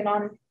opinion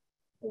on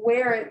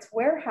where it's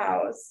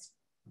warehoused,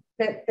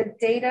 that the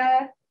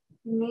data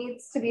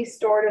needs to be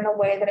stored in a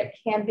way that it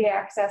can be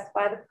accessed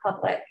by the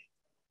public,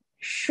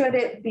 should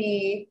it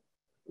be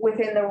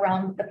within the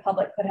realm that the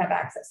public could have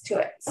access to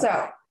it.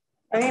 So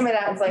I mean by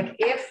that is like,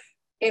 if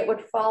it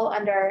would fall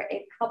under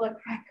a public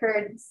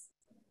records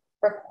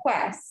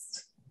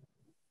request,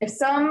 if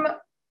some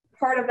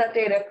part of that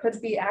data could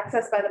be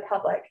accessed by the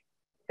public,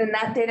 then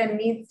that data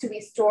needs to be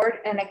stored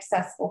in an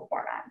accessible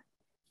format.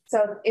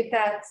 So if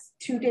that's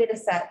 2 data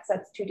sets,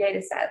 that's 2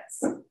 data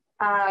sets.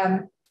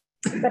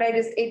 But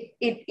it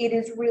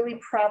is really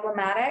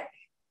problematic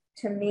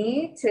to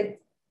me to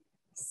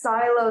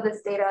silo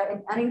this data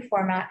in any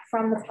format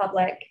from the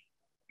public,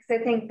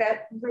 because I think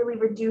that really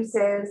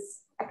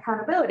reduces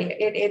accountability.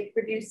 It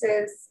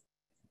reduces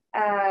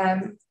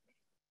the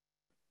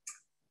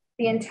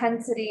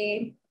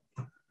intensity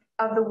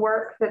of the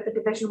work that the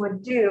division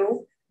would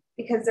do,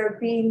 because there'd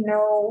be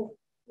no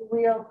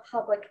real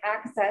public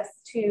access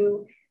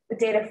to the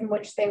data from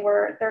which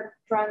they're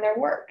drawing their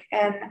work.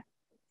 And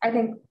I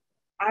think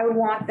I would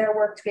want their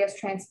work to be as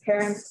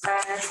transparent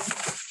and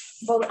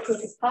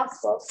bulletproof as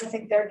possible. So I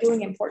think they're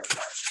doing important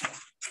work.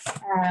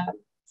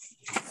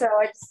 So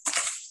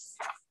it's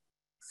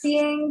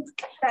seeing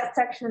that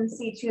section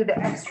C2, the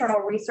external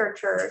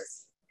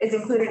researchers, is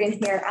included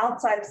in here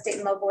outside of state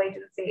and local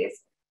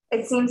agencies.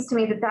 It seems to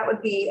me that that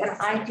would be an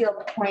ideal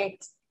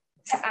point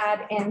to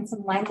add in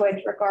some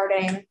language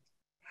regarding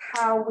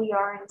how we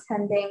are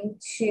intending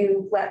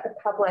to let the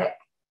public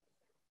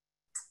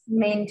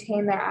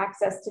maintain their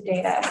access to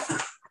data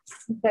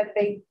that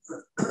they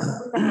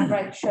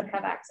should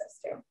have access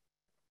to.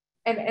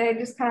 And I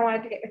just kind of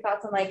wanted to get your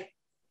thoughts on, like,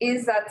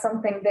 is that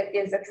something that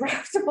is a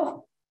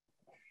draftable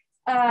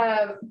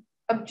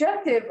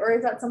objective, or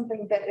is that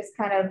something that is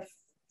kind of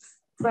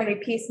going to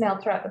be piecemeal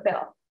throughout the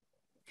bill?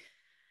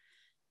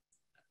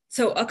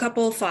 So a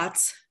couple of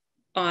thoughts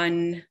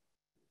on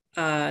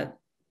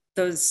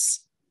those,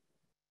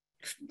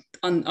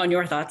 on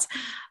your thoughts.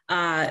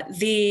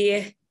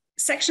 The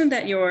section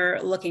that you're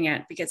looking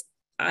at, because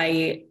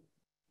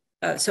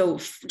so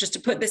just to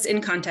put this in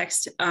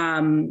context,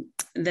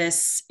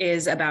 this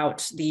is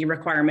about the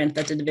requirement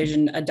that the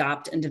division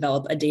adopt and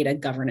develop a data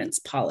governance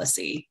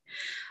policy,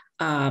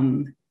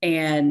 and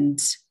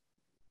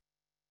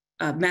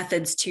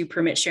methods to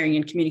permit sharing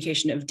and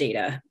communication of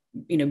data,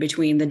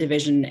 between the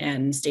division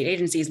and state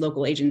agencies,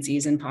 local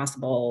agencies, and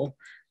possible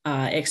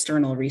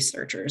external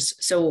researchers.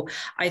 So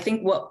I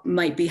think what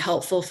might be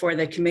helpful for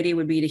the committee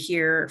would be to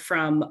hear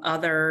from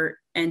other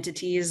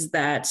entities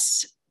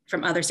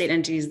from other state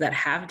entities that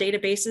have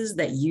databases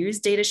that use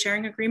data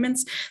sharing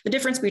agreements. The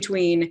difference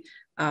between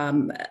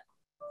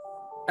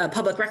a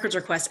public records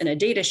request and a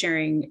data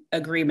sharing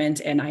agreement,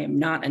 and I am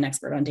not an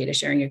expert on data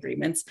sharing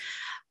agreements,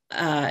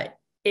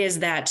 is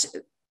that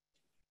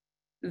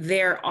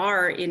there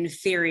are, in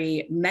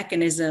theory,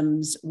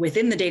 mechanisms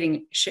within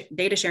the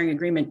data sharing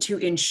agreement to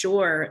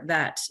ensure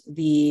that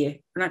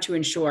not to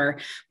ensure,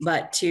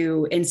 but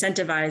to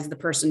incentivize the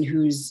person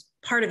who's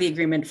part of the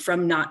agreement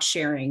from not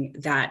sharing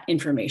that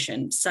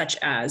information, such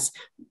as,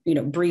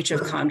 breach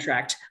of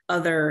contract,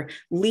 other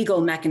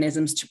legal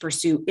mechanisms to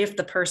pursue if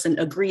the person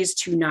agrees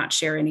to not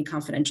share any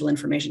confidential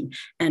information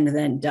and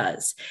then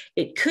does.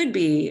 It could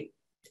be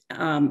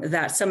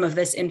that some of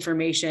this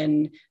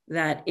information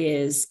that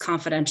is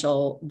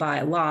confidential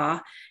by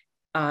law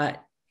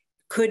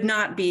could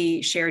not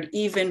be shared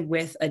even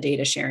with a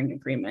data sharing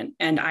agreement.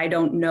 And I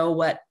don't know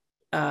what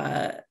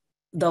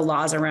the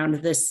laws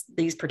around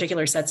these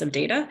particular sets of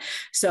data.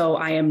 So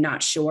I am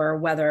not sure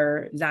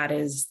whether that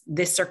is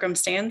this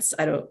circumstance.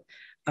 I don't,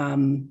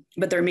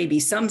 but there may be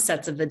some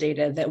sets of the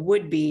data that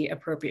would be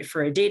appropriate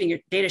for a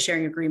data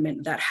sharing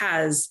agreement that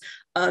has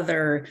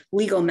other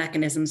legal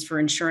mechanisms for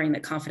ensuring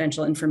that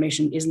confidential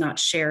information is not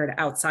shared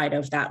outside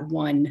of that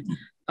one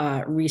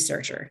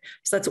researcher.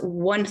 So that's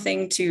one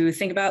thing to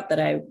think about that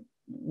I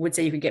would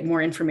say you could get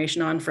more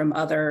information on from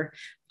other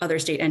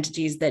state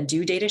entities that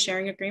do data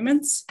sharing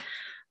agreements.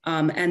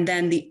 And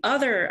then the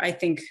other, I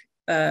think,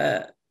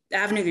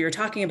 avenue that you're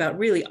talking about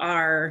really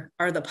are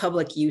the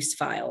public use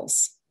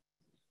files,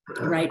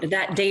 right?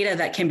 That data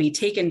that can be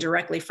taken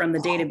directly from the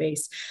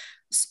database,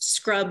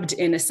 scrubbed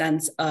in a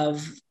sense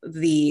of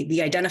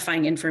the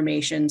identifying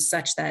information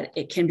such that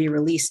it can be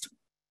released.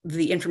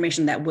 The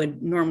information that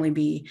would normally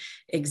be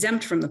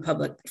exempt from the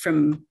public,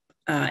 from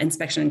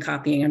inspection and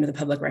copying under the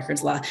public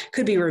records law,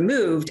 could be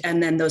removed.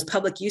 And then those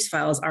public use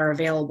files are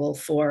available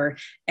for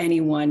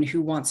anyone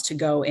who wants to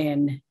go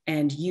in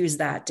and use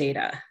that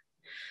data.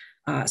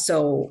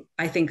 So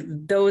I think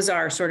those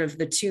are sort of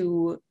the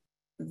two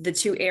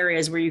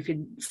areas where you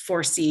could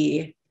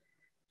foresee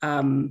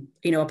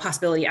a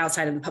possibility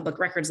outside of the public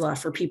records law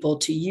for people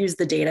to use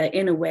the data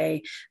in a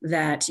way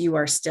that you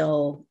are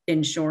still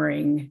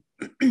ensuring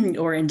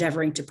or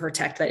endeavoring to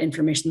protect that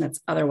information that's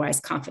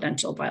otherwise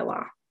confidential by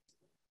law.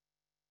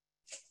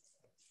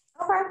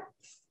 Okay.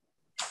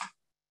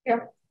 Yeah.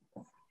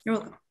 You're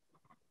welcome.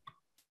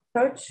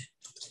 Coach?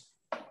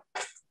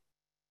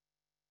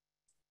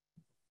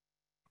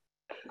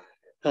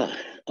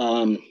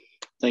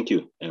 Thank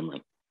you,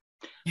 Amron.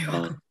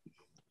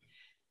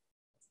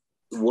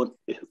 What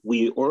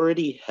we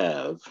already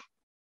have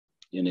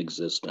in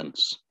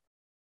existence,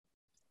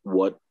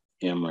 what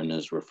Amron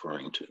is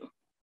referring to,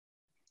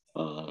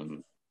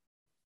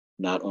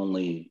 not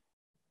only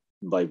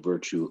by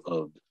virtue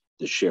of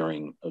the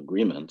sharing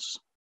agreements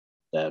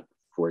that,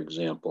 for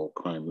example,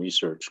 Crime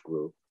Research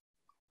Group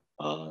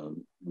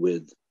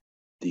with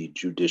the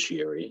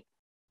judiciary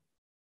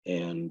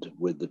and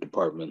with the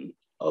Department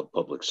of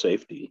Public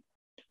Safety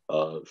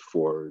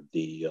for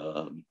the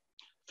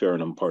fair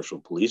and impartial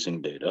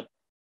policing data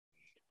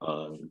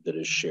that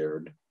is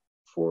shared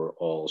for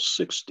all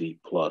 60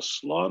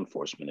 plus law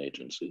enforcement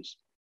agencies.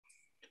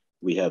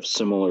 We have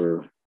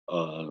similar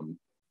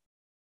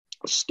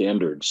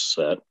standards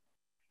set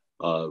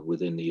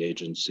within the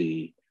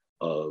Agency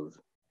of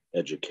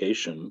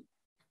Education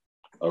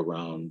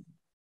around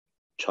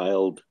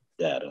child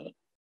data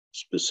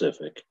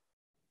specific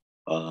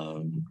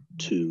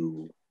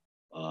to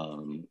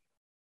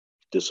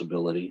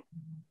disability,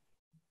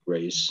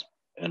 race,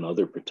 and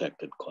other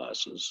protected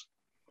classes.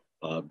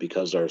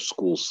 Because our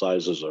school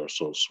sizes are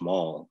so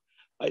small,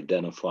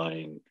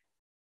 identifying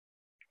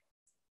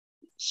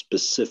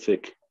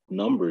specific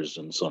numbers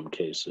in some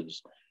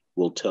cases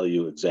will tell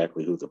you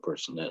exactly who the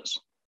person is.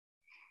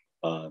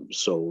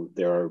 So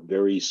there are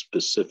very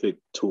specific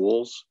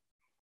tools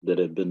that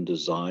have been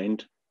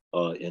designed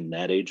in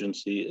that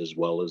agency as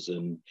well as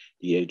in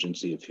the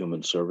Agency of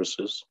Human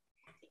Services,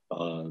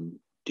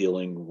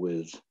 dealing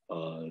with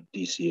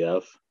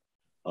DCF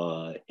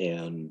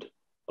and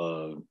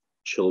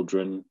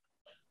children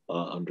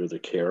under the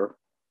care,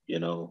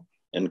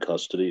 and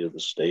custody of the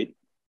state,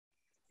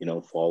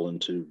 fall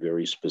into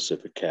very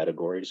specific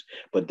categories,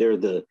 but they're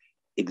the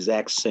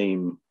exact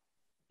same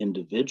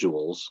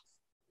individuals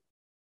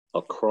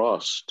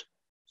across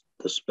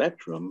the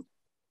spectrum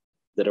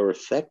that are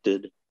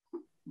affected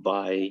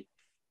by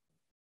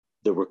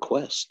the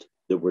request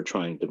that we're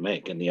trying to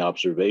make and the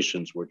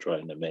observations we're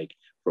trying to make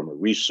from a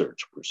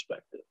research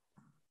perspective.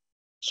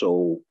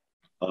 So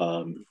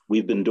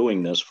we've been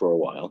doing this for a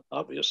while,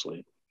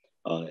 obviously.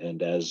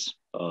 And as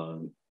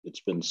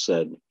it's been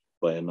said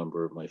by a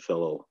number of my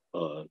fellow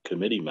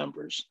committee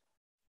members,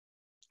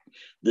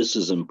 this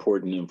is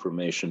important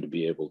information to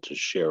be able to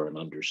share and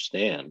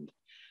understand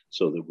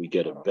so that we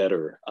get a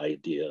better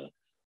idea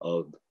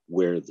of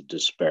where the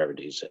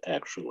disparities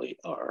actually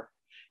are,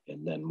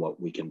 and then what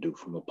we can do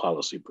from a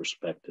policy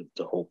perspective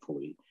to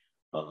hopefully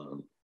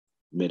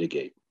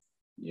mitigate,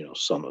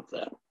 some of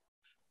that.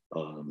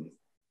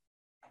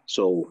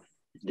 So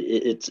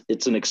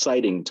it's an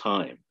exciting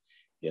time,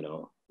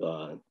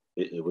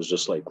 It was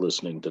just like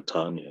listening to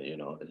Tanya,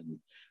 and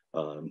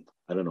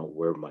I don't know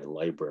where my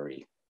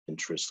library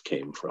interest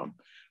came from,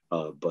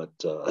 but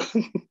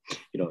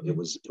it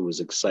was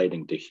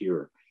exciting to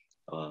hear,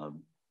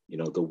 you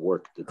know, the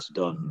work that's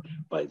done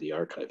by the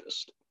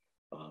archivist.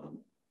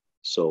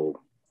 So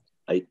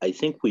I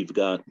think we've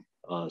got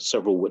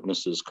several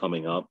witnesses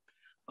coming up.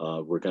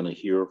 We're going to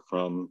hear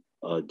from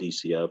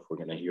DCF. We're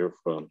going to hear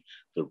from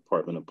the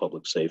Department of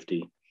Public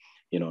Safety,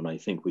 you know, and I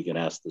think we can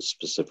ask the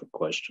specific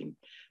question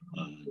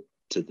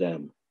to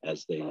them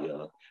as they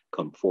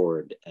come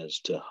forward as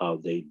to how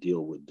they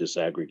deal with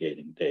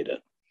disaggregating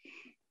data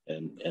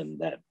and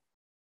that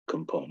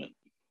component.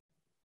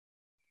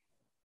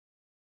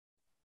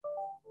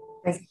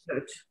 Thank you,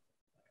 Coach.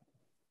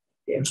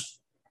 Yeah.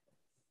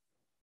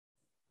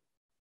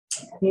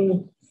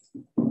 Anything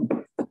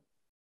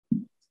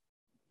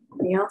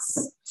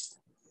else?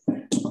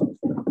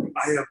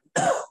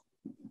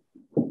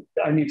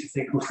 I need to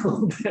think a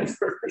little bit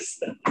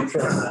first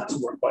before I ask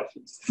more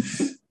questions.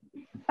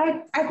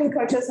 I think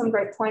Coach has some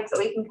great points that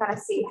we can kind of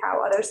see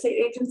how other state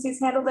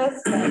agencies handle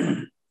this.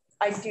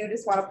 I do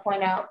just want to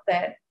point out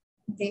that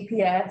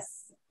DPS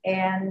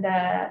and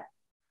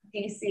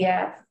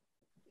DCF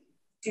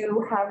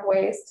do have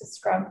ways to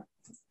scrub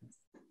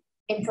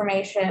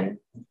information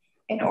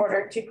in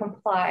order to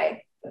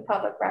comply with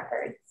public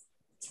records.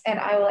 And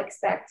I will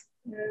expect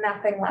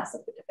nothing less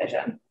of the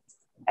division.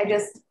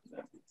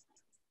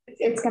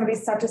 It's going to be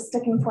such a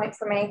sticking point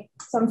for me.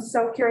 So I'm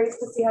so curious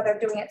to see how they're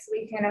doing it so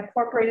we can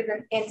incorporate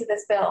it into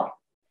this bill.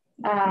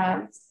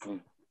 But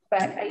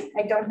I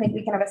don't think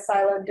we can have a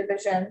siloed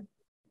division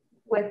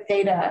with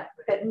data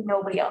that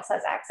nobody else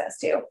has access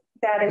to.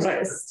 That is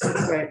just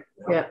right.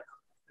 Yeah.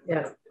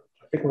 Yeah.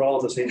 I think we're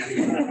all the same.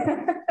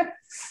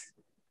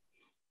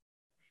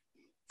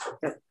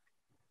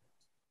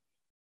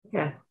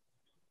 Okay.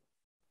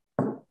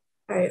 All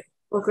right.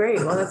 Well, great.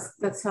 Well,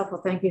 that's helpful.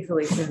 Thank you,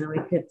 Felicia. And we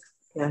could,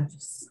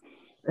 just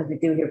as we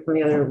do hear from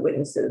the other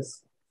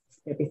witnesses,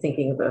 maybe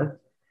thinking of a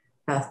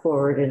path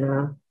forward and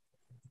a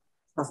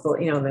possible,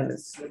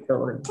 amendments to the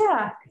bill. And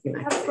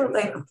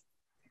absolutely.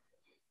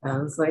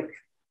 Sounds like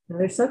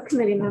another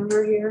subcommittee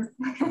member here.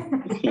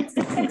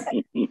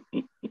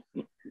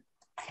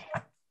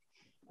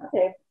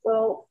 Okay.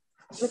 Well,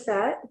 with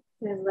that,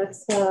 then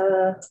let's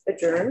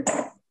adjourn.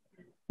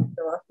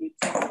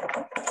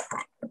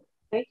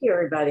 Thank you,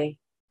 everybody.